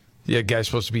everything. Yeah, guy's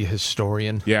supposed to be a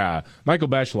historian. Yeah. Michael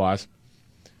Beschloss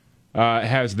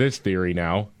has this theory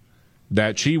now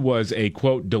that she was a,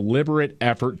 quote, deliberate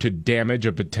effort to damage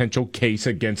a potential case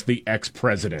against the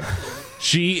ex-president.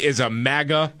 She is a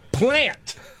MAGA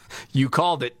plant. You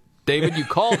called it, David. You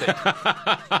called it.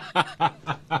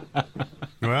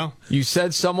 Well, you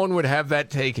said someone would have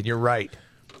that take, and you're right.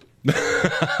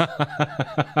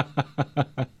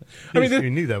 I mean,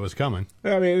 you knew that was coming.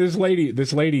 I mean, this lady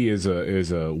is a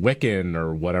Wiccan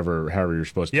or whatever, however you're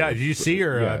supposed to. Yeah, did you see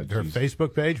her her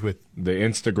Facebook page with the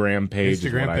Instagram page?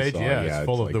 It's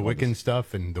full of the Wiccan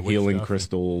stuff and the healing stuff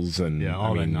crystals and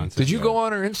all that nonsense. Did you go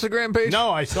on her Instagram page? No,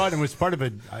 I saw it and it was part of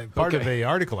a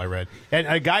article I read. And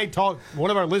a guy one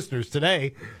of our listeners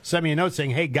today sent me a note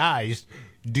saying, "Hey guys,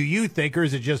 do you think, or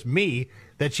is it just me,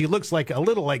 that she looks like a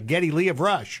little like Geddy Lee of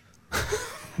Rush?"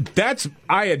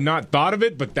 I had not thought of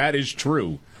it, but that is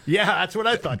true. Yeah, that's what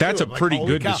I thought. That's too. a pretty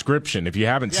good description. If you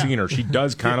haven't seen her, she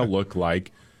does kind of look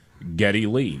like Geddy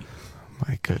Lee.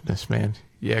 My goodness, man.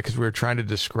 Yeah, because we were trying to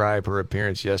describe her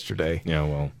appearance yesterday. Yeah,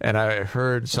 well. And I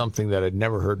heard something that I'd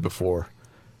never heard before.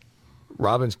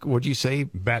 Robbins, what'd you say?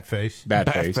 Bat face.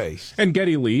 Bat face. And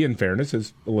Geddy Lee, in fairness,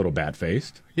 is a little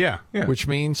bat-faced. Yeah. Which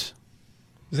means?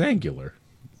 Zangular.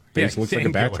 Face looks like a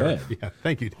bat's head. Yeah,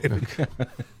 thank you, David.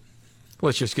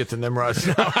 Let's just get to Nimrods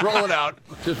now. Roll it out.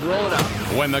 Just roll it out.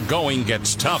 When the going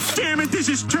gets tough, Damn it, this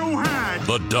is too hard.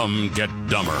 the dumb get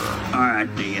dumber. All right,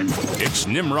 Dean. It's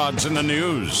Nimrods in the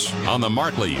News on the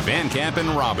Markley, Van Camp, and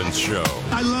Robbins Show.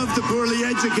 I love the poorly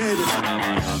educated.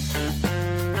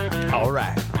 All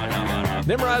right.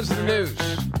 Nimrods in the News.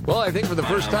 Well, I think for the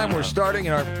first time we're starting,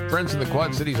 and our friends in the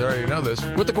Quad Cities already know this,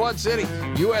 with the Quad City,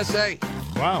 USA.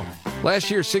 Wow. Last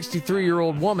year,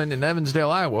 63-year-old woman in Evansdale,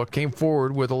 Iowa, came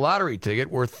forward with a lottery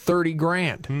ticket worth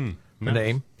 $30,000. Her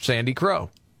name, Sandy Crow.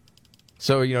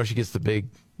 So, she gets the big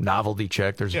novelty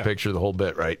check. There's a picture of the whole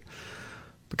bit, right?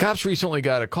 The cops recently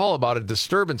got a call about a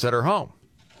disturbance at her home.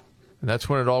 And that's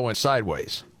when it all went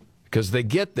sideways. Because they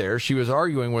get there, she was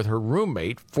arguing with her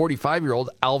roommate, 45-year-old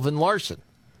Alvin Larson.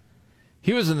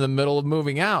 He was in the middle of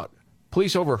moving out.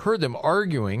 Police overheard them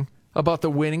arguing about the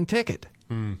winning ticket.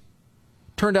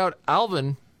 Turned out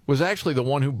Alvin was actually the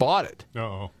one who bought it.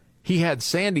 Uh-oh. He had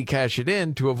Sandy cash it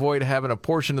in to avoid having a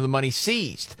portion of the money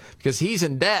seized because he's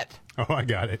in debt. Oh, I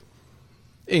got it.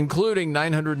 Including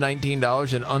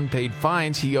 $919 in unpaid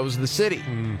fines he owes the city.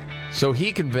 So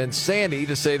he convinced Sandy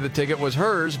to say the ticket was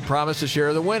hers and promised to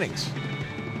share the winnings.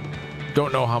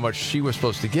 Don't know how much she was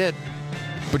supposed to get,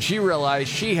 but she realized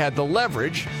she had the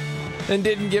leverage and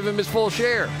didn't give him his full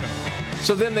share.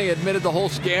 So then they admitted the whole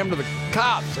scam to the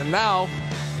cops, and now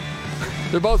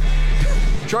they're both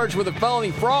charged with a felony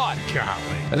fraud.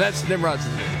 Golly. And that's Nimrod's.